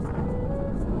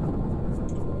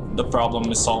 The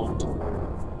problem is solved.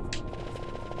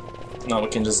 Now we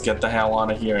can just get the hell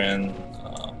out of here and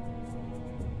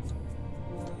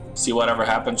see whatever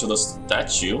happened to the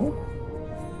statue.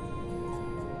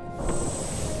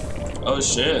 Oh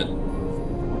shit.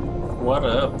 What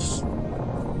up?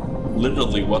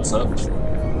 Literally, what's up?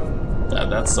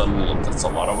 That's a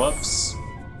lot of ups.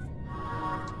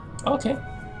 Okay.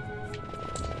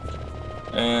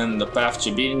 And the path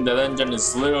to beating the dungeon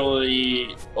is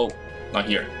literally... Oh, not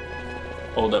here.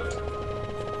 Hold up.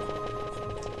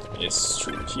 It's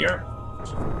through here.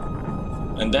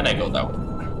 And then I go that way.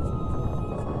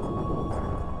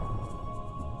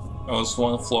 I was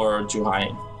one floor too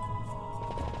high.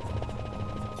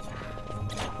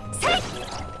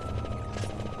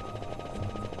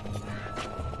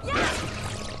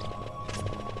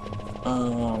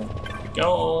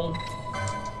 Go.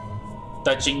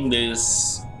 Touching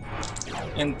this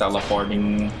and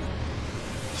teleporting.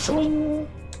 Shwing.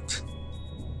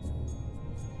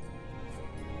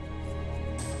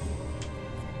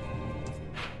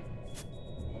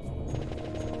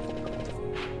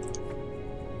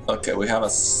 Okay, we have a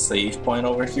save point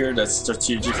over here that's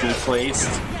strategically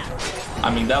placed. I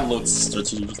mean, that looks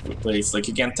strategically placed. Like,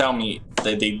 you can't tell me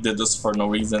that they did this for no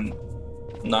reason.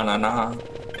 Nah.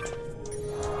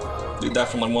 They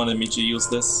definitely wanted me to use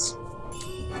this.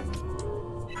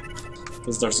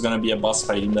 Because there's gonna be a boss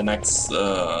fight in the next,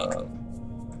 the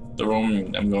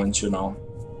room I'm going to now.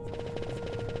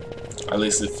 At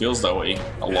least it feels that way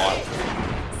a lot.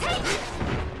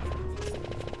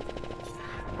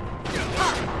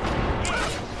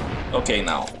 Okay,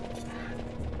 now.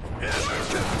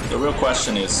 The real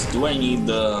question is, do I need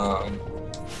the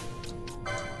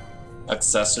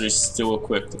accessories still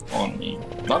equipped on me?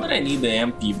 Not that I need the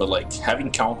MP, but like having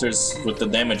counters with the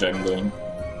damage I'm doing.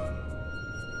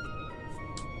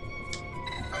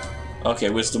 Okay,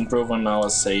 wisdom proven, now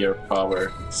Sayer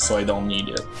power, so I don't need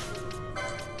it.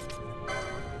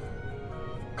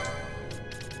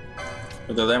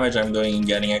 With the damage I'm doing,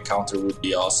 getting a counter would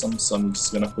be awesome, so I'm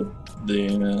just gonna put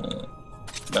the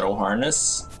metal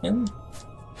harness in.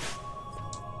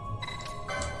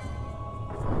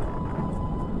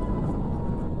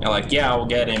 And like, yeah, I'll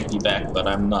get MP back, but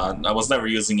I'm not. I was never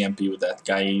using MP with that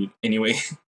guy anyway.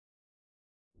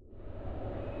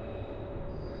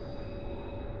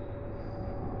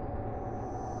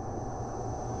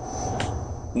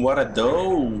 What are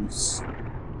those?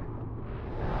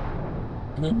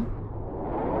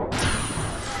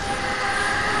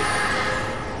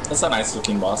 That's a nice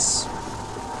looking boss.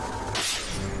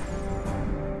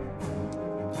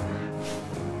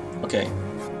 Okay.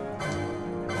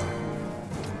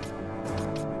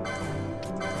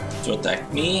 To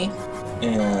attack me,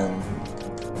 and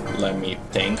let me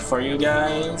tank for you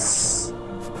guys.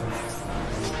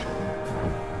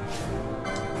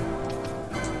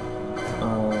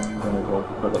 I'm gonna go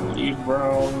put a lever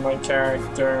on my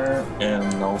character,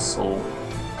 and also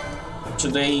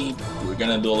today we're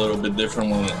gonna do a little bit different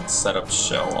when we set up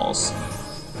shell also.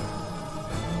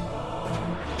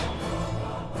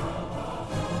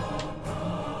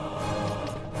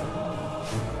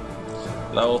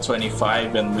 Level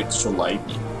 25 and Witch to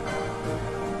Lightning.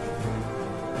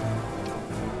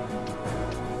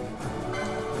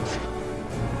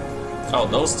 Oh,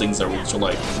 those things are Witch to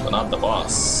Lightning, but not the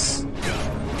boss.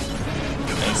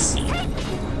 I see.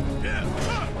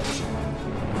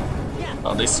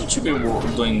 They seem to be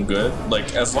doing good.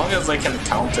 Like, as long as I can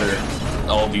counter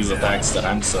all these attacks that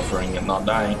I'm suffering and not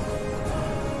dying.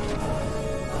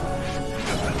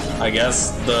 I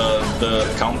guess the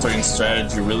countering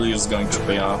strategy really is going to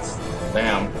pay off.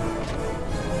 Damn.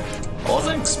 I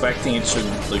wasn't expecting it should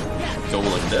like go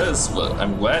like this, but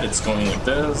I'm glad it's going like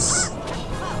this.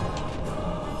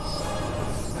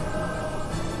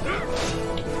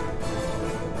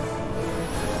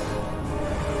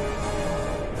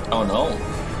 Oh no.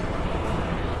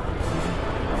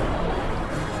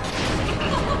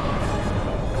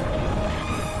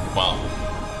 Wow.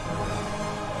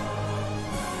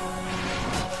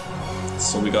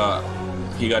 So he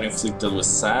got inflicted with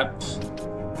sap.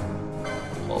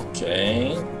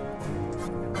 Okay.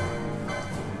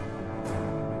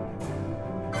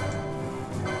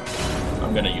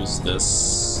 I'm gonna use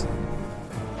this.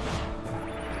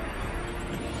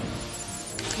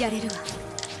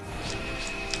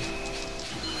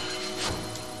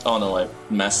 Oh no, I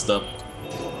messed up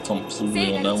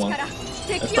completely on that one.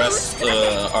 I pressed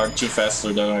R2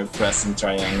 faster than I pressed in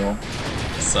triangle.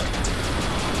 Sucked.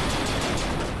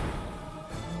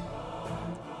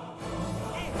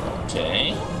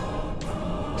 Okay.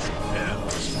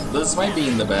 This might be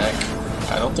in the back.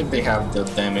 I don't think they have the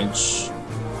damage.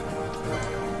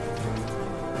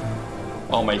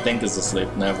 Oh, my tank is asleep.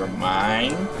 Never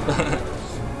mind.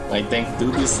 My tank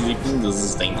do be sleeping. This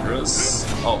is dangerous.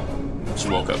 Oh, she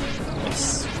woke up.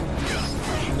 Nice.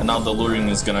 And now the luring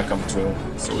is gonna come through,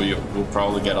 so we'll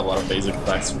probably get a lot of basic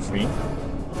attacks for free.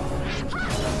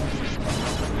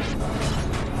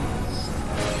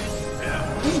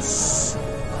 Yes.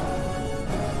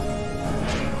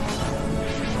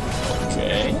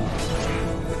 Okay.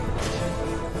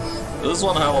 This is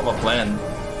one hell of a plan,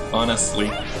 honestly.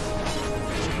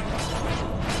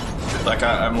 Like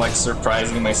I'm like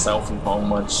surprising myself with how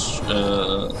much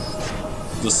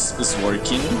this is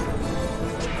working.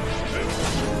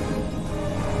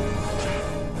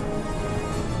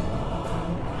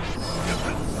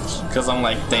 Because I'm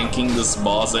like tanking this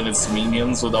boss and its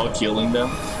minions without killing them,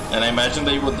 and I imagine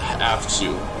they would have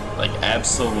to, like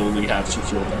absolutely have to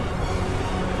kill them.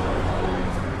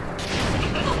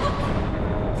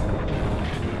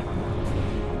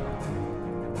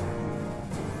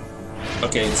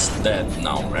 Okay, it's dead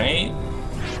now, right?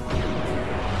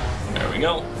 There we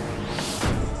go.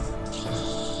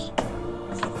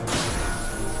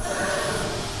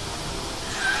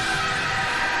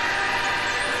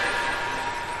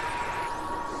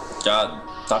 God,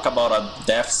 talk about a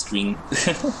death screen.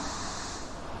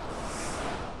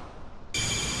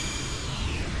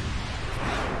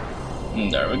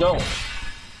 There we go.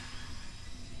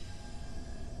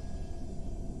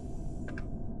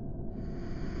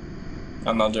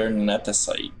 Another Neta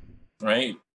site,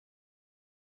 right?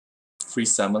 Free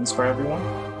summons for everyone.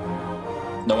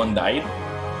 No one died.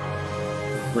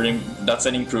 That's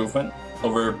an improvement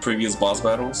over previous boss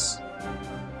battles.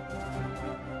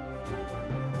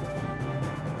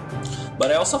 But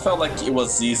I also felt like it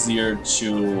was easier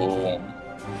to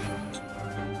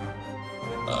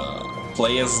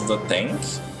play as the tank,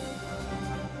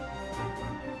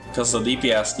 because the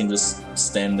DPS can just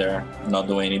stand there and not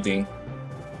do anything.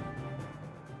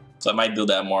 So I might do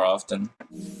that more often.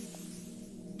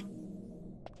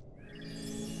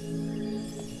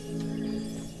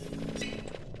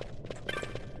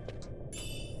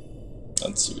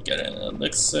 Let's see, we get an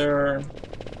elixir.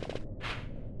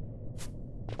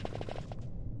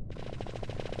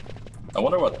 I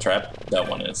wonder what trap that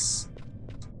one is.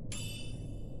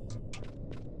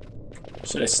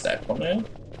 Should I stack on it?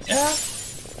 Yeah.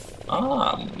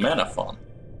 Ah, Manaphon.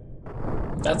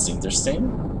 That's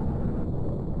interesting.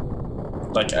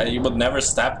 Like, you would never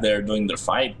stab there during the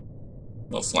fight,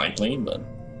 most likely, but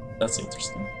that's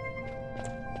interesting.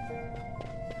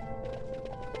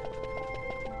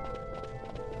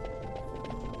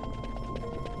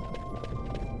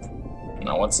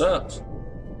 Now what's up?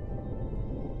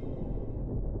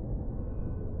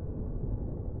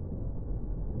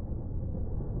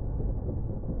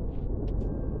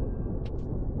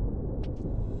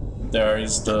 There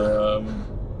is the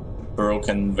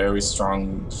broken, very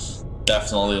strong,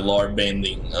 definitely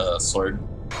lore-bending sword.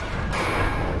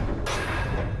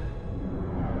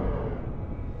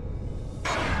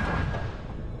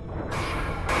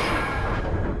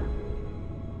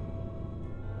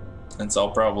 And so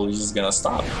probably just gonna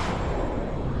stop,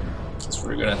 because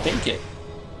we're gonna take it.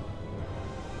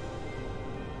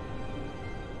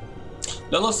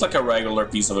 That looks like a regular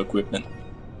piece of equipment.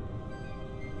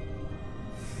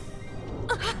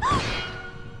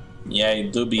 Yeah,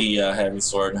 it do be a heavy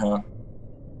sword, huh?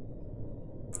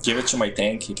 Give it to my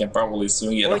tank, he can probably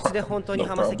swing it. こいつで本当に No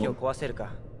浜石を problem. 壊せる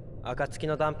か暁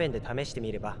の断片で試して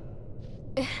みれば。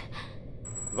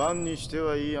ワンにして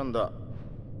はいい案だ。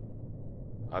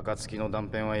暁の断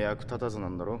片は役立たずな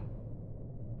んだろ。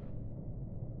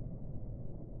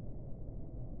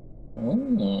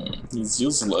He's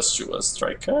useless to us.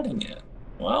 Try cutting it.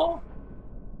 Well,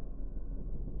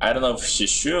 I don't know if she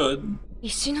should.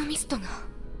 石のミストが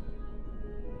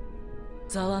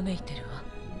ざわめいてるわ。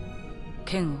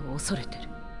剣を恐れてる。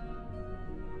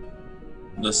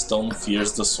The stone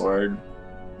fears the sword.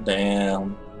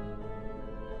 Damn.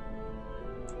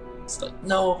 It's like,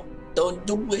 no, don't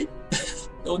do it.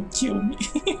 Don't kill me.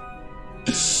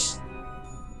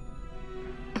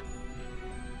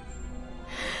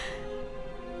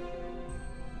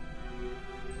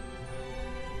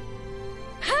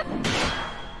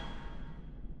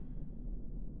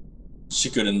 She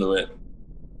couldn't do it.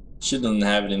 She didn't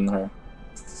have it in her.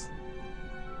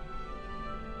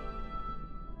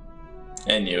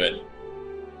 I knew it.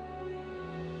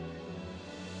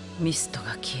 ミスト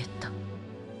が消えた。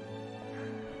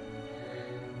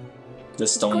The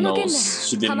stone knows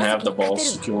she didn't have the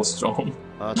balls to kill Stone.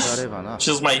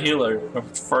 She's my healer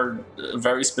for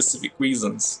very specific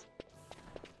reasons.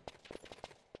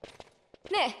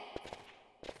 ね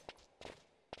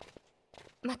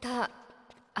え、また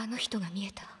あの人が見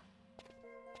えた。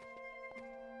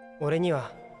俺に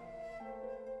は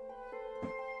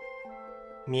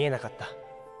見えなかった。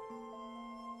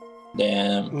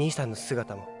Damn. 兄さんの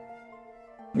姿も。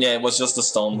Yeah, it was just the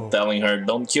stone telling her,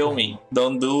 don't kill me,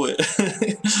 don't do it.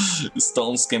 The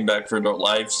stones came back for their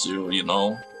lives too, you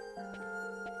know.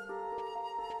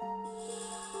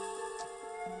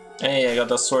 Hey, I got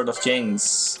the Sword of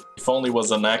Kings. If only it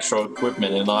was an actual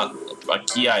equipment and not a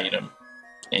key item.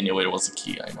 Anyway, it was a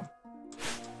key item.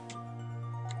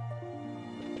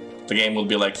 The game will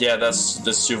be like, yeah,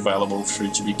 that's too valuable for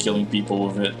you to be killing people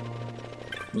with it.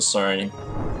 I'm sorry.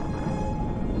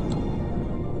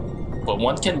 But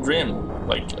one can dream,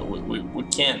 like, we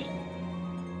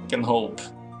can hope,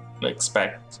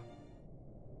 expect.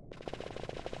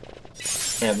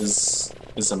 Yeah, this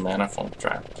is a manifold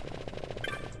trap.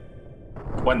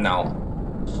 What now?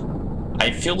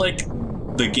 I feel like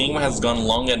the game has gone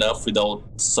long enough without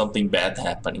something bad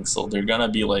happening, so they're gonna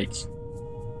be like,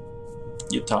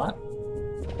 you thought?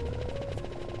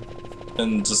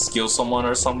 And just kill someone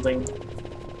or something?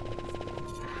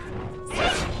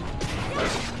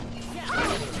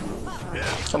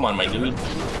 Come on, my dude.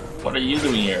 What are you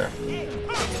doing here?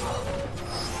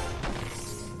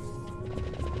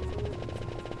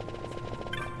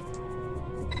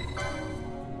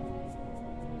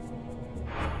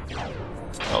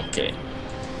 Okay.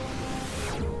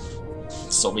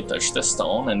 So we touch the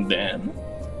stone and then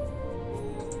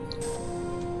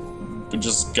we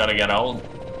just gotta get out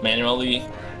manually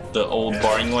the old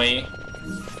boring way.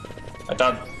 I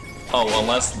thought, oh,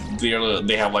 unless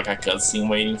they have like a cutscene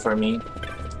waiting for me.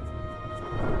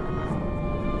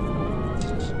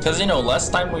 Cause you know,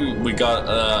 last time we got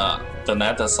the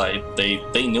Neta site,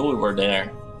 they knew we were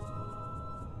there.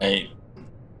 Hey.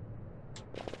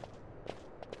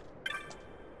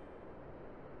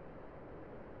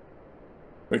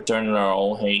 Return in our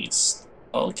own haste.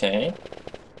 Okay.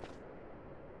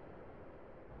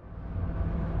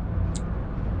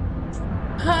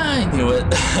 I knew it.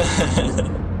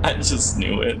 I just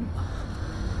knew it.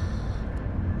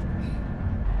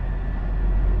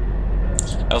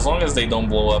 As long as they don't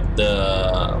blow up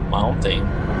the mountain,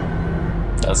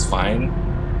 that's fine.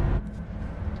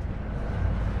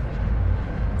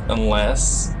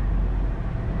 Unless...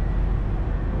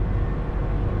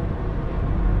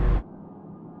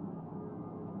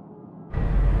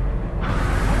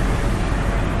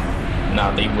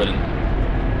 Nah, they wouldn't.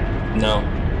 No.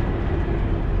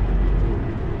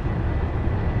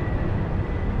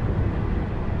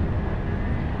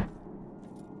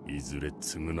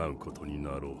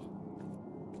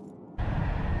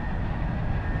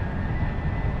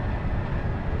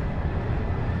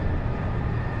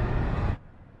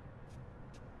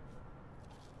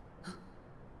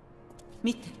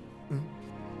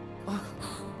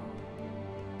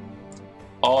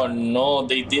 Oh no,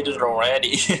 they did it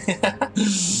already.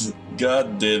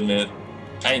 God damn it.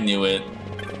 I knew it.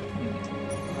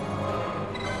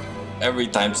 Every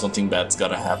time something bad's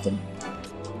gotta happen.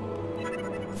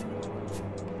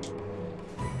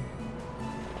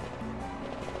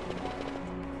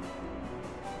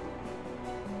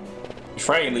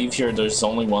 Before I leave here, there's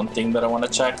only one thing that I want to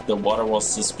check. The water was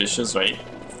suspicious, right?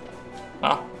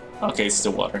 Ah, okay, it's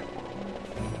still water.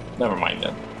 Never mind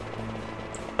then.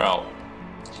 Well,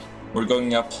 we're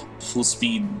going up full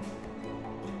speed.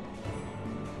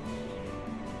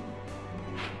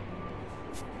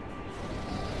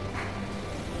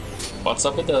 What's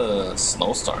up with the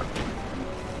snowstorm?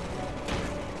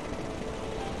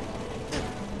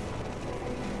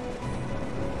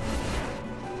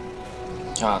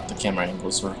 God, the camera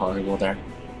angles were horrible there.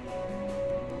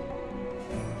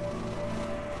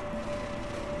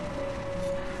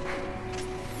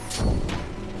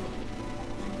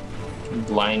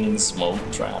 Blinding smoke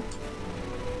trap.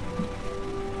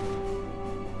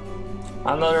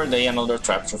 Another day, another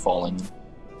traps are falling.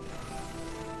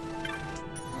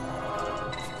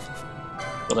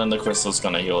 But then the crystal's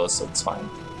gonna heal us, so it's fine.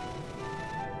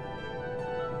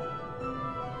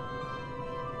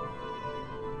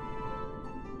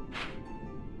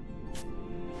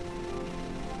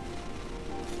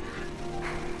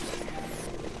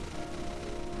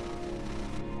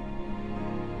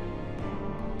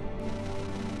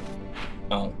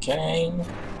 Okay.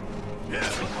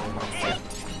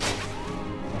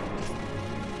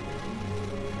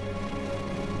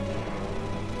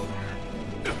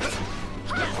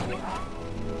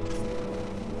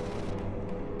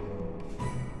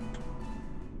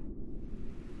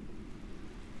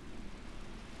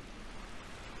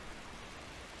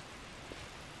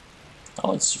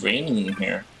 Oh, it's raining in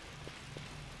here.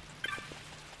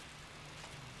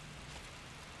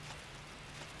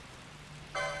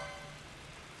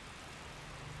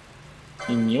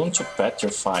 Immune to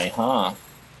petrify, huh?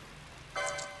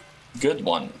 Good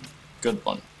one. Good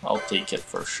one. I'll take it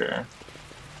for sure.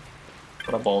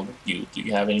 What about you? Do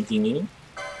you have anything new?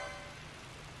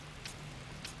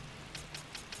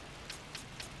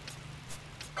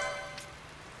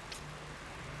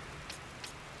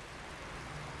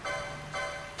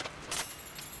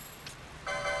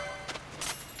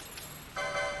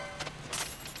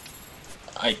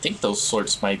 I think those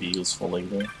swords might be useful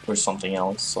later for something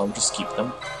else, so I'll just keep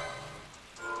them.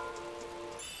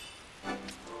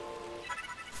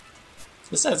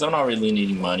 Besides, I'm not really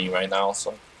needing money right now,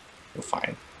 so we're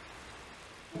fine.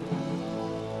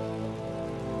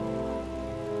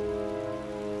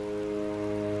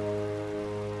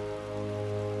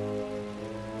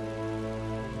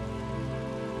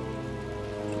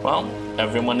 Well,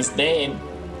 everyone is dead.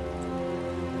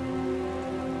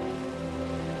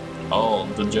 Oh,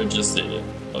 the judges did it.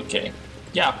 Okay.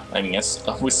 Yeah, I guess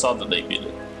we saw that they did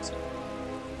it. So.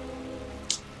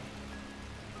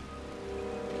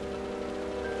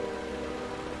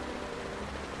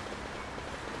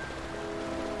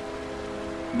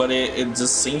 But it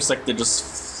just seems like they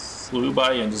just flew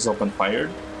by and just opened fire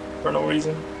for no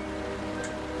reason.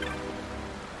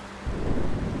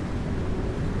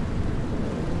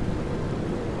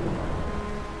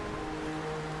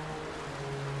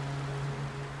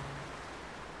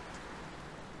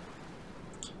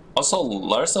 Also,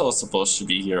 Larsa was supposed to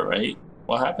be here, right?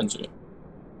 What happened to it?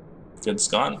 It's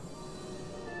gone.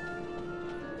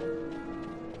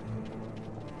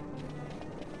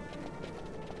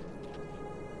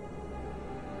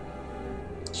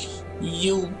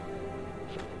 You.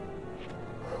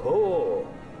 ほ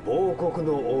う、亡国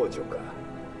の王女か。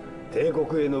帝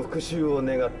国への復讐を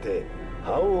願って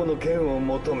覇王の剣を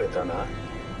求めたな。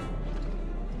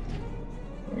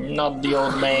Not the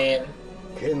old man.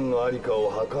 剣のありかを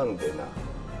はんでな。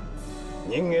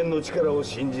人間の力を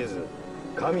信じず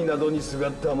神などにすが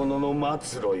った者の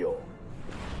末路よ。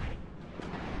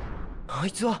あ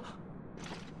いつは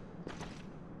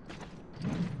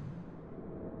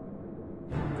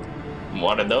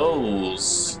What are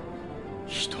those?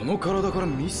 人の体から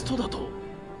ミストだと。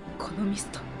このミス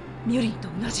ト、ミュリンと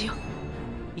同じよ。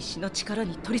石の力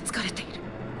に取りつかれてい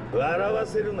る。笑わ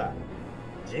せるな。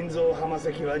人造浜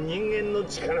石は人間の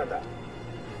力だ。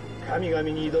神々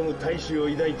に挑む大志を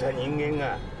抱いた人間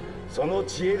がその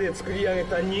知恵で作り上げ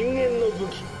た人間の武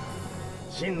器、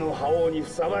真の覇王にふ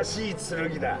さわしい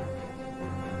剣だ。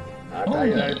与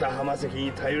えられた浜石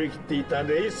に頼り切っていた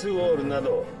レイスウォールな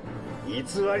ど偽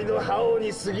りの覇王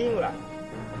に過ぎんわ。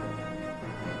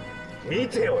見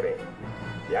ておれ、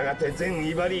やがて全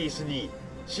イバリースに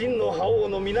真の覇王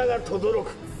の皆が轟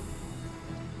く。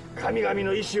神々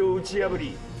の意志を打ち破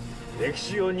り歴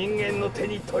史を人間の手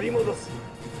に取り戻す。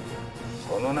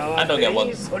 I don't get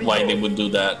why they would do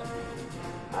that.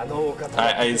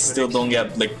 I still don't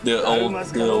get like the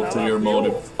ulterior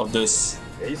motive of this.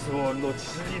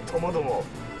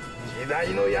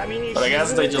 But I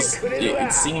guess they just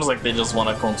it seems like they just want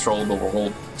to control the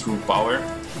world through power,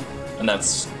 and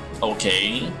that's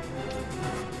okay.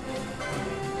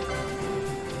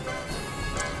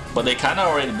 But they kind of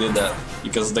already did that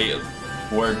because they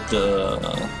were the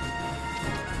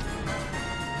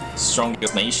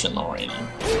strongest nation already,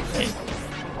 right?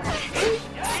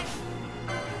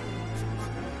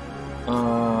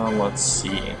 Let's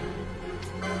see.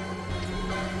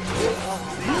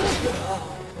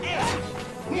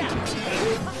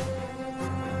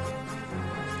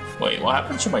 Wait, what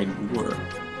happened to my lure?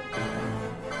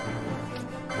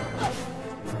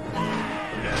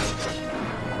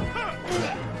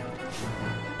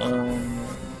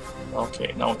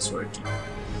 Okay, now it's working.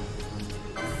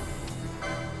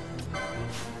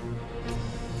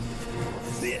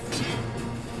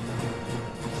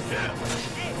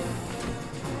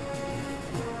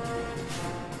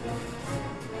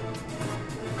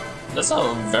 That's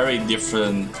a very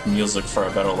different music for a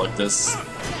battle like this.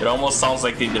 It almost sounds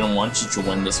like they didn't want you to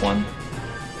win this one.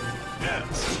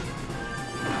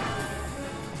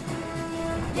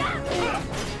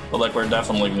 But like, we're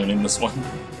definitely winning this one.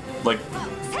 Like,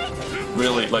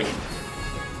 really, like...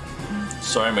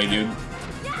 Sorry, my dude.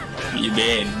 You're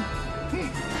dead.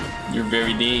 You're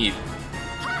very dead.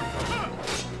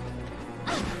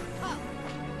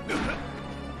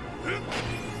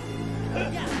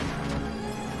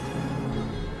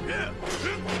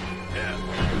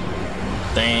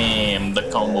 Damn, the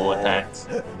combo attack.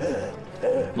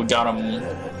 We got him.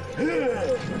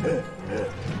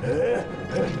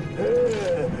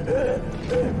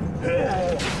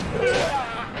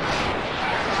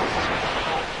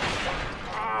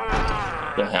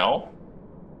 The hell?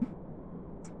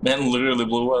 Man literally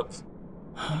blew up.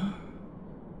 Huh?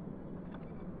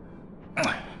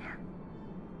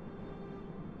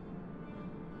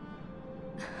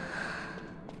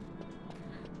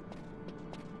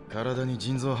 体に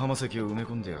腎臓浜石を埋め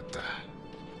込んでやった。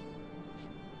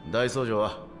大僧正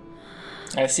は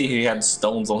I see he had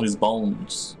stones on his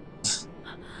bones.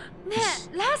 ね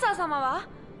え、ラーサー様は？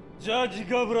ジャッ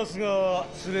ジガブラスが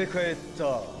連れ帰っ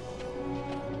た。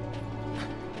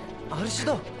アルシ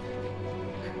ド。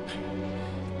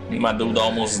My dude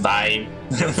almost died.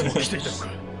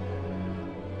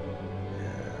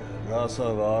 ラーサ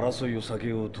ーが争いを避け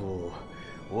ようと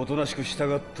おとなしく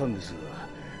従ったんですが。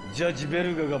 ジャッジベ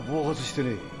ルガが暴発して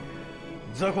ね、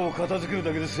雑魚を片付ける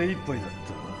だけで精一杯だっ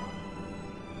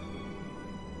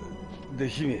た。で、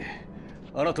姫、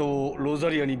あなたをロザ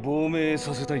リアに亡命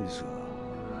させたいんですが。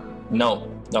No,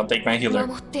 don't take my healer.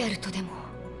 守ってやるとでも。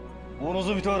お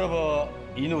望みとあらば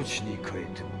命に変え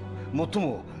ても、もっと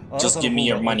もあなた Just give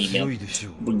me your money, man.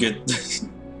 We're good.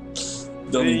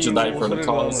 Don't need to die for the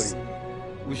cause.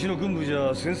 うちの軍部じ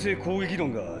ゃ先制攻撃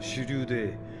論が主流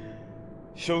で。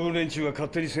 将軍連中が勝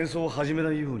手に戦争を始め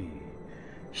ないように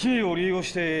姫を利用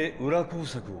して裏工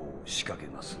作を仕掛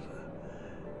けます。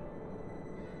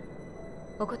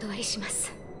お断りしま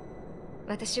す。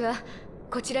私は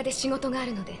こちらで仕事があ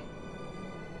るので。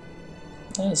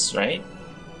That's right.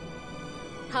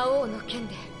 覇王の剣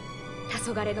で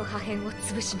黄昏の破片を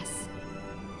潰します。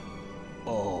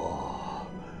ああ、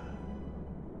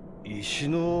石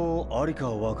のあり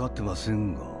かは分かってませ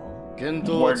んが。検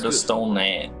討を Where's the stone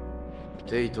at?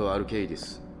 テイト・アルケイディ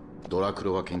ス、ドラク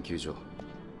ロワ研究所。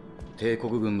帝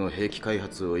国軍の兵器開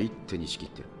発を一手に仕切っ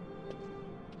てる。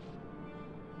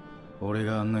俺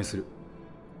が案内する。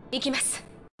行きます。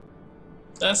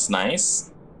That's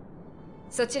nice.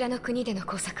 そちらの国での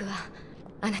工作は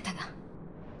あなたが。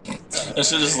I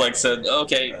should just like said,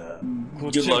 okay,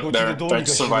 good luck there. Try to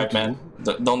survive, man.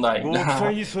 Don't die. ご期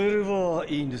待に添えれば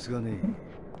いいんですがね。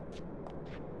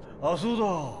あ、そう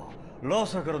だ。ラー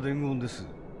サから伝言です。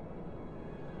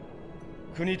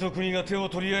 国と国が手を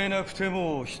取り合えなくて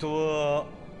も人は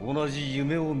同じ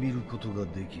夢を見ることが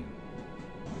できる。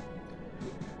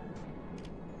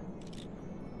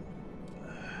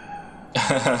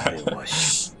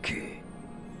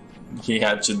He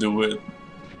had to do it.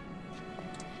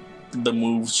 The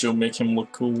move should make him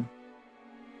look cool.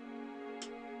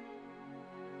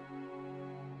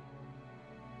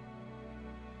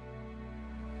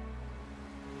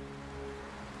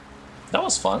 That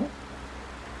was fun.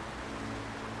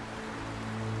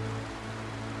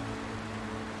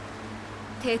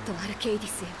 テイト・アルケイディ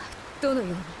スへはどのよう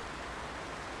に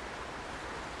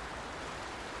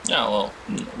Yeah, well,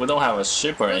 we don't have a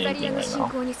ship or anything right now.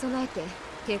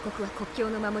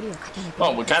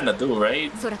 Well, we kinda do,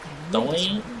 right? Don't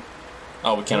we?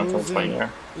 Oh, we can't approach by here.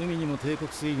 海にも帝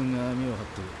国水軍が網を張っ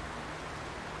ている。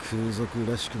空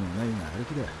賊らしくもないが歩き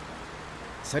だ。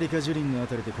サリカジュリンのあ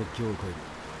たりで国境を越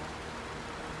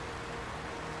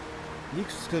える。い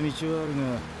くつか道はある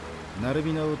が、ナル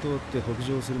ビナを通って北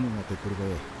上するのが手っ取り早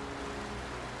い。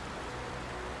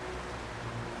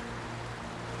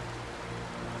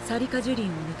サリカジュリンを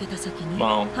抜けた先に、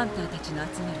Wow. ハンターたちの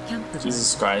集まるキャンプがある。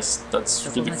 Jesus Christ, that's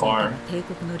そこ really まで far. が帝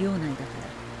国の領内だか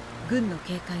ら、軍の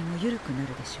警戒も緩くなる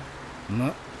でしょう。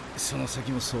ま、その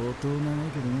先も相当長い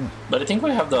けどな。 But I think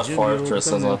we have the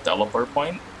fortress as a teleport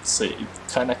point, so it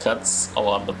kinda cuts a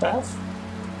lot of the path.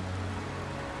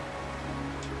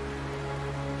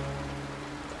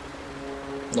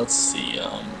 Let's see,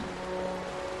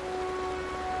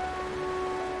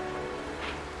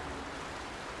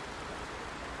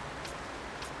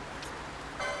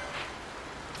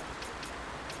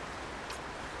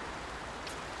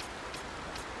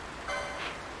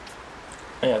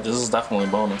 Oh, yeah, this is definitely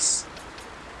bonus.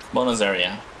 Bonus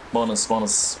area. Bonus.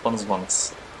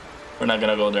 We're not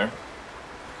gonna go there.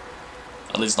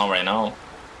 At least not right now.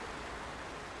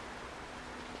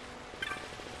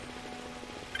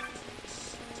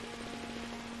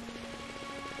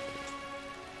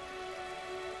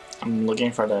 I'm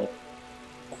looking for that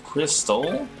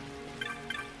crystal.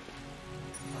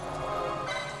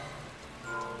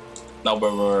 Now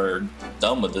we're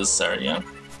done with this area.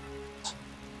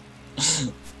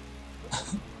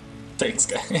 Thanks,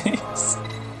 guys.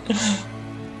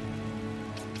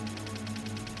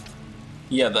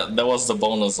 Yeah, that was the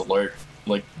bonus alert.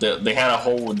 Like, they had a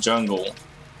whole jungle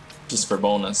just for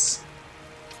bonus.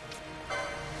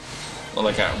 Well,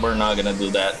 like, we're not gonna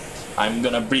do that. I'm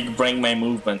gonna bring my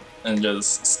movement and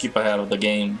just skip ahead of the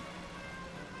game.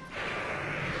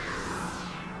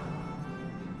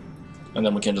 And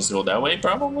then we can just go that way,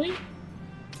 probably?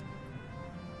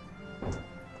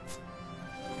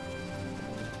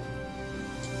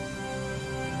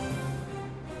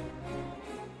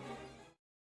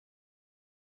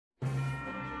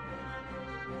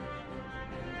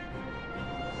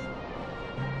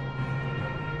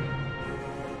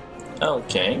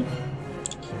 Okay.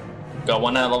 Got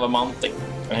one hell of a mountain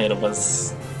ahead of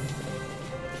us.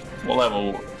 What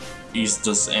level is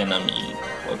this enemy?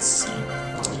 Let's see.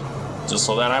 Just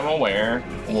so that I'm aware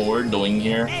of what we're doing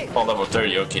here. Oh, level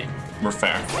 30, okay. We're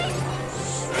fair.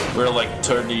 We're like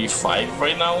 35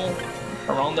 right now,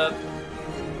 around that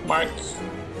mark.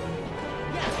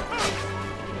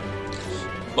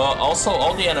 But also,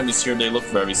 all the enemies here, they look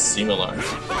very similar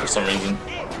for some reason.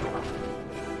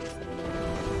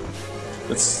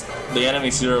 It's the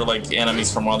enemies here are like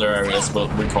enemies from other areas, but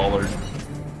recolored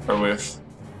or with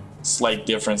slight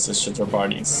differences to their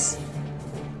bodies.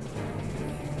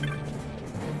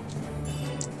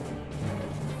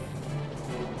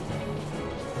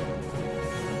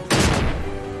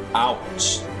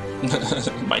 Ouch!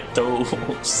 My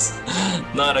toes!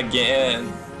 Not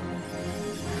again!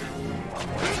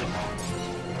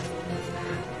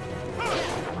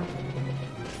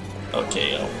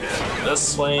 Okay,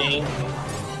 this way.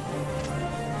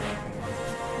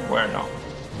 Where now?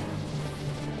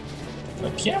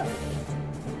 Up here.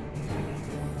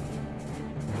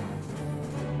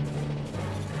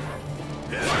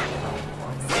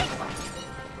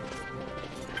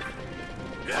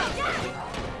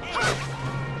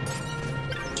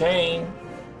 Okay.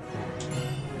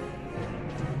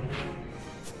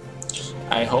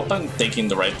 I hope I'm taking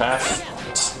the right path.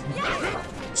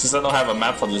 Since I don't have a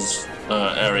map for this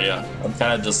area, I'm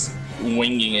kind of just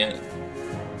winging it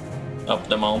up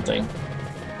the mountain.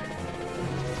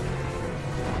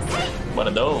 What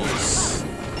are those?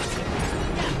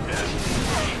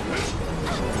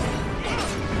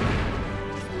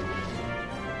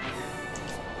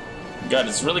 God,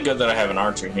 it's really good that I have an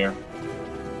archer here.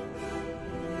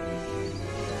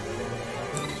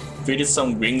 Feed it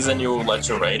some rings and you'll let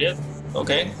you raid it?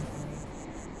 Okay.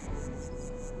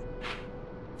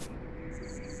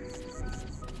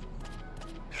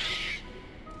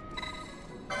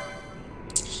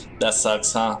 That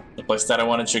sucks, huh? The place that I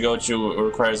wanted to go to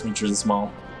requires me to this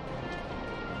mall.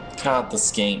 God,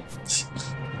 this game.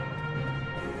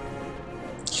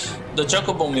 The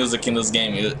chocobo music in this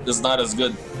game is not as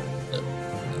good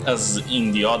as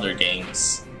in the other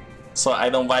games. So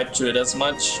I don't vibe to it as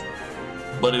much,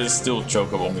 but it is still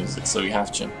chocobo music, so you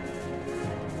have to.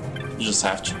 You just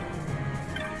have to.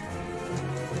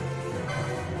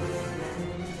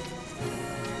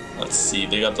 Let's see,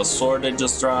 they got the sword they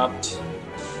just dropped.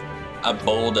 A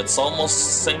bow that's almost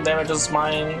the same damage as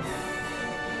mine,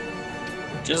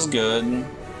 which is good.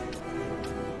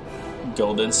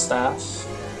 Golden staff.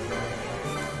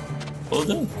 Will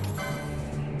do.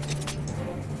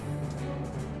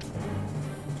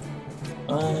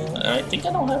 I think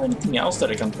I don't have anything else that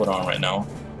I can put on right now.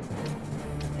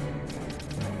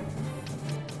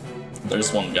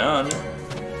 There's one gun.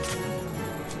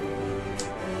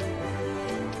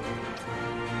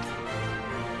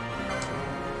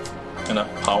 And a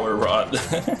power rod.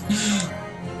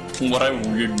 What a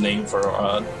weird name for a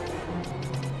rod.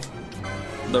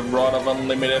 The rod of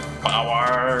unlimited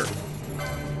power.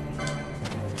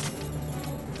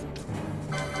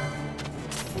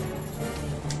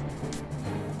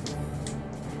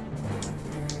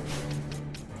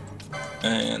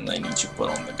 And I need to put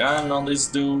on the gun on this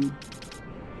dude.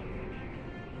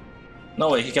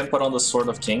 No way, he can put on the Sword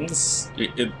of Kings.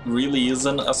 It really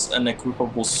isn't an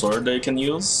equipable sword that you can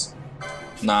use.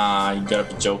 Nah, you gotta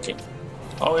be joking.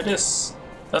 Oh, it is.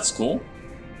 That's cool.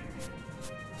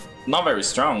 Not very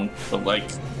strong, but like,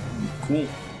 cool.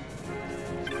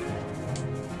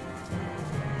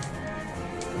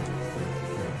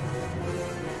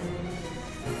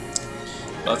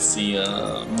 Let's see,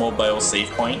 mobile save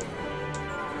point.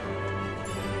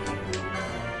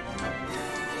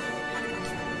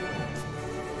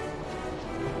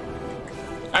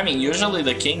 I mean, usually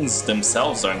the kings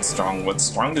themselves aren't strong. What's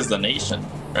strong is the nation,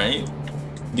 right?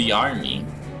 The army.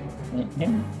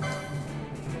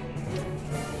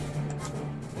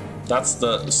 That's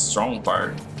the strong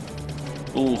part.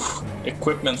 Ooh,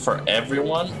 equipment for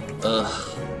everyone?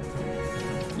 Ugh.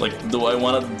 Like, do I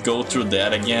want to go through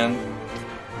that again?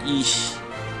 Eesh.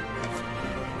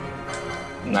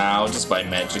 Nah, I'll just buy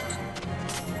magic.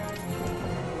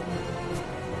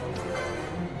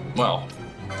 Well,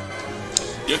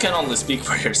 you can only speak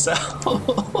for yourself.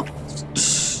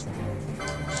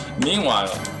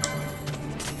 Meanwhile,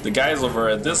 the guys over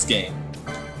at this game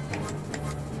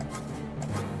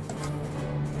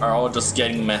are all just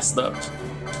getting messed up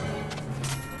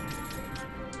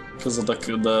because of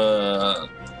the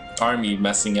army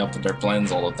messing up their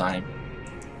plans all the time.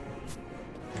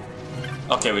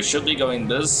 Okay, we should be going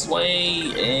this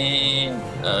way and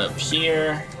up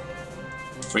here.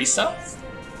 Free stuff?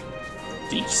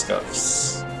 Deep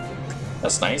scuffs.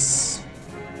 That's nice.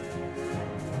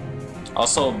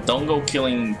 Also, don't go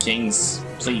killing kings,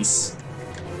 please.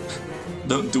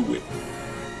 Don't do it.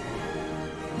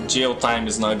 Jail time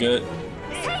is not good.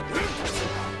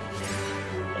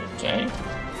 Okay.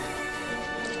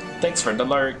 Thanks for the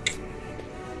lurk.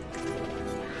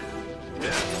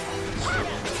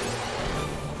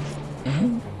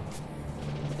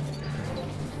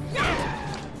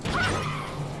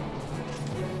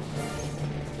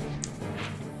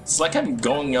 It's like I'm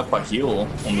going up a hill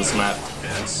on this map.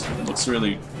 It looks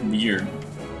really weird.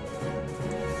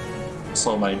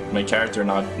 So my character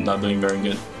not doing very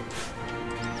good.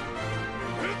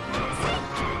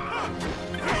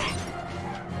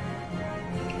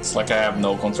 It's like I have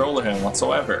no control of him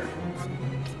whatsoever.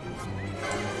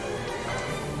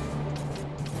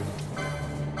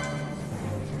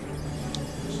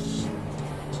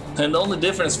 And the only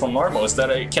difference from normal is that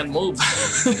I can't move.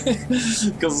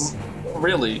 Because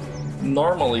really,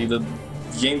 normally the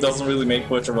game doesn't really make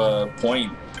much of a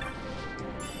point.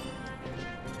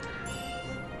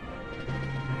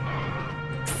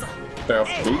 Pair of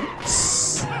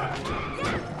boots.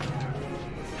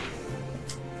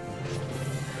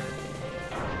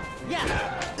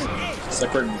 It's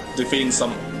like we're defeating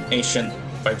some ancient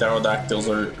pterodactyls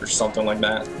or something like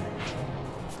that.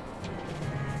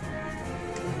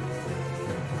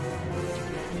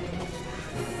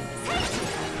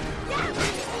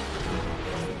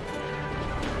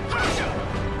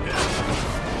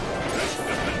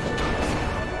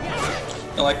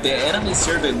 Like the enemies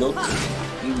here, they look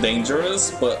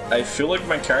dangerous, but I feel like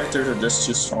my characters are just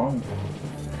too strong,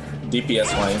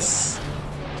 DPS wise.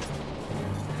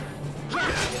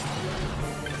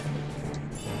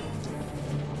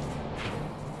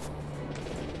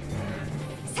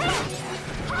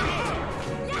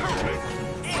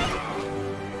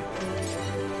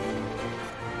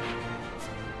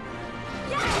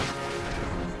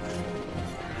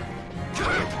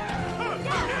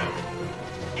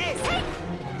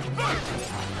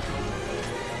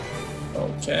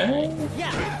 Okay.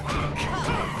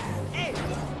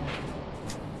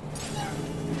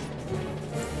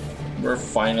 We're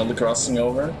finally crossing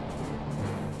over.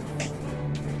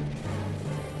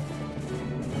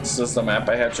 This is the map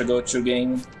I had to go to,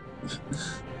 game.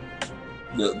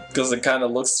 Because it kind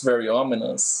of looks very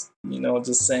ominous, you know,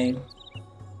 just saying.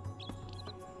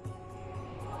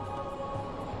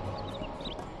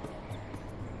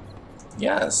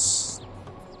 Yes.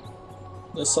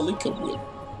 The Salika wood.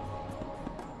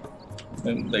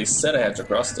 And they said I had to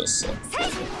cross this, so.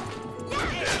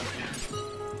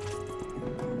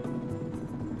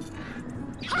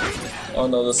 Oh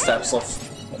no, the steps of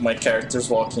my characters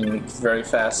walking very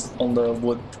fast on the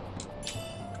wood.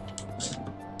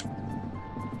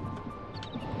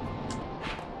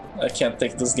 I can't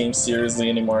take this game seriously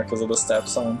anymore because of the step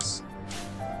sounds.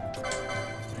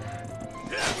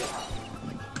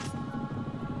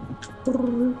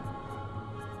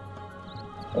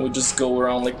 And we just go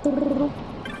around like.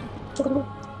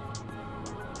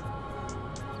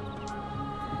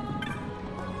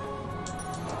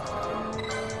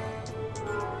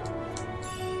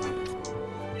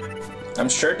 I'm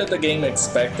sure that the game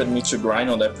expected me to grind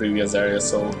on that previous area,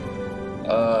 so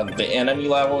the enemy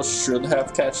level should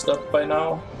have catched up by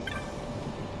now.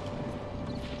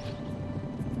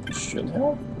 Should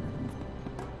have.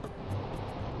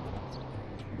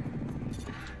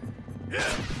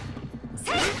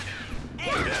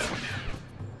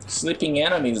 Sleeping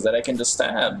enemies that I can just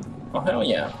stab. Oh hell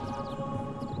yeah.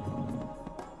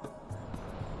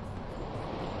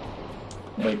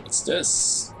 Wait, what's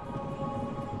this?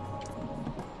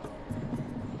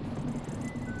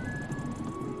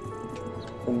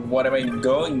 What am I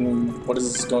going? What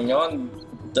is going on?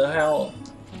 The hell?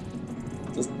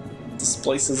 This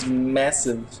place is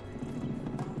massive.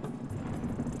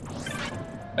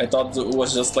 I thought it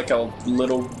was just like a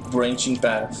little branching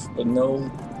path, but no.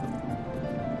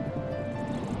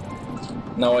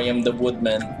 Now I am the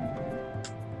woodman.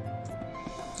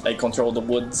 I control the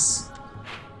woods.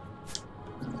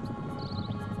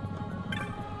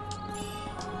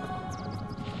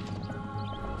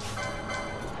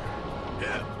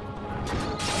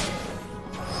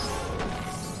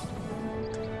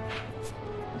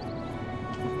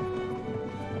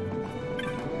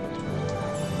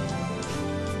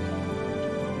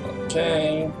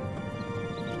 Okay.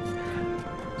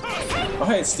 Oh,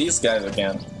 hey, it's these guys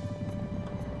again.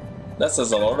 That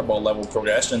says a lot about level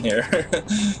progression here.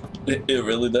 It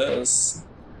really does.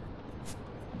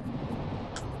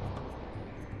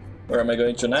 Where am I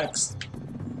going to next?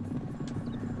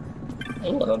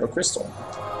 Oh, another crystal.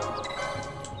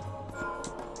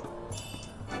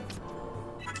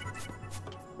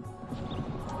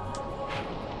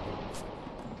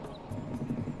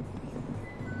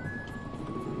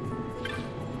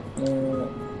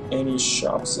 Any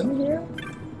shops in here?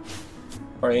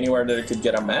 Or anywhere that I could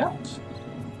get a map?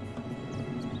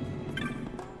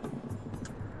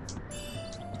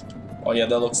 Oh yeah,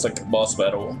 that looks like a boss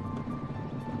battle.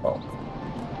 Oh,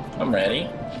 I'm ready.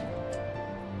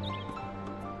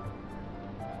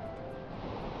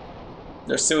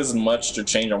 There still isn't much to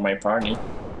change on my party.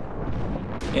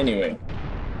 Anyway.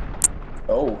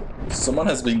 Oh, someone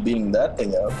has been beating that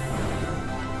thing up.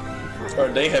 Or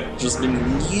they have just been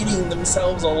eating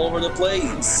themselves all over the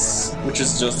place, which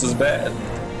is just as bad.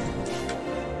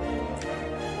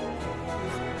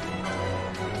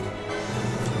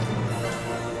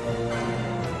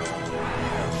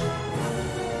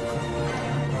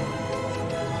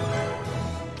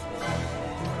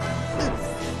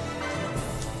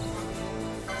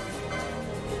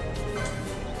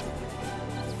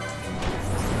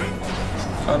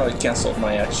 Oh no, it cancelled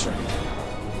my action.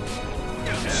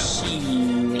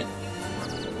 Shit.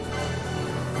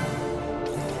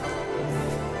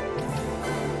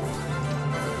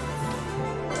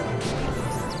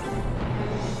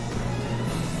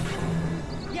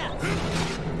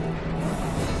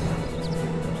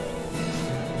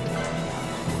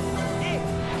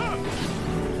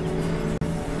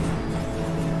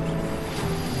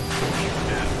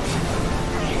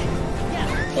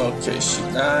 Okay, she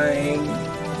died.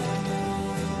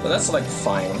 But that's like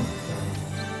fine.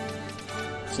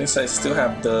 Since I still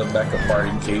have the backup part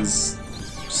in case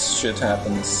shit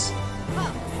happens.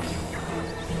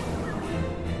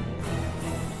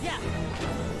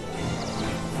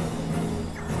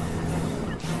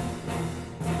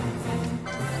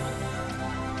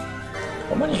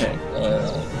 How many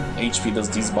HP does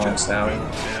these bombs have?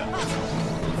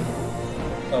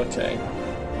 Okay.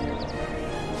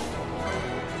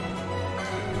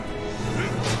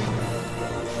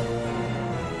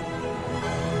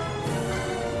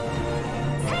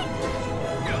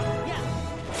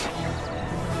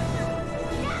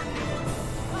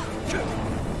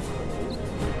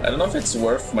 I don't know if it's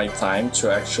worth my time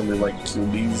to actually like kill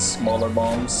these smaller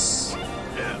bombs.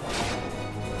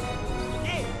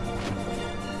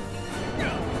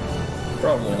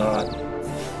 Probably not.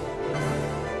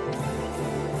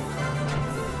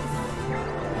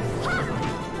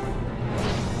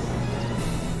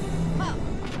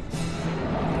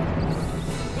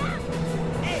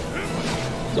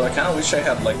 So I kind of wish I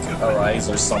had like a rise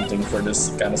or something for this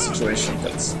kind of situation,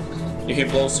 because if he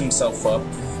blows himself up,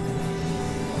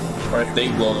 or if they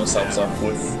blow themselves up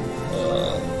with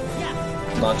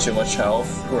not too much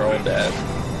health, we're all dead,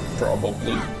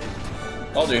 probably.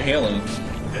 Oh, they're healing.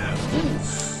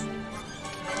 Oof.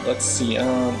 Let's see,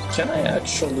 can I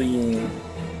actually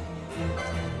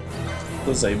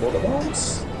disable the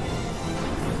bombs?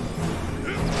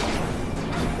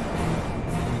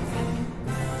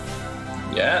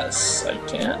 Yes, I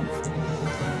can.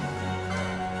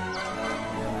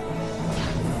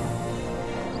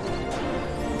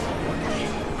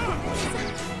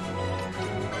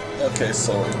 Okay,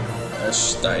 so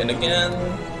Ash dying again.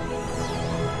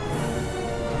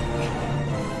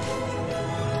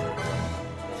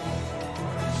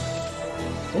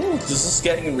 Ooh, this is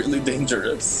getting really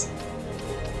dangerous.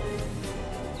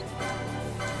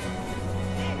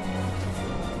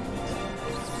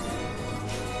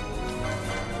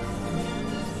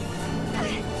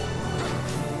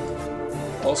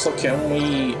 Also, can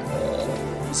we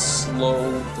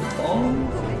slow the bomb?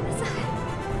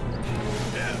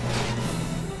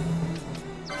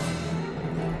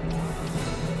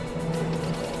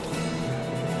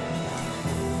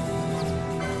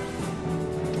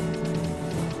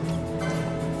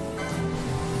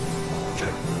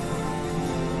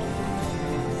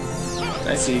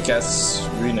 so he casts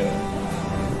Renew.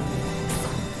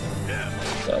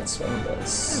 That's what it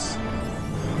does.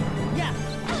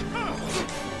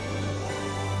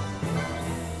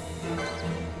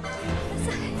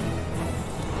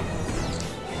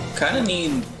 Kinda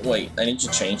need. Wait, I need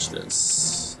to change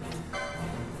this.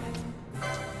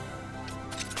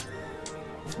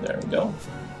 There we go.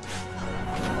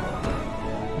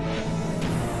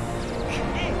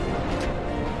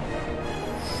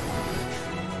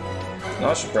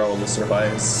 Now she probably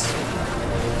survives.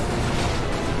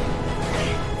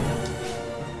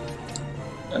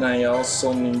 And I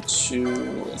also need to.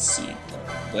 Let's see.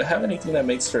 Do I have anything that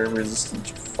makes her resistant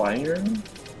to fire?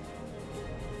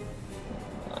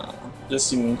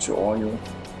 Just immune to oil.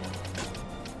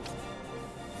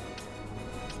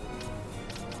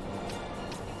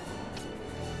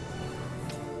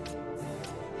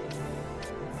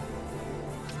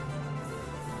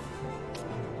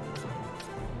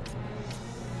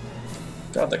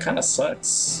 God, that kind of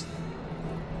sucks.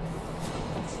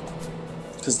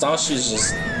 Because now she's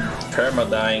just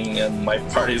perma-dying and my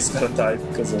party's gonna die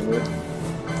because of it.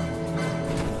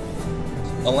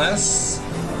 Unless...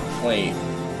 wait.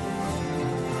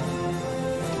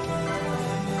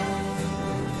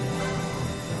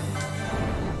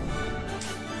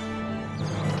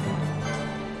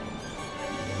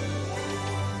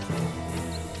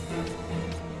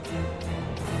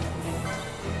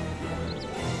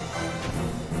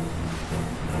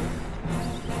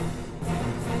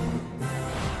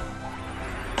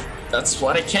 That's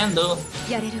what I can do.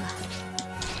 やれるわ。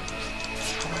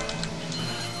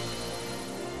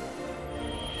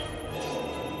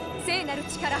聖なる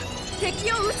力、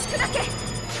敵を打ち砕け。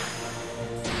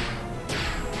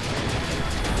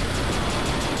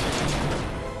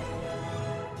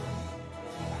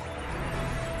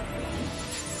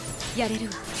やれる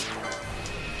わ。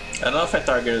I don't know if I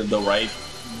targeted the right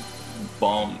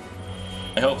bomb.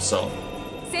 I hope so.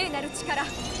 聖なる力、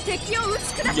敵を打ち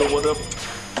砕け。 Yo, what up?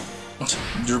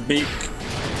 You're big.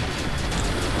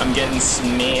 I'm getting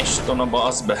smashed on a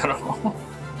boss battle.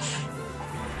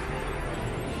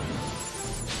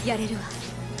 やれるわ。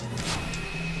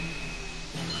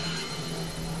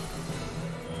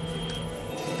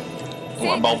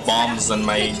 What about bombs and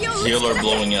my healer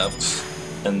blowing up?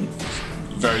 And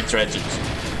very tragic.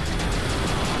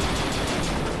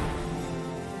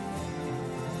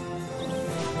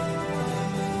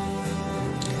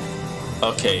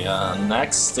 Okay,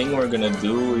 next thing we're gonna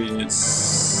do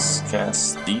is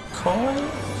cast Decoy.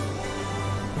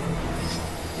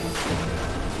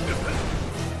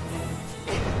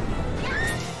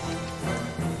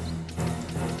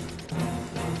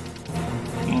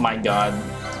 My god.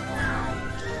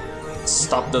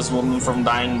 Stop this woman from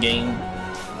dying, game.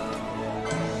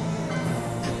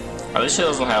 At least she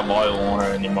doesn't have oil on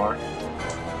her anymore.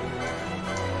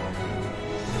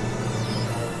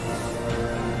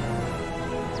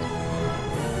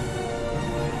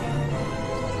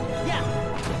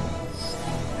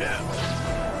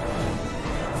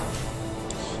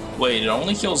 Wait, it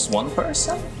only kills one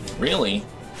person? Really?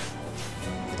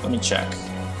 Let me check.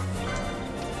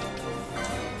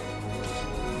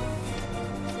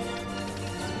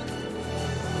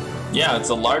 Yeah, it's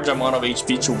a large amount of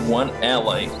HP to one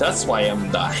ally. That's why I'm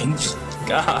dying.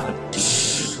 God.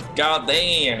 God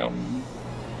damn.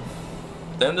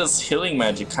 Then this healing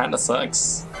magic kinda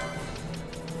sucks.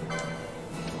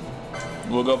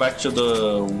 We'll go back to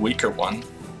the weaker one.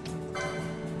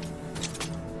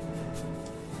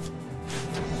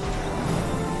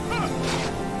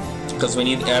 Because we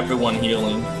need everyone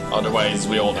healing, otherwise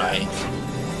we all die.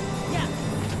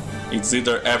 It's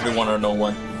either everyone or no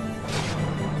one.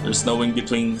 There's no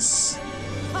in-betweens.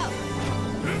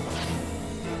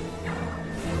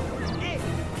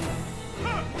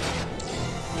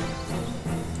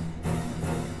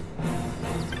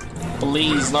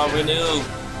 Please, not renew.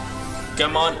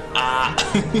 Come on. Ah.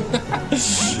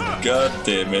 God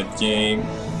damn it, game.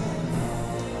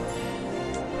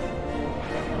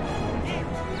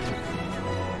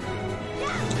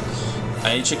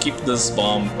 I need to keep this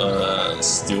bomb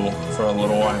still for a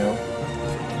little while.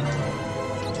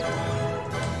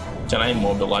 Can I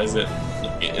immobilize it?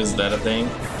 Is that a thing?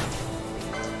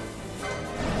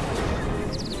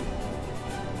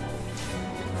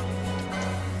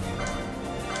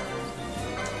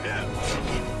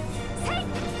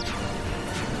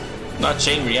 Not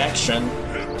chain reaction.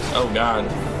 Oh god.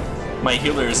 My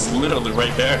healer is literally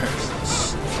right there.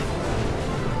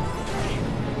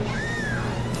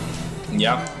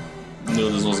 Yeah,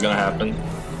 knew this was gonna happen.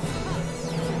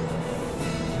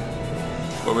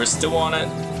 But we're still on it.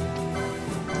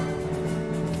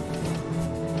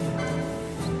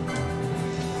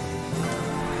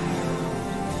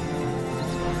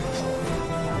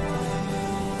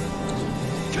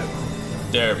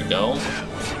 There we go.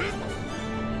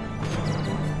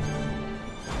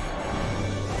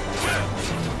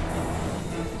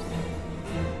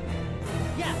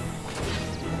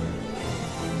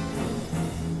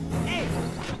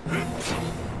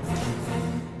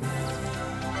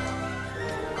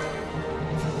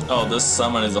 Oh, this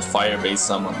summon is a fire-based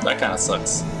summon. That kind of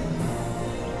sucks.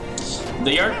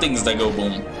 They are things that go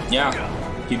boom. Yeah,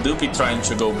 he do be trying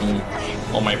to go boom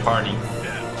on my party.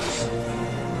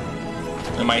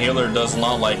 And my healer does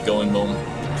not like going boom.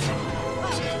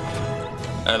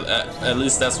 At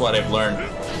least that's what I've learned.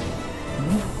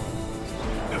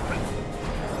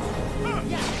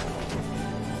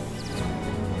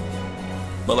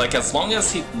 But like, as long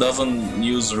as he doesn't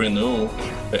use Renew,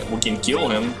 we can kill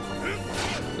him.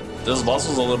 This boss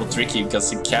was a little tricky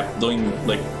because he kept doing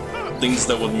like things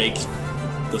that would make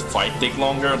the fight take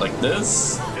longer, like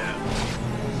this.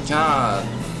 God.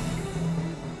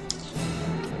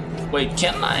 Wait,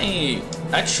 can I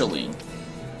actually?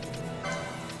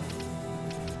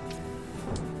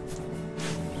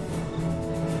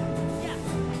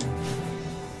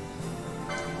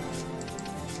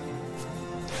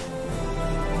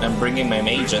 I'm bringing my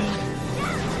mage in.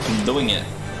 I'm doing it.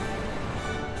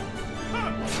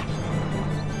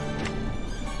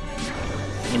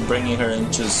 I'm bringing her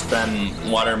in to spam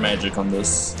water magic on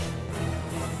this.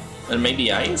 And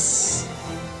maybe ice?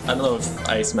 I don't know if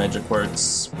ice magic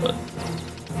works, but...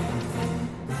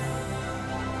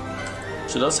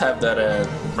 she does have that at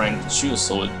rank 2,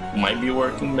 so it might be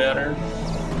working better.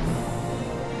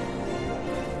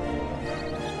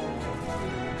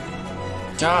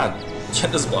 God,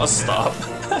 can this boss stop?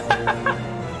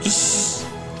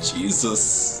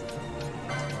 Jesus.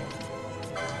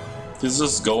 He's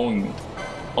just going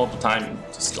all the time,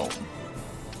 just going.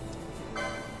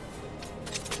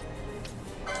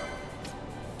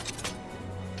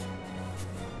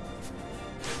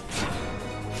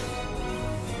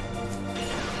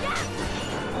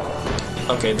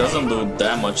 Okay, it doesn't do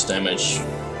that much damage.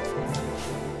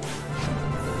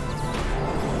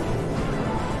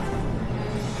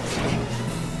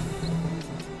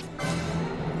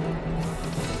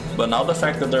 But now the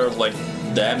fact that there are like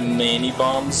that many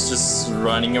bombs just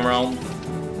running around,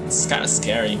 it's kind of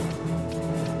scary.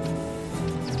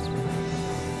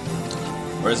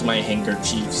 Where's my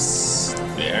handkerchiefs?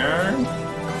 There?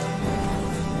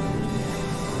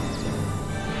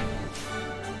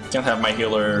 Can't have my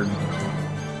healer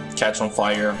catch on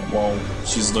fire while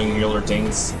she's doing healer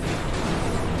things.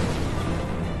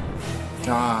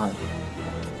 God.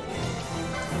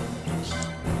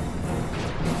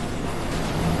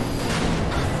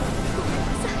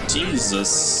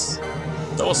 Jesus.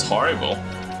 That was horrible.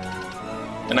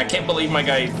 And I can't believe my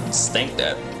guy stanked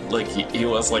that. Like, he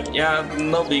was like, yeah,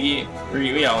 no biggie,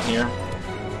 we out here.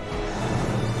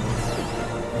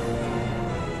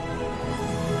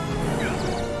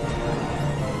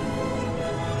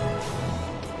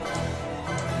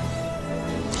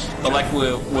 But like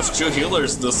with two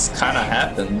healers, this kind of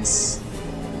happens.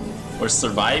 We're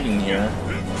surviving here.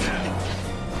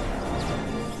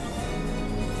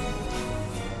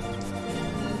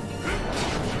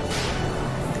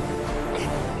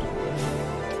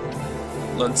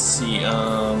 Let's see,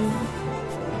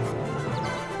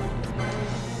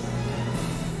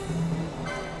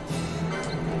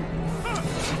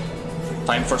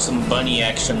 time for some bunny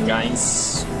action,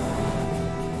 guys.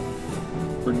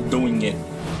 We're doing it.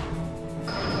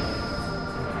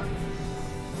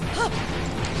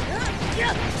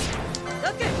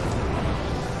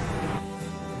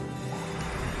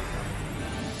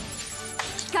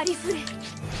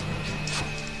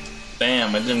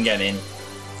 Damn, I didn't get in.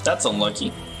 That's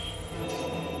unlucky.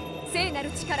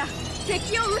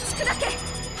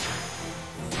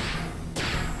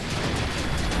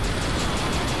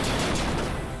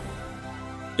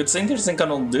 It's interesting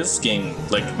on this game,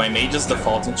 like my mage is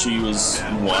defaulting to use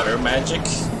water magic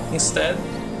instead.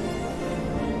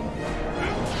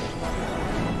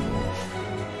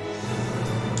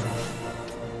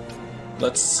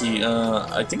 Let's see,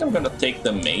 I think I'm gonna take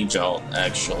the mage out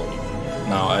actually.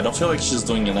 No, I don't feel like she's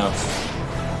doing enough.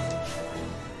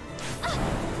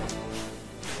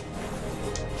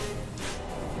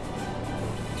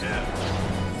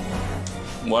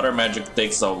 Water magic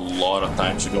takes a lot of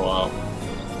time to go out.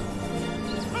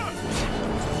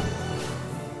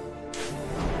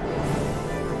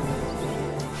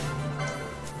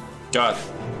 God,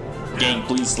 game,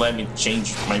 please let me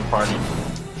change my party.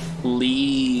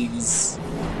 Please.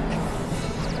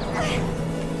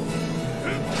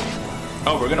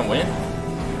 Oh, we're gonna win?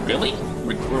 Really?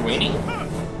 We're winning?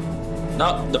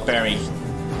 Not the parry.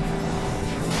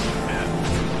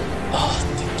 Oh,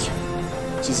 thank you.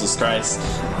 Jesus Christ.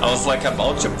 I was like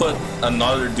about to put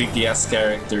another DPS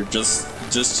character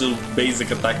just to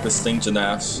basic attack this thing to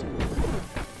death.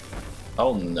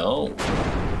 Oh no.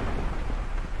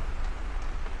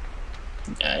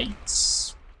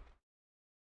 Yikes.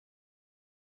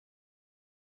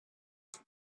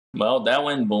 Well, that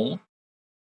went boom.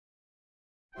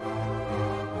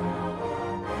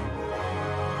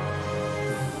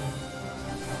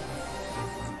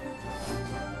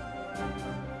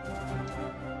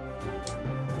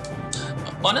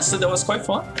 Honestly, that was quite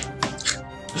fun.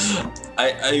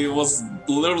 I was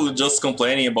literally just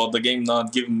complaining about the game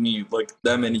not giving me like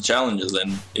that many challenges,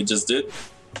 and it just did.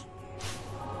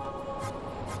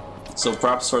 So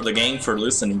props for the game for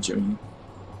listening to me.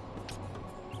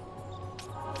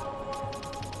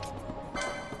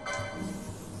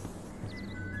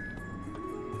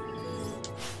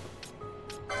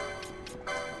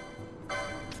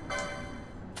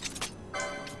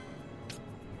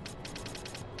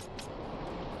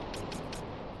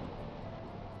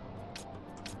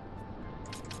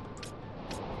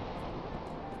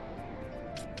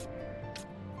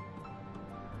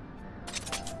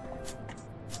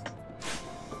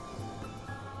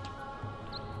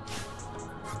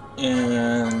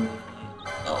 And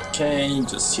okay,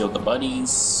 just heal the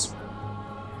buddies.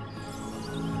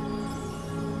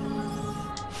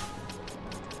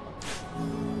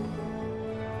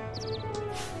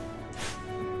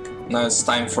 Now it's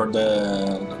time for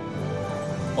the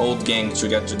old gang to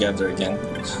get together again.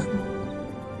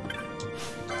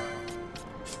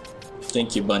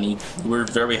 Thank you, Bunny. You were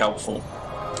very helpful.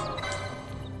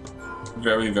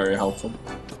 Very, very helpful.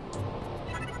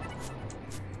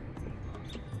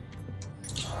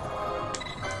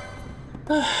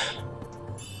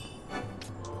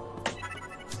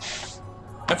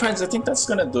 My friends, I think that's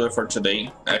gonna do it for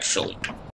today, actually.